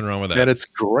 Nothing wrong with that. And it's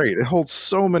great. It holds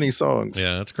so many songs.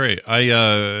 Yeah, that's great.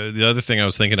 The other thing I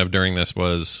was thinking of during this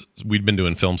was we'd been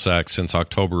doing Film Sack since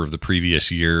October of the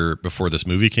previous year before this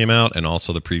movie came out, and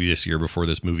also the previous year before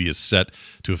this movie is set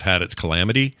to have had its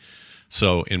calamity.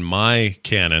 So in my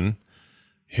canon,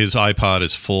 his iPod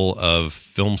is full of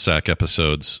Film Sack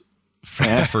episodes from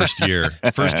the first year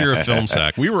of Film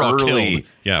Sack. We were all killed.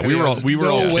 Yeah, we were all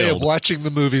no way killed. of watching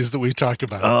the movies that we talk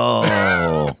about.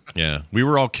 Oh, yeah, we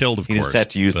were all killed. Of he course, just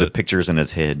had to use the pictures in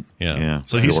his head. Yeah.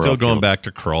 So he's still going back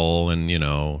to Krull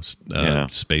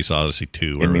and Space Odyssey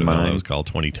 2 or whatever that was called,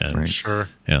 2010. Right. Sure.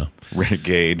 Yeah.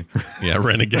 Renegade. Yeah,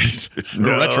 Renegade.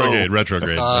 No. Retrograde.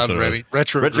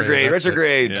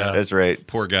 Retrograde. Yeah. That's right.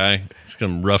 Poor guy.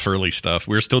 Some rough early stuff.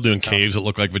 We were still doing caves that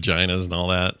look like vaginas and all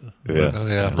that. Yeah. Oh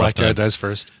yeah. Black guy dies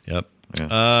first. Yep.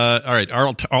 Yeah. All right. Our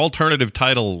alternative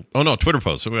title. Oh no, Twitter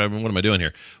post. What am I doing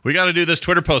here? We got to do this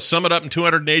Twitter post. Sum it up in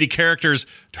 280 characters.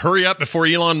 Hurry up before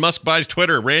Elon Musk buys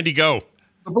Twitter. Randy, go.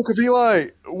 The Book of Eli.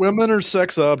 Women are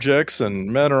sex objects,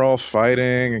 and men are all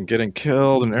fighting and getting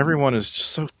killed, and everyone is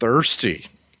just so thirsty,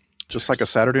 just like a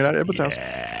Saturday night at Edward's house.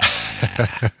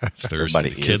 Thirsty.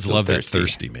 Kids love that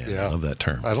thirsty, man. Yeah. I love that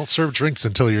term. I don't serve drinks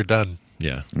until you're done.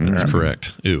 Yeah, that's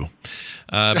correct. Ooh.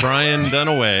 Brian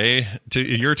Dunaway,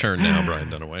 your turn now,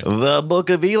 Brian Dunaway. The Book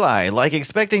of Eli, like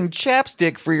expecting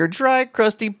chapstick for your dry,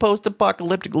 crusty,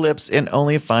 post-apocalyptic lips and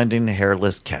only finding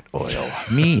hairless cat oil.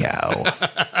 Meow.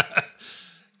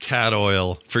 Cat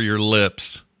oil for your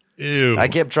lips. Ew. I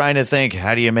kept trying to think,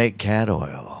 how do you make cat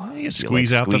oil? You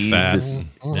squeeze out the fat.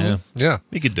 Yeah.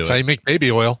 You could do That's it. how you make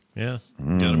baby oil. Yeah.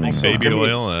 Gotta make baby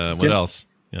oil. What else?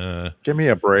 Give me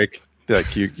a break.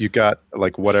 Like you got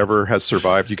like whatever has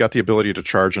survived. You got the ability to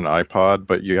charge an iPod,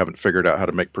 but you haven't figured out how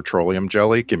to make petroleum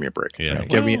jelly. Give me a break. Yeah.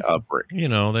 Give me a break. You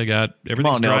know, they got everything's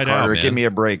Come on dried now, Carter, out, man. give me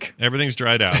a break. Everything's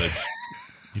dried out.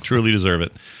 You truly deserve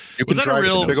it. You Was can that a drive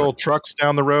real big old trucks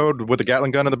down the road with a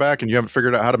Gatling gun in the back, and you haven't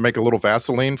figured out how to make a little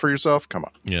Vaseline for yourself? Come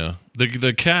on. Yeah.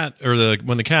 The cat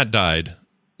when the cat died,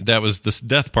 that was this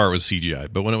death part was CGI,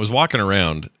 but when it was walking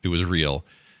around, it was real.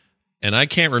 And I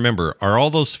can't remember, are all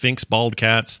those Sphinx bald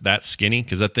cats that skinny?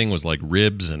 Because that thing was like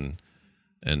ribs and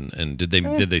did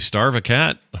they starve a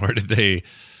cat, or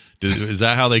is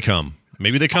that how they come?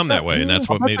 Maybe they come that way, and that's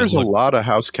what made There's it look. a lot of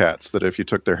house cats that if you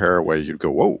took their hair away, you'd go,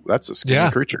 "Whoa, that's a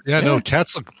skinny creature." Yeah, no,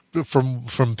 cats look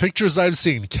from pictures I've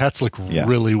seen, cats look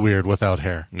really weird without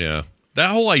hair. Yeah.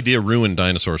 That whole idea ruined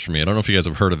dinosaurs for me. I don't know if you guys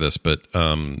have heard of this, but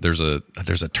there's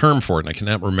a term for it, and I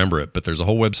cannot remember it, but there's a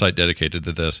whole website dedicated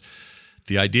to this.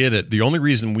 The idea that the only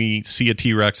reason we see a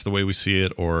T-Rex the way we see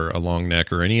it, or a long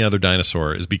neck, or any other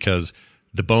dinosaur, is because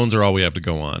the bones are all we have to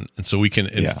go on. And so we can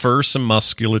infer some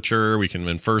musculature, we can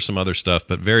infer some other stuff,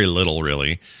 but very little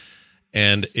really.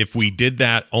 And if we did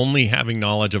that only having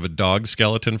knowledge of a dog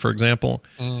skeleton, for example,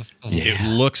 it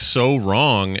looks so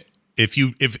wrong.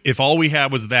 If all we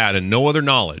had was that and no other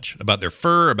knowledge about their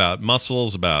fur, about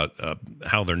muscles, about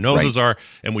how their noses are,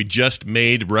 and we just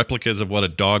made replicas of what a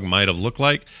dog might have looked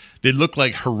like, they'd look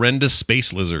like horrendous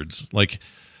space lizards. Like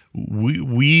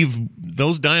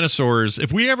those dinosaurs,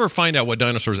 if we ever find out what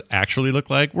dinosaurs actually look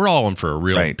like, we're all in for a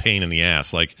real pain in the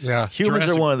ass. Like, humans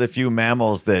are one of the few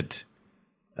mammals that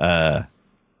are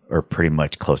pretty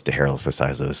much close to hairless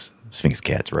besides those Sphinx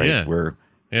cats, right? Yeah.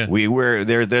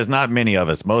 There's not many of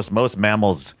us. Most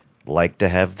mammals like to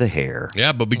have the hair.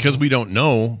 Yeah, but because we don't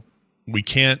know, we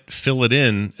can't fill it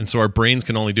in, and so our brains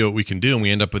can only do what we can do, and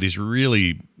we end up with these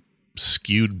really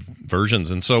skewed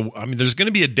versions. And so, I mean, there's going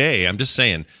to be a day, I'm just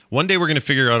saying, one day we're going to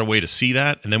figure out a way to see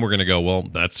that, and then we're going to go, well,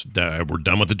 we're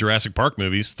done with the Jurassic Park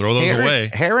movies. Throw those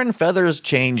away. Hair and feathers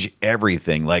change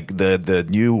everything. Like the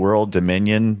New World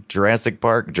Dominion Jurassic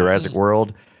Park, Jurassic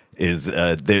World is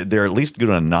they're at least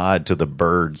doing a nod to the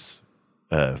birds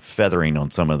feathering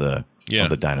on some of the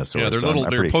dinosaurs. Yeah, they're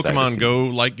they're Pokemon Go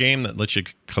like game that lets you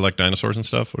collect dinosaurs and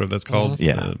stuff, whatever that's called.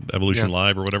 Evolution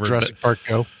Live or whatever. Jurassic Park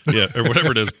Go. Yeah, or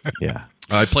whatever it is. Yeah.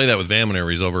 I play that with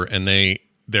Vaminaries over, and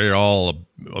they're all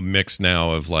a mix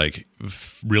now of like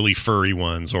really furry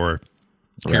ones, or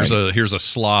here's a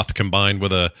sloth combined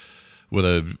with a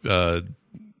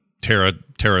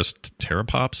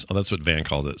Pteropops. Oh, that's what Van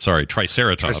calls it. Sorry,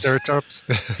 Triceratops. Triceratops.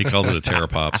 He calls it a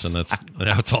pteropops, and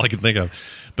that's all I can think of.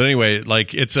 But anyway,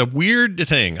 like, it's a weird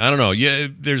thing. I don't know. Yeah,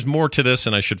 there's more to this,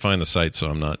 and I should find the site, so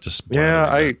I'm not just.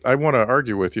 Yeah, I want to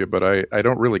argue with you, but I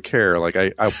don't really care. Like,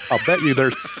 I'll bet you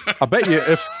there. I'll bet you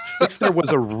if there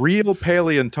was a real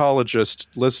paleontologist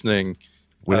listening.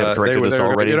 Would have corrected us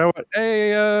already. You know what?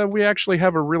 Hey, we actually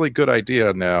have a really good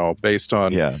idea now, based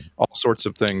on all sorts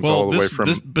of things, all the way from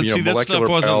molecular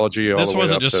biology. This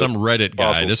wasn't just some Reddit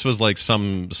guy. fossils. This was like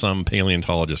some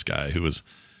paleontologist guy who was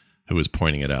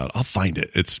pointing it out. I'll find it.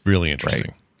 It's really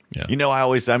interesting. Right.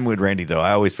 Yeah. I'm with Randy though.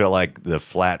 I always feel like the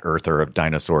flat earther of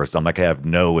dinosaurs. I'm like, I have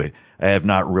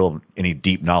not any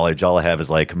deep knowledge. All I have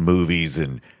is like movies,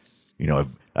 and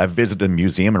I've visited a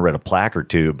museum and read a plaque or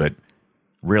two, but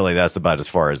really, that's about as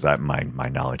far as my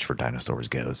knowledge for dinosaurs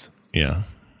goes. Yeah.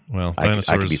 Well, dinosaurs,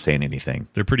 I could be saying anything.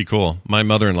 They're pretty cool. My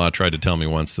mother-in-law tried to tell me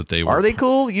once that they were. Are they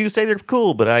cool? You say they're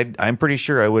cool, but I'm pretty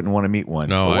sure I wouldn't want to meet one.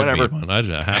 No, whatever. I'd meet one. I'd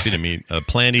be happy to meet a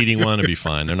plant-eating one. Would be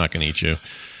fine. They're not going to eat you.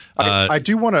 I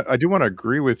do want to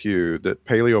agree with you that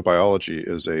paleobiology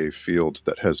is a field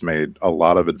that has made a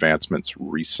lot of advancements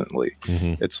recently.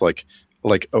 Mm-hmm. It's like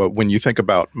when you think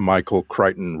about Michael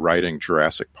Crichton writing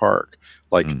Jurassic Park.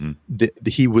 Like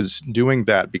he was doing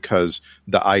that because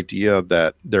the idea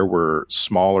that there were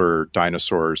smaller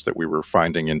dinosaurs that we were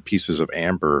finding in pieces of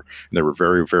amber and they were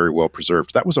very, very well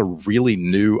preserved. That was a really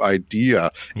new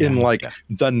idea in the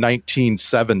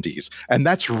 1970s. And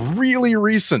that's really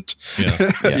recent.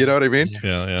 Yeah. You know what I mean?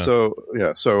 Yeah. So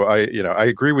I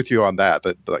agree with you on that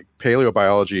like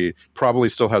paleobiology probably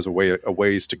still has a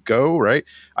ways to go. Right.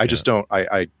 I just don't,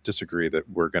 I disagree that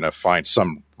we're going to find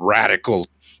some radical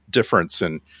difference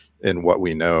in what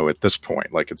we know at this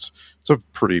point. Like it's a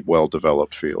pretty well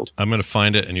developed field. I'm going to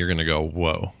find it, and you're going to go,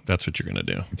 "Whoa!" That's what you're going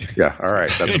to do. Yeah. All right.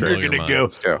 That's great. You're going to go,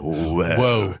 Let's go.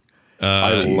 Whoa.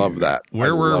 I love that.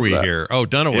 Where were we here? Oh,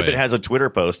 Dunaway. If it has a Twitter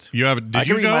post, Did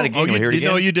you go?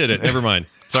 No, you did it. Never mind.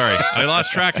 Sorry, I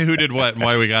lost track of who did what and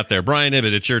why we got there. Brian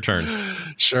Ibbett, it's your turn.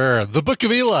 Sure. The Book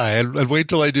of Eli. And wait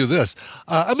till I do this.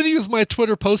 I'm going to use my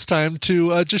Twitter post time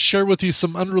to just share with you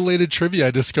some unrelated trivia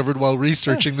I discovered while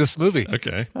researching this movie.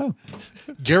 Okay.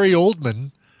 Gary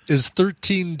Oldman is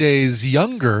 13 days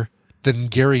younger than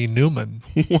Gary Newman.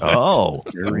 Oh,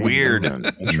 Gary weird.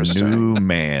 Newman. Interesting.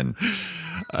 Newman.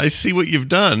 I see what you've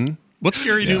done. What's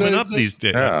Gary Newman up these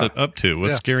days? Yeah. Up to?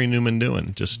 What's Gary Newman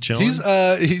doing? Just chilling?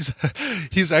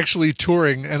 He's actually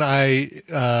touring, and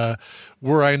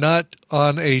were I not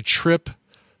on a trip?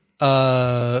 Were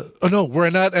I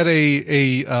not at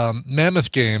a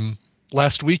Mammoth game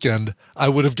last weekend? I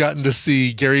would have gotten to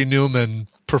see Gary Newman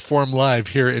perform live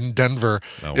here in Denver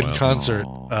in concert.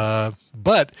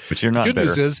 But you're not the good bitter.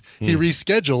 news is he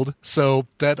rescheduled, so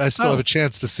that I still have a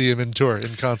chance to see him in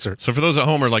concert. So for those at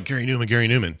home who are like, Gary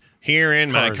Newman, here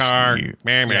in my car.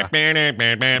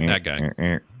 That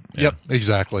guy. Yep,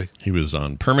 exactly. He was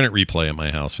on permanent replay at my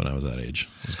house when I was that age.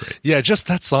 It was great. Yeah, just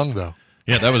that song, though.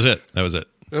 Yeah, that was it. That was it.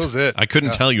 I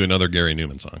couldn't tell you another Gary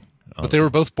Newman song. Honestly. But they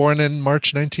were both born in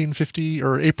March 1950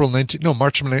 or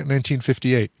March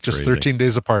 1958, just Crazy. 13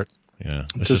 days apart. Yeah.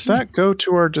 Does that go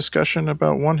to our discussion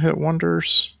about one-hit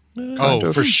wonders?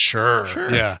 For sure.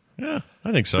 Yeah. Yeah,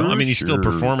 I think so. I mean, he's still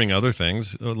performing other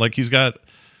things. Like he's got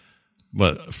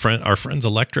Our Friends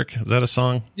Electric. Is that a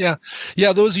song? Yeah.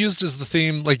 That was used as the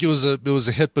theme. Like it was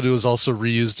a hit, but it was also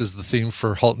reused as the theme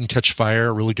for Halt and Catch Fire.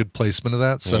 A really good placement of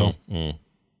that. So,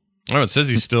 Oh, it says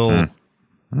he's still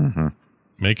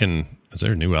making. Is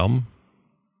there a new album?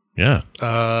 Yeah.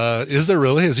 Is there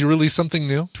really? Has he released something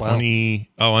new? 20.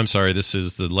 Wow. Oh, I'm sorry. This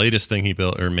is the latest thing he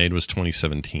built or made was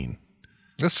 2017.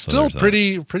 That's still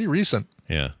pretty recent.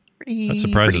 Yeah. That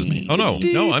surprises me. Oh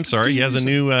no, I'm sorry. He has a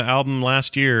new album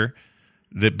last year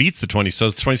that beats the 20. So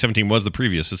 2017 was the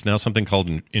previous. It's now something called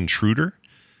Intruder,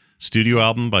 studio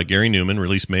album by Gary Newman,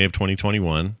 released May of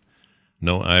 2021.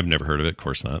 No, I've never heard of it. Of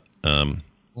course not.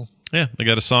 Yeah, they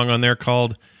got a song on there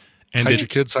called Hide Your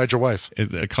Kids, Hide Your Wife.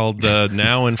 It's called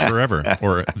Now and Forever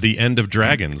or The End of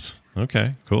Dragons.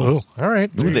 Okay, cool. Oh, all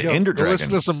right. The End of Dragons.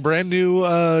 Listen to some brand new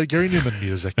Gary Newman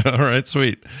music. All right,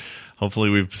 sweet. Hopefully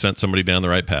we've sent somebody down the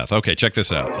right path. Okay, check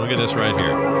this out. Look at this right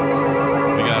here.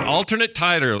 We got alternate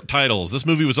titles. This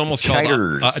movie was almost called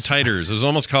Titers. It was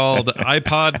almost called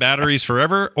iPod Batteries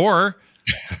Forever or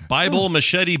Bible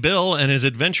Machete Bill and His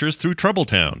Adventures Through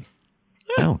Troubletown.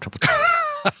 Oh, Troubletown.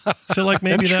 I feel like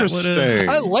maybe that would have...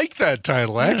 I like that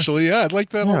title, actually. Yeah, I'd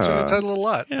like that alternate title a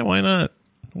lot. Yeah, why not?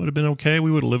 Would have been okay. We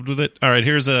would have lived with it. All right,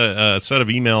 here's a set of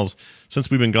emails.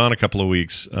 Since we've been gone a couple of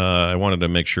weeks, I wanted to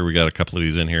make sure we got a couple of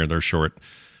these in here. They're short.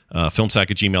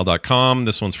 filmsack@gmail.com.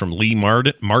 This one's from Lee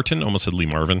Martin. Almost said Lee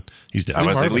Marvin. He's dead. I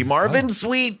was like, Lee Marvin,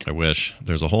 sweet. I wish.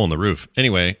 There's a hole in the roof.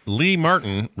 Anyway, Lee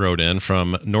Martin wrote in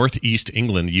from Northeast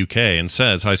England, UK, and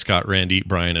says, "Hi, Scott, Randy,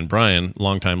 Brian, and Brian.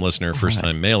 Longtime listener,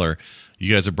 first-time mailer.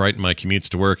 You guys have brightened my commutes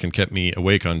to work and kept me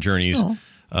awake on journeys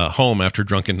home after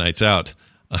drunken nights out.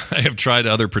 I have tried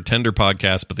other Pretender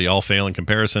podcasts, but they all fail in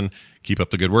comparison. Keep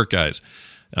up the good work, guys."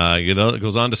 It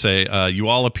goes on to say, you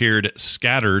all appeared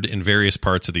scattered in various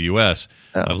parts of the U.S.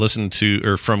 I've listened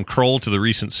to, from Kroll to the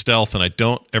recent Stealth, and I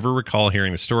don't ever recall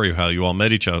hearing the story of how you all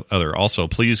met each other. Also,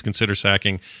 please consider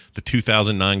sacking the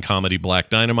 2009 comedy Black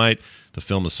Dynamite. The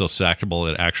film is so sackable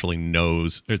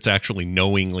it's actually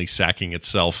knowingly sacking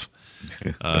itself.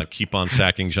 Keep on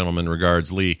sacking, gentlemen. Regards,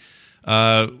 Lee.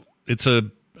 It's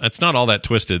not all that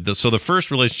twisted. So the first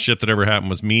relationship that ever happened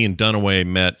was me and Dunaway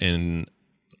met in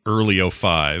early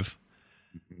 2005.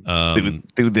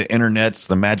 Through the internets,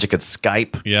 the magic of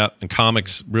Skype. Yeah, and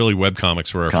comics, really web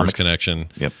comics were our first connection.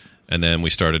 Yep. And then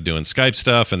we started doing Skype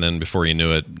stuff, and then before you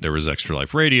knew it, there was Extra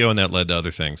Life Radio, and that led to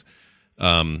other things.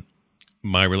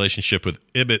 My relationship with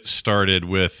Ibbott started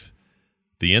with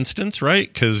The Instance,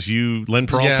 right? Because Len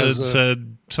Peralta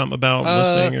said something about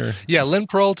listening, or Len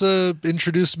Peralta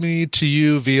introduced me to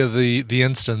you via the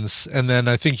Instance, and then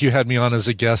I think you had me on as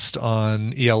a guest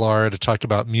on ELR to talk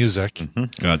about music.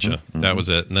 Gotcha. That was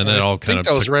it, and then it all kind of.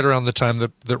 That was right around the time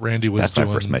that Randy was doing.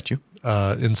 When I first met you.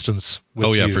 Instance.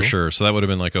 With you. for sure. So that would have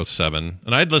been like 2007,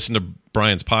 and I'd listened to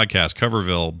Brian's podcast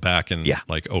Coverville back in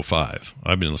like 2005.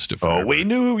 I've been listening to it forever. Oh, we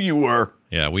knew who you were.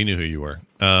 Yeah, we knew who you were.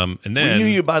 And then we knew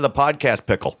you by the podcast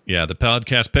pickle. Yeah, the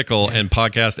podcast pickle and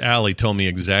podcast alley told me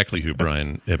exactly who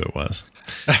Brian Ibbott was.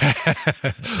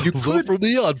 You vote for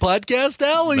me on podcast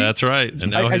alley. That's right. And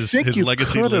now his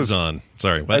legacy lives on.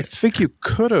 Sorry, what? I think you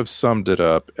could have summed it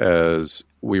up as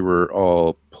we were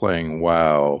all playing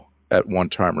WoW at one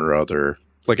time or other.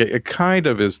 Like it kind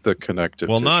of is the connective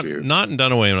tissue. Not in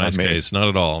Dunaway in my case, not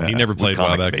at all. He never played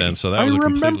WoW back then, so that was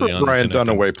remember Brian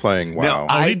Dunaway playing WoW. No,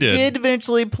 I did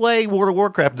eventually play World of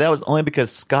Warcraft. That was only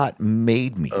because Scott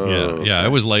made me. Yeah, it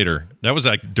was later. That was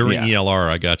like during ELR.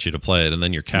 I got you to play it, and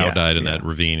then your cow died in that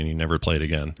ravine, and you never played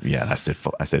again. Yeah, I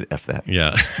said F that.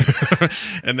 Yeah,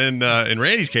 and then in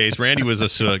Randy's case, Randy was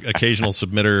a occasional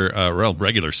submitter,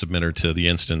 regular submitter to the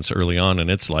Instance early on in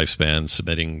its lifespan,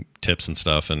 submitting tips and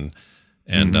stuff, and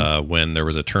when there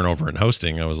was a turnover in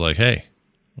hosting, I was like, "Hey,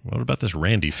 what about this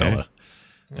Randy fella?"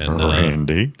 And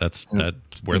Randy, that's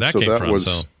where that came from.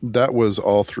 That was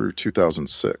all through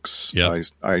 2006. Yeah,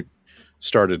 I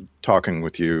started talking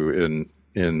with you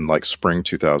in like spring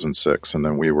 2006, and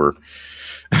then we were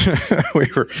we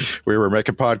were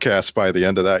making podcasts by the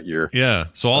end of that year. Yeah,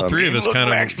 so all three of us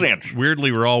kind of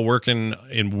weirdly were all working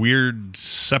in weird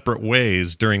separate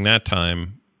ways during that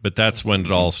time, but that's when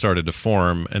it all started to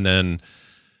form, and then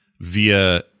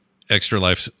via Extra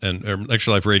Life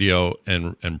Radio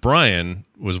and Brian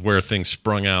was where things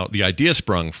sprung out. The idea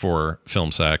sprung for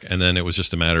Film Sack, and then it was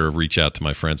just a matter of reach out to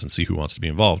my friends and see who wants to be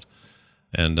involved.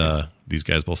 And these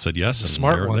guys both said yes. The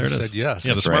smart one said yes.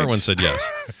 Yeah, the smart one said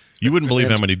yes. You wouldn't believe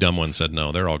how many dumb ones said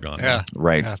no. They're all gone. Yeah,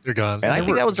 right. Yeah, they're gone. And I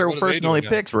think that was our first and only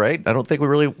picks, right? I don't think we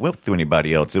really went through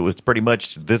anybody else. It was pretty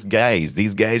much these guys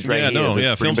right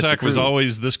here. Film Sack was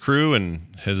always this crew, and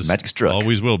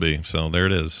always will be. So there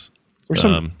it is.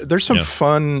 There's some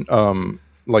fun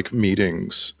like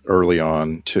meetings early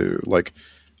on too. Like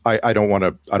I don't want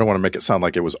to make it sound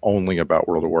like it was only about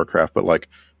World of Warcraft, but like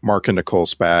Mark and Nicole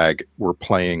Spag were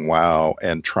playing WoW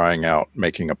and trying out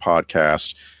making a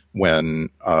podcast when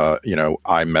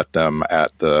I met them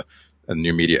at the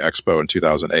New Media Expo in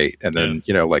 2008, and then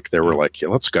they were like, yeah,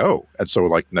 let's go. And so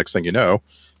like next thing you know,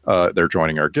 they're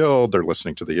joining our guild, they're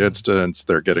listening to the Instance,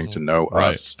 they're getting to know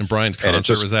us. And Brian's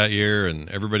concert was that year, and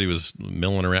everybody was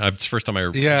milling around. It's the first time I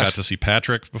got to see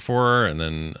Patrick before, and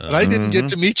then but I didn't get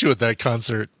to meet you at that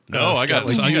concert. No, I got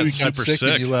super sick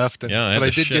and you left. But I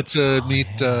did get to meet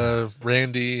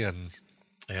Randy, and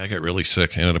I got really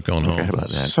sick. I ended up going home.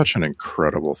 Such an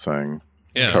incredible thing.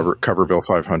 Yeah, Coverville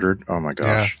 500. Oh my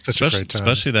gosh,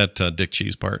 especially that Dick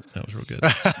Cheese part. That was real good.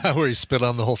 Where he spit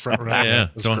on the whole front row. Yeah,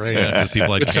 it was great. Because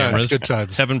people had cameras. Good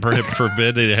times. Heaven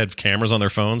forbid they had cameras on their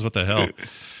phones. What the hell?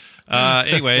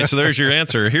 Anyway, so there's your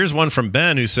answer. Here's one from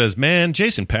Ben who says, "Man,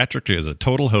 Jason Patrick is a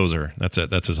total hoser." That's it.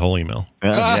 That's his whole email.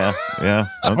 Yeah.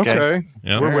 Okay.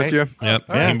 Yeah. We're with you. Yep.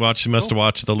 Right. He must have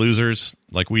watched The Losers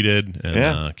like we did,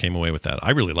 and came away with that.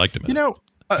 I really liked him.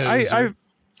 I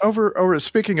over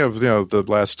speaking of the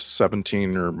last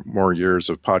 17 or more years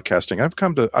of podcasting, I've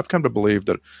come to believe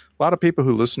that a lot of people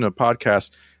who listen to podcasts,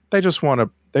 they just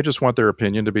want their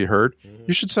opinion to be heard.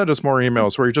 You should send us more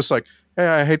emails where you're just like, hey,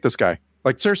 I hate this guy.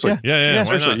 Like seriously, Yeah. Why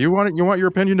seriously, not? you want your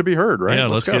opinion to be heard, right? Yeah,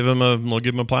 Let's go. we'll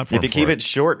give him a platform. If you keep it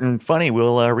short and funny,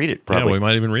 we'll read it. Probably. Yeah, we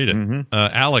might even read it. Mm-hmm.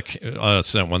 Alec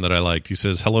sent one that I liked. He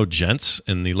says, "Hello, gents.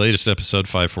 In the latest episode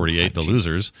 548, The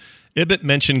Losers, Ibbott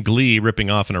mentioned Glee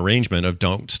ripping off an arrangement of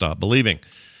Don't Stop Believing.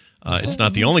 It's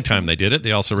not the only time they did it.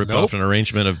 They also ripped off an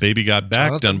arrangement of Baby Got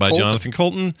Back done by Jonathan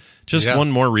Colton. Just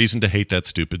one more reason to hate that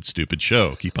stupid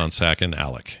show. Keep on sacking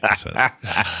Alec," he says.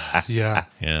 Yeah.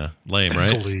 Yeah. Lame,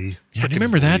 right? Glee. Yeah, do you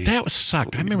remember that? That was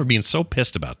sucked. I remember being so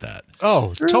pissed about that.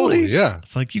 Oh, totally. Yeah.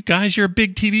 It's like, you guys, you're a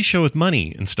big TV show with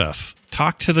money and stuff.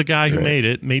 Talk to the guy who made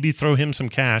it. Maybe throw him some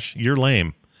cash. You're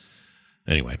lame.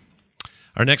 Anyway,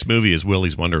 our next movie is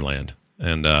Willy's Wonderland.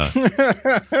 And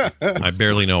I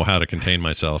barely know how to contain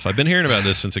myself. I've been hearing about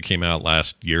this since it came out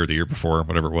last year, the year before,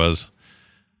 whatever it was.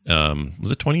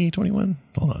 Was it 2021?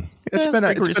 Hold on. It's been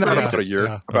out about a year.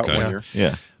 Yeah. About Okay. 1 year.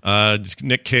 Yeah.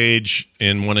 Nick Cage,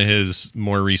 in one of his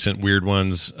more recent weird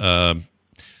ones,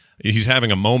 he's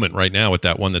having a moment right now with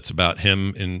that one that's about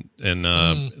him and him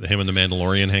and the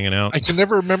Mandalorian hanging out. I can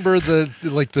never remember the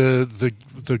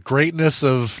greatness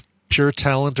of Pure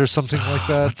Talent or something like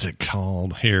that. What's it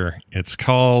called? Here. It's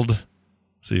called, let's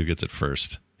see who gets it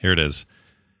first. Here it is.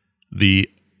 The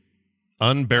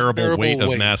Unbearable Weight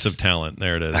of Massive Talent.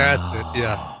 There it is. That's it.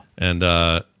 Yeah.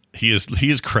 And he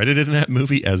is credited in that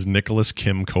movie as Nicholas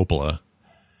Kim Coppola.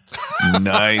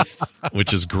 Nice.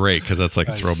 Which is great because that's like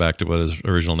a throwback to what his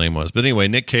original name was. But anyway,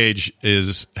 Nick Cage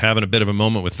is having a bit of a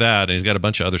moment with that, and he's got a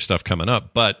bunch of other stuff coming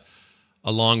up. But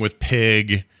along with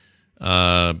Pig,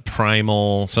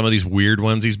 Primal, some of these weird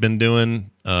ones he's been doing,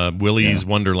 Willy's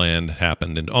Wonderland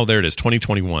happened, and there it is,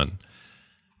 2021,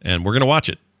 and we're gonna watch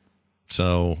it.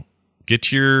 So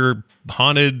get your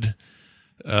haunted,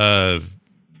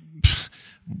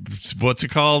 what's it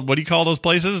called? What do you call those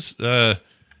places?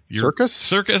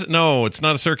 Circus? No, it's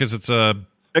not a circus. It's a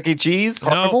Chuck E. Cheese.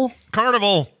 Carnival? No,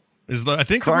 Carnival is the. I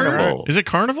think Carnival. the word. Is it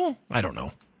Carnival? I don't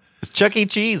know. It's Chuck E.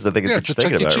 Cheese. I think Yeah, it's it's a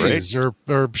what Chuck you're E. thinking about, Cheese or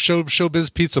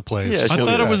Showbiz Pizza Place. Yeah, I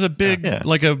thought it was a big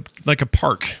like a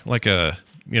park, like a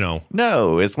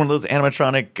No, it's one of those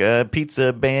animatronic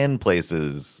pizza band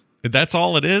places. That's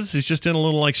all it is. He's just in a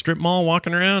little like strip mall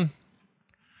walking around.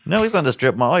 No, he's on the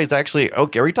strip mall. He's actually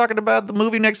okay. Are we talking about the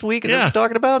movie next week? Is that what you're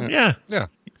talking about? Yeah.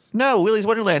 No, Willy's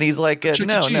Wonderland. He's like Chuck E.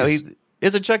 Cheese.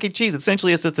 It's a Chuck E. Cheese.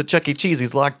 Essentially, it's a Chuck E. Cheese.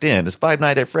 He's locked in. It's Five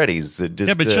Nights at Freddy's. But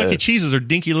Chuck E. Cheese's are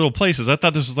dinky little places. I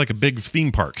thought this was like a big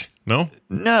theme park. No.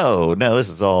 No. This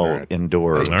is all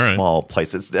indoor, small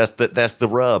places. That's the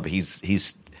rub. They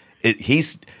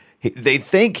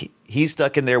think he's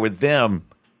stuck in there with them,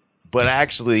 but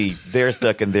actually they're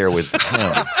stuck in there with him. Did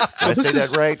I say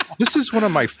that right? This is one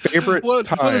of my favorite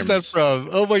times. What is that from?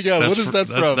 Oh my God! What is that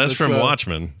from? That's from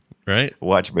Watchmen, right?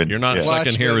 Watchmen. You're not stuck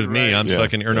in here with me. right. I'm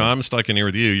stuck in here. No, I'm stuck in here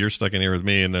with you. You're stuck in here with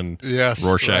me, and then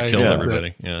Rorschach kills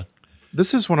everybody. Yeah.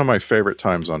 This is one of my favorite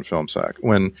times on Film Sack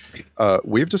when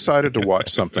we've decided to watch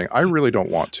something. I really don't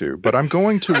want to, but I'm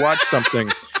going to watch something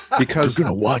because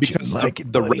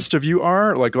the rest of you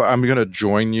are like, I'm going to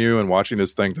join you in watching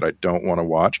this thing that I don't want to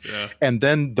watch. Yeah. And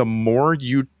then the more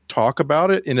you talk about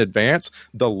it in advance,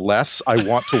 the less I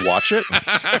want to watch it.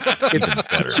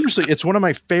 Seriously, it's one of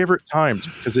my favorite times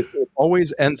because it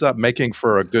always ends up making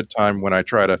for a good time when I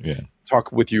try to talk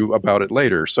with you about it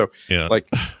later. So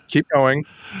keep going.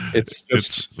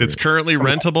 It's currently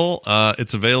rentable.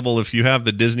 It's available if you have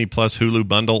the Disney Plus Hulu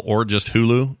bundle or just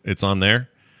Hulu. It's on there.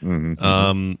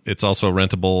 Mm-hmm. It's also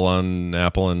rentable on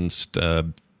Apple and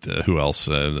who else?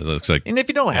 It looks like. And if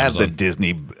you don't have the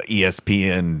Disney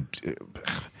ESPN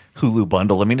Hulu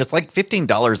bundle, I mean, it's like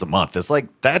 $15 a month. It's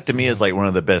like that to me is like one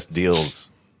of the best deals.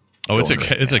 Oh, it's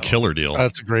a killer deal.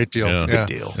 That's a great deal. Yeah. Good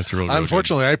deal. It's a real.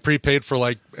 Unfortunately, I prepaid for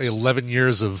like 11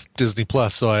 years of Disney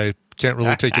Plus, so I can't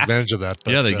really take advantage of that.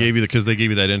 But, they gave you they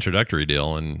gave you that introductory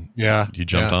deal, and you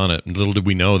jumped on it. And little did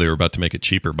we know they were about to make it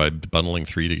cheaper by bundling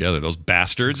 3 together. Those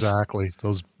bastards. Exactly,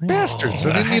 those bastards.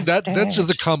 I mean, that's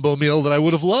just a combo meal that I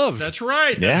would have loved. That's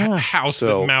right. Yeah. House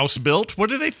that Mouse built.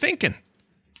 What are they thinking?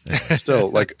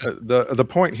 Still, like the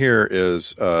point here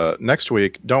is next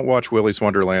week, don't watch Willy's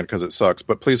Wonderland because it sucks,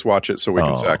 but please watch it so we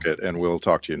can sack it, and we'll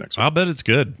talk to you next week. I'll bet it's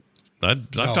good. I've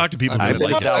talked to people who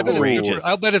like it.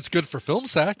 I'll bet it's good for Film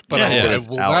Sack, but I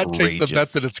will not take the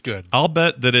bet that it's good. I'll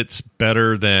bet that it's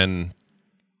better than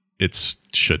it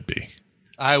should be.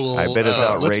 I will. I bet it's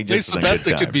outrageous. Let's place a bet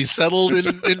that could be settled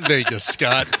in Vegas,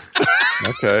 Scott.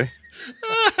 Okay.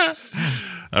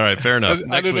 All right, fair enough.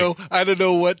 I don't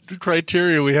know what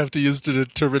criteria we have to use to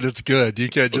determine it's good. You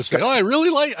can't just say, "Oh, I really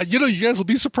like." You guys will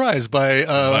be surprised by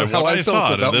how I felt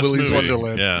about Willy's movie.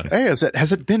 Wonderland. Yeah. Hey,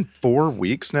 has it been 4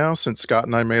 weeks now since Scott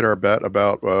and I made our bet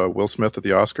about Will Smith at the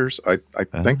Oscars?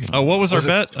 I think. Oh, what was our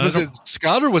bet? Was it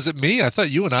Scott or was it me? I thought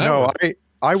you and I. No, were.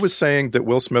 I was saying that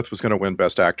Will Smith was going to win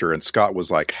Best Actor, and Scott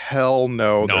was like, "Hell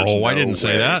no!" No, I didn't way.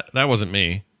 say that. That wasn't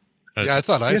me. Yeah, I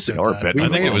thought I said that. I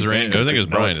think it was Randy. I think it was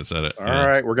Brian that said it. All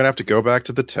right, we're gonna have to go back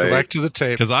to the tape. Go back to the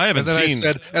tape because I haven't seen.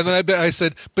 I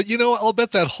said, but I'll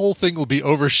bet that whole thing will be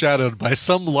overshadowed by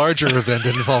some larger event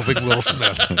involving Will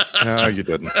Smith. No, you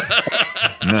didn't.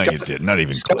 No, you did not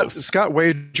even close. Scott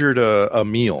wagered a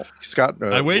meal.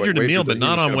 I wagered a meal, but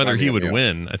not on whether he would meal.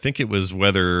 win. I think it was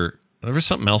whether there was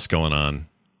something else going on.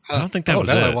 I don't think that was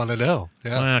it. I want to know.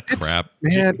 Yeah. Crap.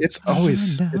 It's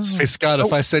always. Hey Scott,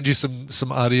 if I send you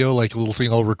some audio, like a little thing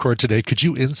I'll record today, could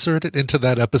you insert it into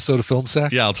that episode of Film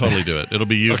Sack? Yeah, I'll totally do it. It'll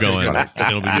be you going.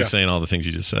 It'll be you saying all the things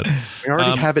you just said. We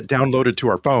already have it downloaded to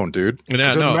our phone, dude.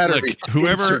 Yeah, no. Look,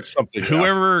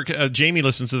 whoever Jamie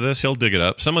listens to this, he'll dig it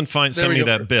up. Someone send me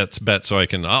that bet so I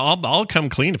can. I'll come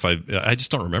clean if I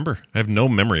just don't remember. I have no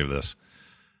memory of this.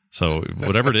 So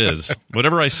whatever it is,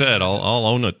 whatever I said, I'll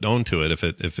own to it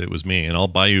if it was me, and I'll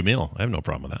buy you a meal. I have no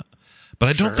problem with that. But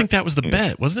I don't think that was the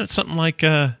bet. Wasn't it something like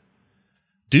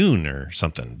Dune or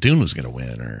something? Dune was going to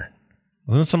win, or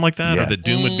wasn't it something like that? Yeah. Or that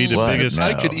Dune would be the biggest?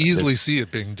 I could easily see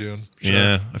it being Dune. Sure.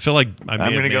 Yeah, I feel like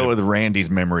I'm going to go with Randy's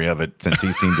memory of it since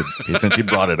he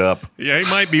brought it up. Yeah, he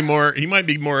might be more.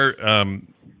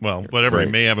 Well, whatever. Right.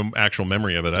 He may have an actual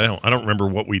memory of it. I don't remember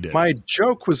what we did. My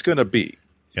joke was going to be.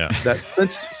 Yeah. That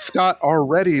since Scott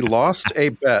already lost a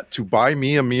bet to buy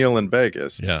me a meal in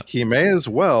Vegas, he may as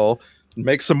well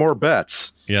make some more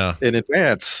bets in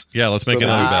advance. Yeah, let's make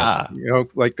another bet.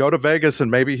 Like go to Vegas and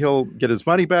maybe he'll get his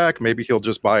money back. Maybe he'll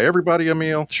just buy everybody a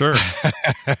meal. Sure.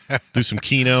 Do some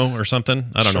Keno or something.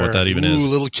 I don't know what that even is. Ooh,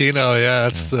 little Keno. Yeah,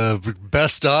 it's the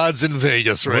best odds in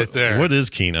Vegas there. What is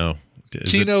Keno?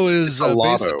 Keno is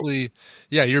basically,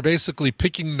 you're basically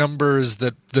picking numbers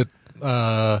that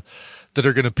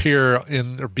are going to appear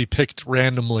in or be picked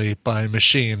randomly by a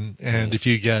machine. And if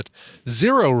you get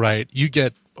 0 right, you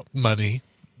get money.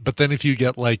 But then if you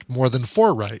get like more than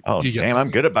 4 right, you get money.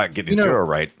 I'm good about getting 0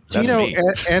 right. That's me.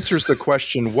 Answers the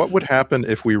question, what would happen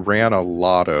if we ran a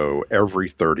lotto every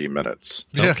 30 minutes?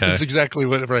 Yeah, that's exactly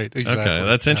what, right. Exactly. Okay,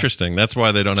 that's interesting. That's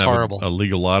why they don't have a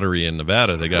legal lottery in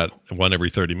Nevada. They got one every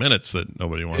 30 minutes that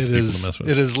nobody wants people to mess with.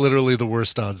 It is literally the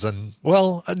worst odds. And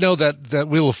no, that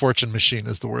Wheel of Fortune machine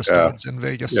is the worst odds in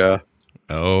Vegas. Yeah.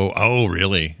 Oh,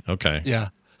 really? Okay. Yeah.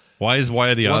 Why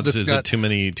are the odds? Is it too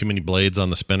many blades on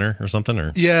the spinner or something?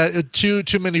 Or too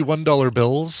many $1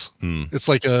 bills. It's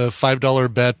like a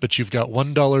 $5 bet, but you've got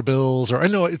 $1 bills. Or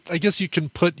I guess you can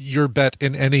put your bet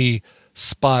in any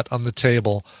spot on the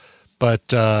table, but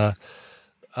the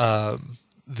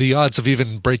odds of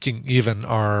even breaking even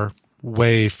are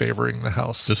way favoring the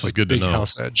house. This is good to know.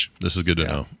 House edge. This is good to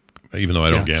know. Even though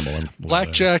I don't gamble,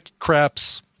 blackjack,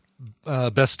 craps,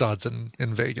 best odds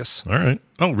in Vegas. All right.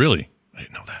 Oh, really? I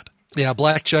didn't know that. Yeah,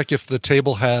 blackjack, if the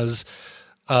table has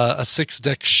a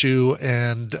 6-deck shoe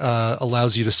and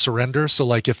allows you to surrender. So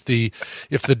like if the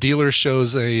dealer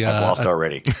shows I've lost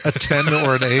already. a 10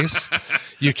 or an ace,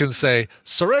 you can say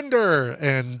surrender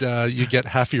and you get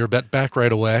half of your bet back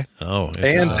right away. Oh,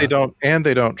 and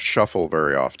they don't shuffle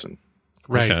very often.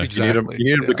 Right, okay. exactly. You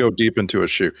need them to go deep into a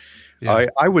shoe. Yeah.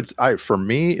 For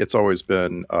me, it's always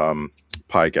been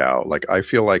Pai Gow. Like I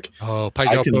feel like Pai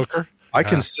Gow poker. I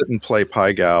can sit and play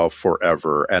Pai Gow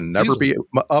forever and never be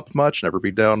up much, never be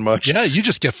down much. Yeah, you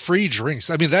just get free drinks.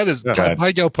 I mean, that is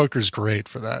Pai Gow poker is great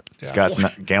for that. Yeah. Scott's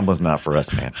gambling's not for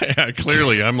us, man. Yeah,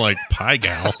 clearly, I'm like Pai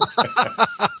Gow.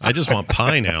 I just want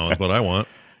pie now. Is what I want.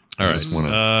 All right.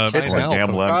 It's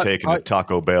gamble I'm taking is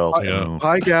Taco Bell.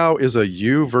 Pai Gow is a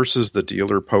you versus the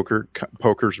dealer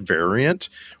poker's variant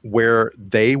where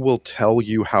they will tell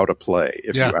you how to play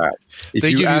if you act.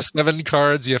 They give you 7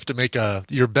 cards. You have to make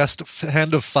your best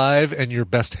hand of 5 and your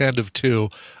best hand of 2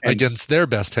 against their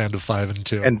best hand of 5 and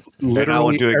 2. And literally, I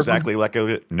will do exactly like I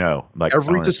would. No, like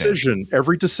every decision,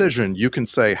 you can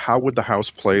say, "How would the house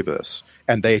play this?"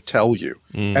 And they tell you.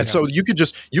 And so you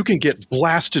can get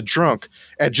blasted drunk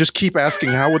and just keep asking,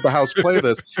 how would the house play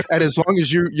this? And as long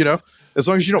as you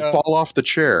don't fall off the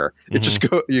chair, you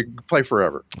play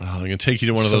forever. Oh, I'm going to take you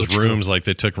to one of those rooms like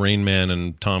they took Rain Man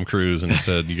and Tom Cruise and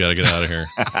said, you got to get out of here.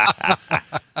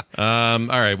 All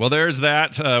right. Well, there's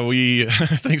that.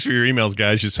 Thanks for your emails,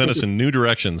 guys. You sent us in new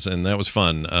directions and that was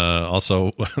fun.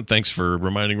 Also, thanks for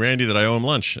reminding Randy that I owe him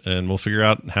lunch and we'll figure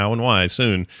out how and why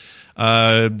soon.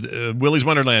 Willy's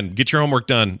Wonderland, get your homework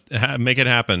done. Make it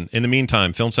happen. In the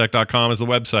meantime, filmsack.com is the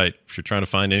website. If you're trying to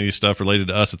find any stuff related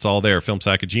to us, it's all there.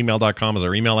 Filmsack@gmail.com is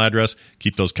our email address.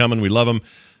 Keep those coming. We love them.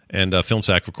 And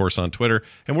Filmsack, of course, on Twitter.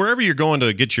 And wherever you're going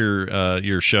to get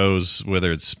your shows,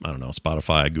 whether it's, I don't know,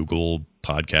 Spotify, Google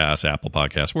Podcasts, Apple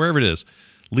Podcasts, wherever it is,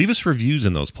 leave us reviews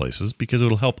in those places because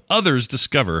it'll help others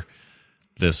discover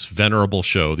this venerable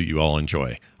show that you all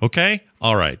enjoy. Okay?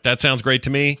 All right. That sounds great to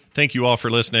me. Thank you all for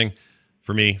listening.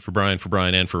 For me, for Brian,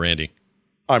 and for Randy.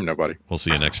 I'm nobody. We'll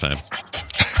see you next time.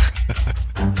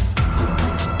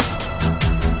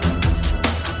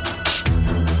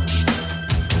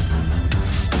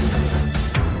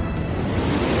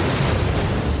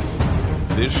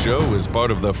 This show is part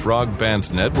of the Frog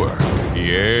Pants Network.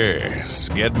 Yes.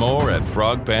 Get more at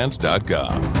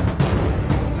frogpants.com.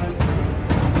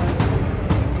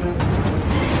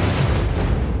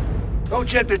 Go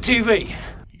check the TV.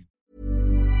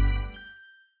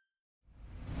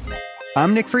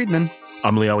 I'm Nick Friedman.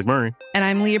 I'm Lee Alec Murray. And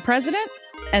I'm Leah President.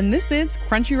 And this is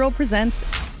Crunchyroll Presents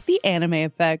The Anime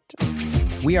Effect.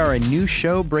 We are a new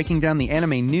show breaking down the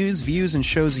anime news, views, and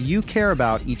shows you care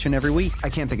about each and every week. I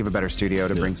can't think of a better studio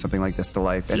to bring something like this to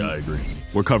life. And I agree.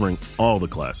 We're covering all the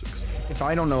classics. If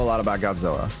I don't know a lot about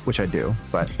Godzilla, which I do,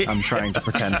 but I'm trying to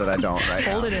pretend that I don't right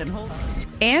now. Hold it in.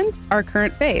 And our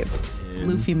current faves.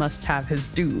 Luffy must have his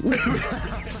due.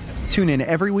 Tune in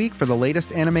every week for the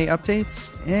latest anime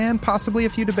updates and possibly a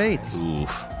few debates.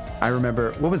 Oof. I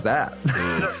remember, what was that?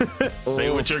 Say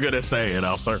what you're going to say and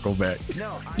I'll circle back.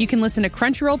 You can listen to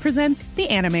Crunchyroll Presents The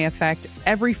Anime Effect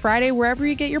every Friday wherever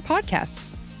you get your podcasts.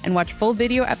 And watch full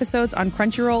video episodes on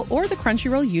Crunchyroll or the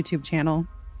Crunchyroll YouTube channel.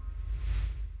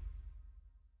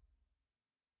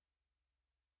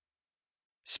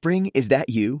 Spring, is that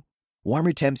you?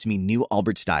 Warmer temps mean new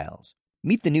Allbirds styles.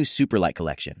 Meet the new Superlight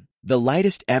collection, the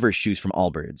lightest ever shoes from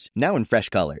Allbirds, now in fresh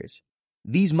colors.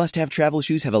 These must-have travel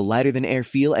shoes have a lighter-than-air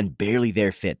feel and barely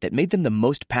there fit that made them the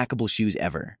most packable shoes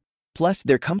ever. Plus,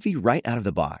 they're comfy right out of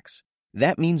the box.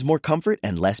 That means more comfort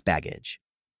and less baggage.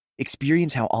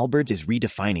 Experience how Allbirds is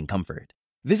redefining comfort.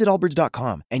 Visit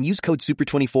allbirds.com and use code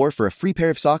SUPER24 for a free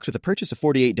pair of socks with a purchase of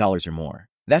 $48 or more.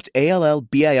 That's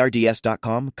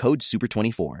ALLBIRDS.com, code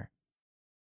SUPER24.